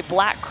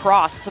black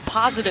cross. It's a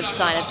positive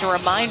sign. It's a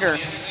reminder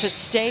to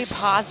stay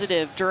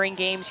positive during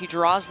games. He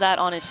draws that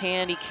on his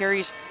hand. He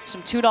carries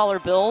some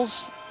 $2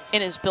 bills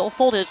in his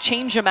billfold to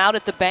change them out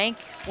at the bank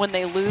when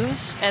they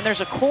lose, and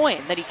there's a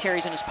coin that he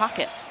carries in his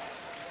pocket.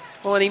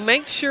 Well, and he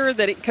makes sure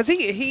that because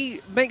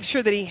he makes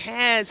sure that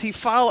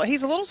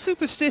he's a little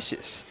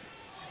superstitious,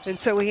 and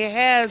so he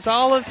has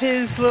all of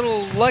his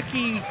little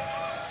lucky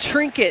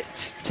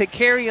trinkets to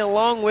carry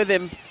along with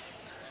him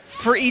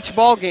for each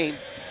ball game.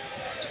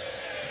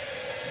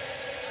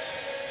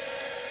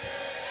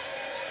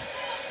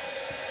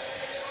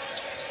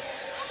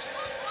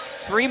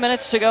 3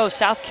 minutes to go.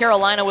 South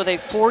Carolina with a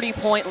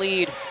 40-point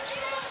lead.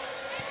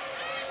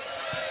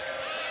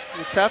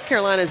 South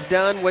Carolina's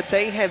done what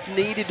they have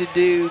needed to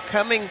do,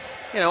 coming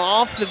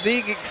off the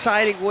big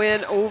exciting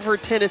win over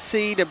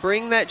Tennessee to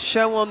bring that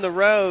show on the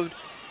road,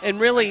 and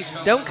really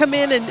don't come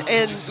in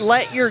and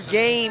let your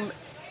game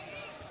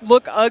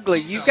look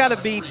ugly. You've got to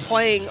be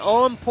playing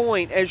on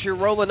point as you're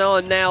rolling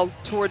on now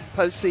toward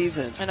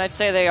postseason. And I'd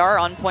say they are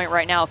on point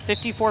right now.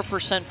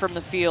 54% from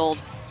the field,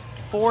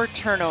 4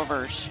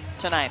 turnovers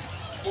tonight.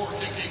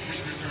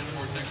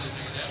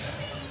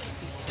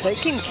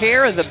 Taking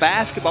care of the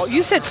basketball.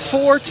 You said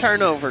 4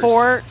 turnovers.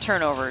 4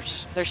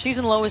 turnovers. Their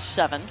season low is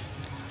 7.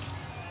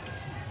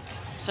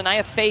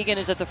 Sanaya Fagan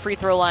is at the free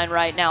throw line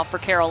right now for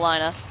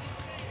Carolina.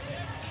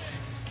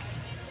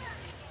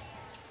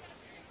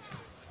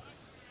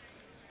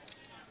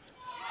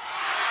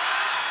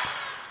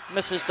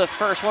 Misses the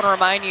first. Want to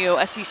remind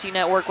you, SEC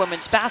Network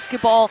Women's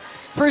Basketball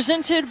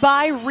presented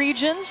by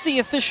Regions, the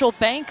official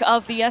bank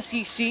of the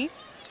SEC.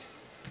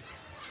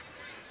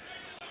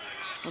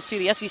 We'll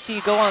see the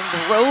SEC go on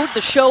the road. The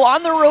show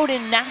on the road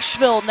in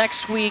Nashville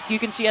next week. You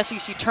can see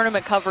SEC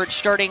tournament coverage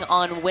starting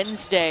on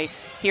Wednesday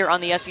here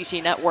on the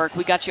SEC Network.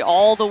 We got you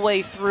all the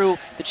way through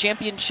the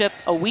championship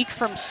a week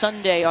from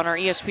Sunday on our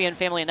ESPN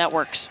family of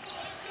networks.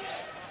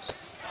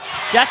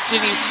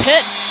 Destiny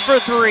Pitts for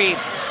 3.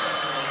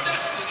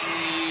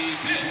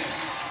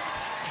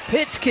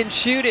 Pitts can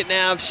shoot it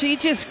now. If she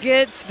just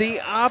gets the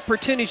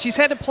opportunity. She's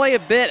had to play a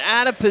bit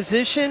out of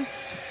position,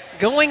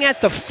 going at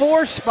the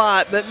 4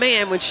 spot, but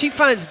man, when she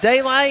finds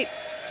daylight,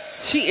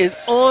 she is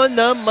on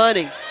the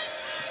money.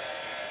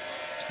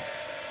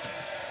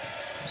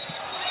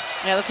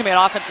 Yeah, that's going to be an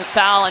offensive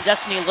foul on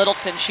Destiny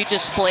Littleton. She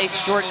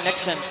displaced Jordan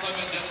Nixon.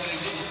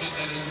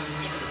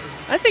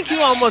 I think you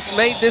almost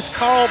made this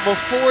call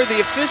before the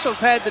officials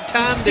had the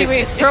time to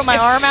me throw my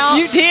arm out.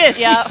 You did.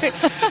 Yeah.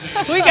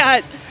 We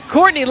got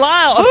Courtney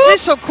Lyle,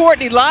 official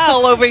Courtney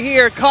Lyle over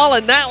here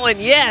calling that one.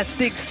 Yes,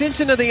 the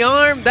extension of the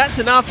arm, that's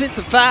an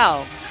offensive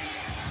foul.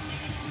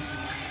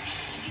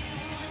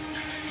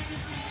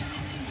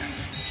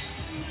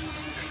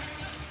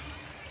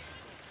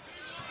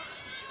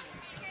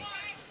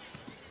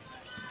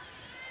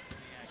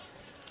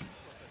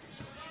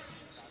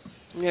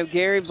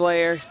 Gary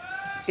Blair,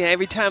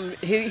 every time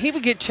he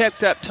would get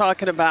checked up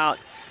talking about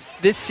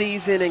this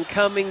season and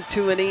coming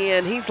to an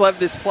end. He's loved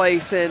this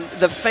place and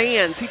the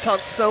fans. He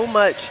talks so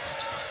much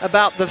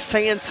about the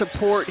fan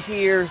support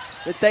here,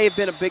 that they have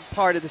been a big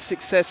part of the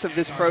success of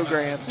this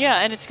program.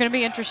 Yeah, and it's going to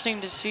be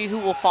interesting to see who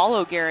will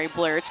follow Gary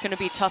Blair. It's going to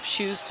be tough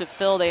shoes to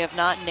fill. They have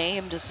not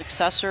named a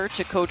successor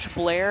to Coach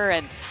Blair,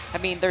 and I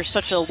mean, there's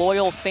such a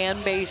loyal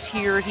fan base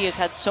here. He has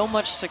had so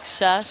much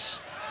success.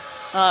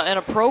 And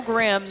a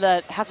program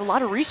that has a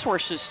lot of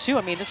resources, too.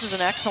 I mean, this is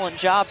an excellent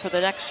job for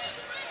the next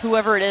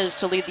whoever it is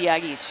to lead the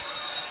Aggies.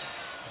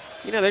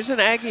 There's an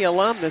Aggie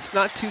alum that's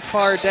not too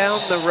far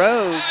down the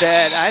road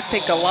that I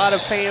think a lot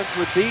of fans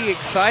would be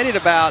excited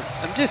about.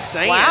 I'm just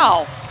saying.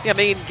 Wow. I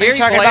mean, Gary Blair. Are you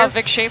talking about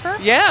Vic Schaefer?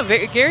 Yeah,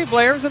 Gary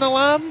Blair's an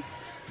alum.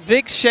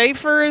 Vic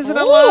Schaefer is an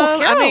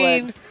alum. Carolyn. I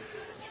mean,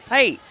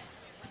 hey,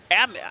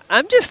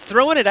 I'm just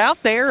throwing it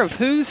out there of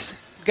who's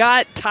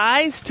got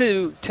ties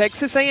to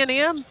Texas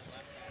A&M.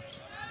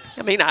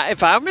 I mean,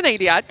 if I'm an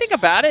AD, I'd think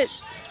about it.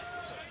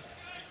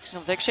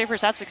 Vic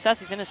Schaefer's had success.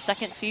 He's in his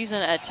 2nd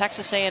season at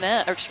Texas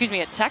A&M, or excuse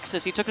me, at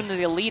Texas. He took him to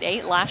the Elite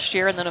 8 last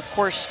year, and then, of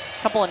course,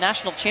 a couple of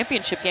national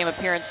championship game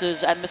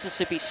appearances at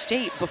Mississippi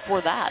State before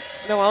that.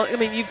 No, well, I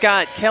mean, you've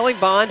got Kelly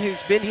Bond,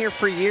 who's been here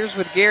for years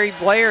with Gary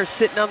Blair,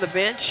 sitting on the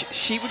bench.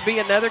 She would be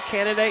another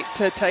candidate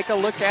to take a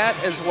look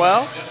at as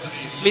well.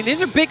 I mean,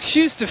 these are big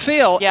shoes to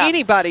fill. Yeah.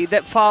 Anybody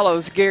that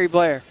follows Gary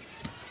Blair.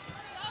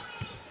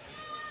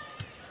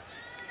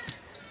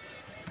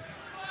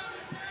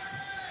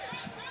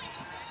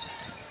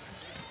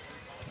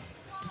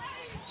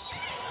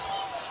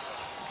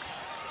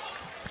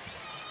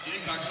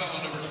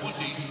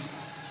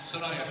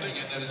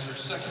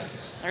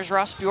 There's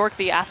Ross Bjork,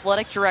 the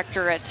athletic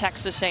director at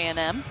Texas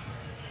A&M.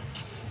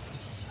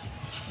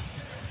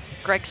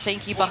 Greg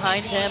Sankey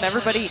behind him.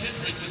 Everybody,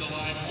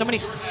 so many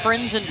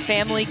friends and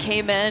family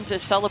came in to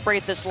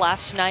celebrate this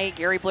last night,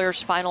 Gary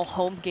Blair's final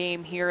home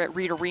game here at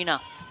Reed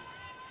Arena.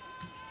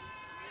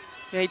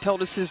 Yeah, he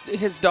told us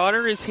his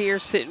daughter is here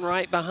sitting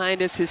right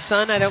behind us. His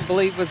son, I don't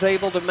believe, was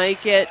able to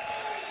make it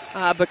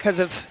because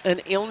of an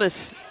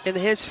illness in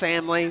his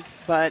family,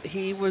 but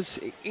he was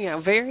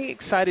very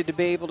excited to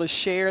be able to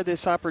share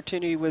this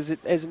opportunity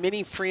with as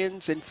many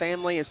friends and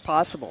family as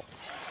possible.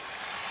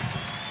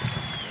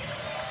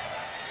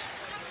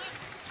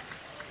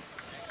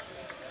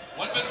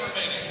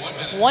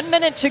 One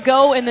minute to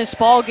go in this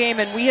ball game,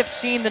 and we have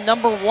seen the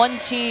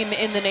 #1 team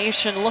in the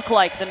nation look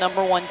like the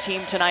 #1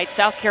 team tonight.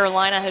 South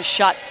Carolina has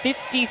shot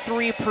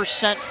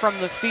 53% from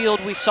the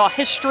field. We saw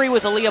history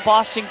with Aliyah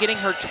Boston getting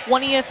her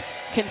 20th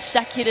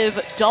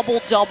consecutive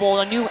double-double,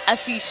 a new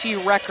SEC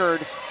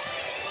record.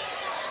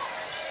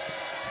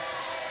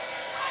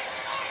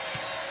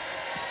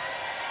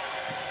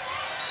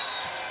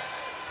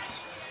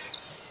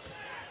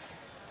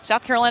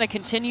 South Carolina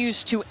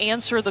continues to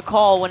answer the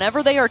call.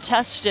 Whenever they are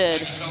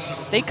tested,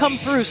 they come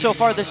through so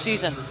far this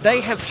season.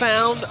 They have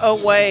found a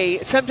way.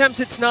 Sometimes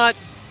it's not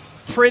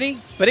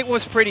pretty, but it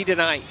was pretty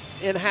tonight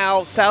in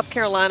how South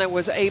Carolina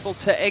was able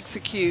to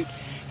execute,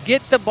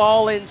 get the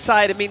ball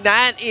inside. I mean,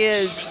 that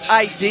is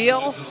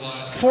ideal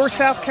for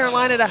South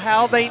Carolina to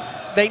how they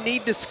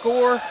need to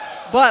score.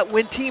 But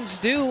when teams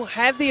do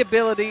have the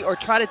ability or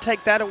try to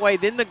take that away,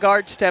 then the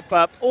guards step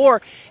up.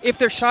 Or if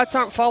their shots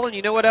aren't falling,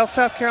 you know what else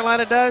South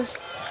Carolina does?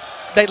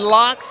 They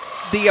lock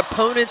the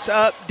opponents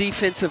up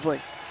defensively.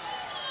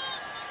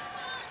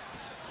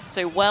 It's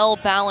a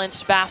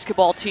well-balanced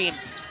basketball team.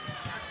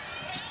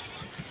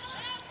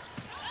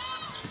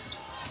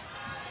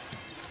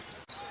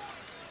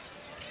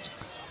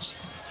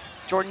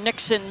 Jordan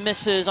Nixon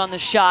misses on the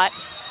shot.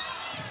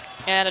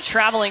 And a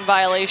traveling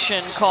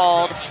violation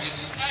called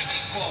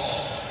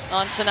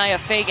on Sanaya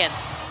Fagan.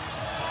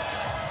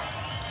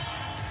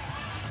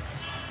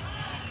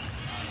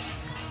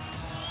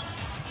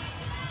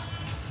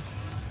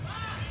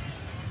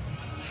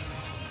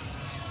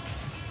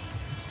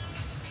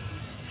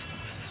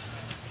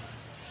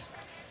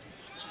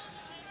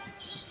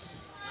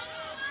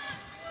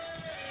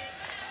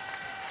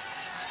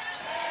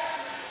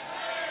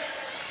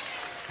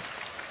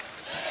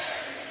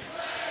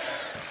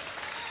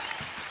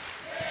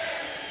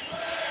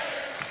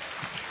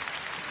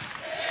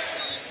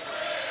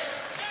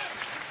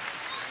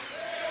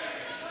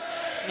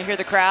 You hear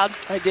the crowd?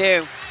 I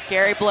do.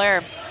 Gary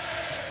Blair.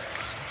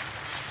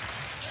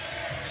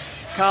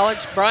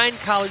 Bryan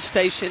College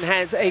Station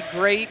has a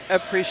great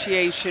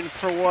appreciation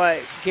for what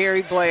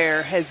Gary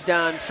Blair has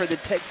done for the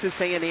Texas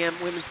A&M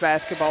women's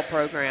basketball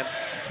program.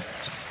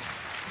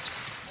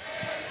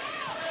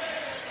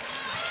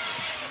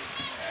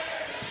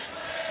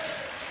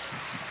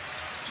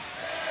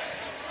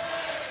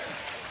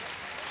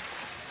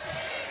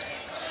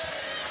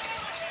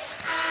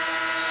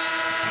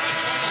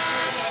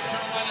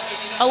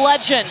 A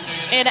legend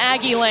in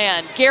Aggie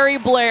land, Gary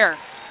Blair.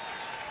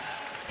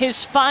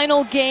 His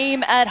final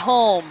game at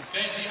home.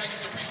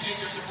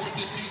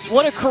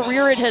 What a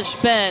career it has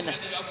been.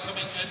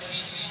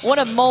 What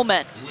a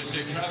moment.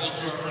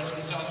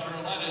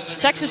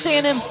 Texas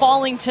A&M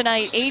falling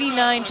tonight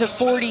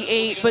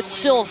 89-48, but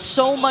still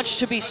so much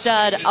to be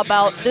said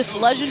about this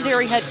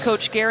legendary head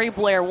coach, Gary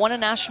Blair. Won a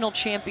national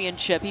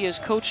championship. He has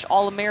coached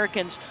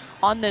All-Americans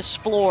on this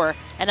floor,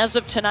 and as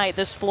of tonight,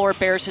 this floor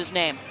bears his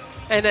name.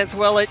 And as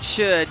well it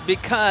should,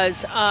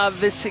 because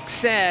of the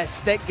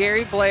success that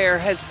Gary Blair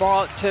has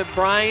brought to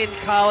Bryan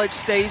College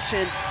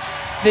Station.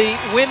 The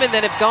women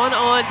that have gone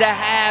on to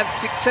have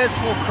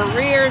successful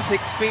careers,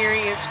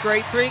 experienced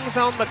great things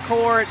on the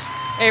court,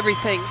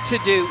 everything to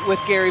do with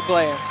Gary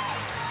Blair.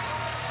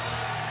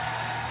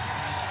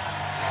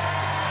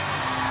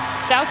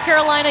 South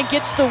Carolina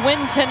gets the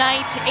win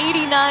tonight,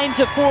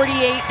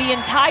 89-48. The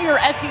entire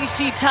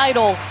SEC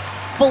title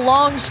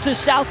belongs to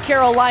South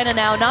Carolina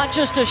now, not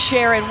just a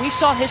share, and we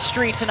saw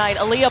history tonight.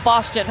 Aliyah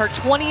Boston, her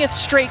 20th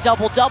straight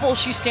double-double.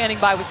 She's standing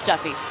by with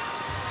Steffi.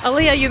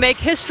 Aliyah, you make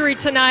history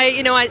tonight.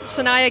 You know,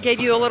 Sanaya gave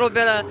you a little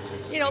bit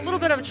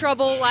of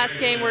trouble last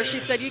game where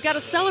she said you got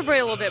to celebrate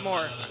a little bit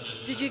more.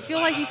 Did you feel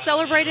like you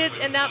celebrated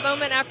in that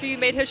moment after you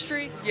made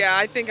history? Yeah,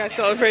 I think I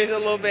celebrated a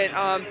little bit.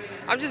 I'm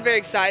just very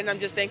excited, and I'm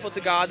just thankful to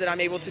God that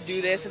I'm able to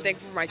do this, and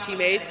thankful for my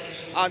teammates.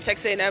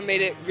 Texas A&M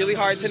made it really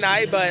hard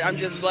tonight, but I'm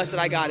just blessed that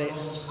I got it.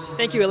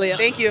 Thank you, Aliyah.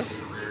 Thank you.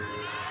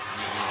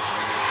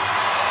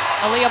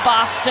 Aliyah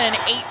Boston,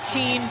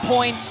 18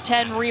 points,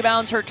 10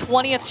 rebounds, her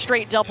 20th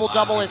straight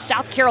double-double as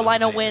South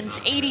Carolina wins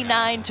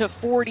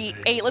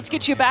 89-48. Let's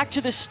get you back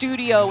to the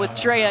studio with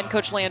Drea and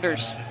Coach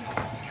Landers.